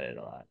laugh at it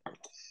a lot.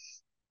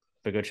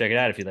 But go check it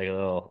out if you like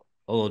a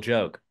little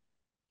joke.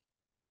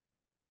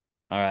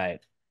 All right.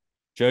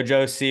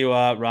 JoJo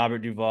Siwa, Robert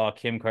Duvall,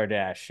 Kim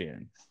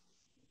Kardashian.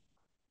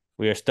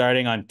 We are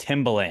starting on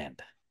Timbaland.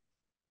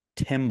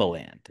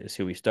 Timbaland is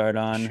who we start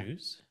on.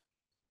 Shoes?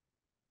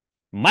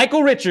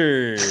 Michael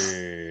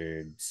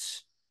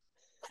Richards.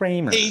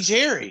 Kramer. Hey,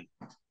 Jerry.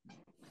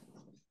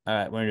 All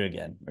right, we're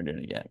doing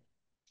it again.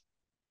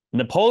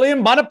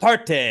 Napoleon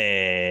Bonaparte.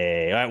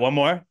 All right,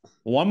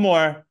 one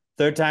more.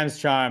 Third time's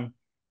charm.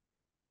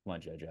 Come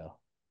on, JoJo.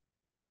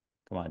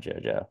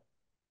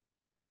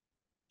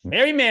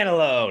 Mary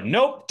Manilow.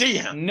 Nope.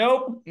 Damn.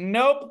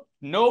 Nope.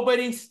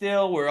 Nobody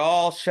still. We're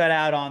all shut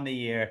out on the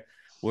year.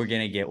 We're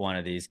going to get one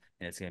of these,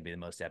 and it's going to be the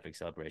most epic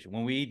celebration.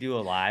 When we do a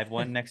live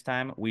one next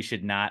time, we're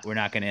not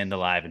going to end the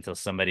live until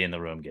somebody in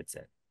the room gets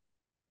it.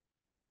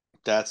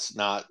 That's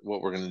not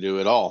what we're going to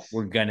do at all.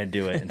 We're going to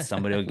do it, and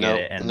somebody will get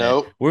it. And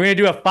we're going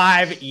to do a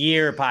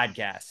 5-year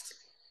podcast.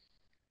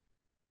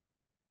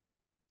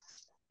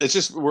 It's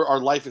just our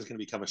life is going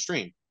to become a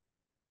stream.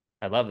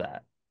 I love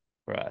that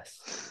for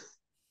us.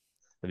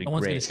 That'd be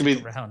great. It's going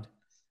to be around.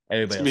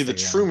 It's going to be the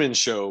Truman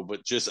Show,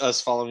 but just us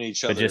following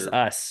each other. But just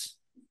us.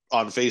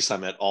 On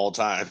FaceTime at all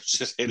times.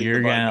 Just hitting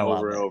the button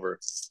over and over.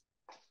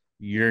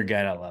 You're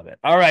going to love it.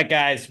 All right,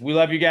 guys. We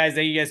love you guys.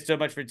 Thank you guys so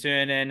much for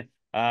tuning in.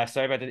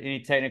 Sorry about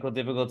any technical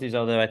difficulties,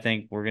 although I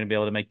think we're going to be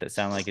able to make that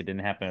sound like it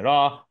didn't happen at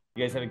all.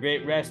 You guys have a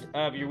great rest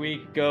of your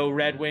week. Go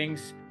Red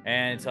Wings.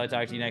 And until I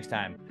talk to you next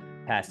time,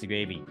 pass the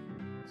gravy.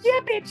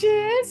 Yeah,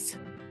 bitches.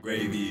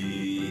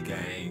 Gravy,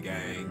 gang,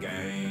 gang,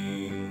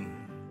 gang.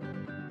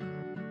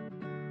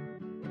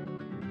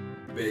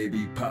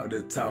 Baby, pop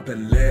the top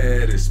and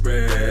let it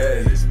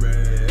spread.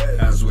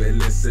 As we're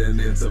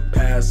listening to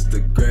Pass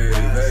the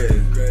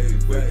Gravy.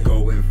 We're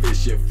going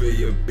fishing for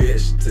your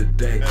bitch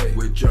today.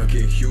 We're drunk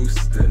in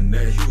Houston,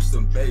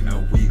 baby.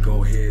 And we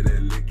go ahead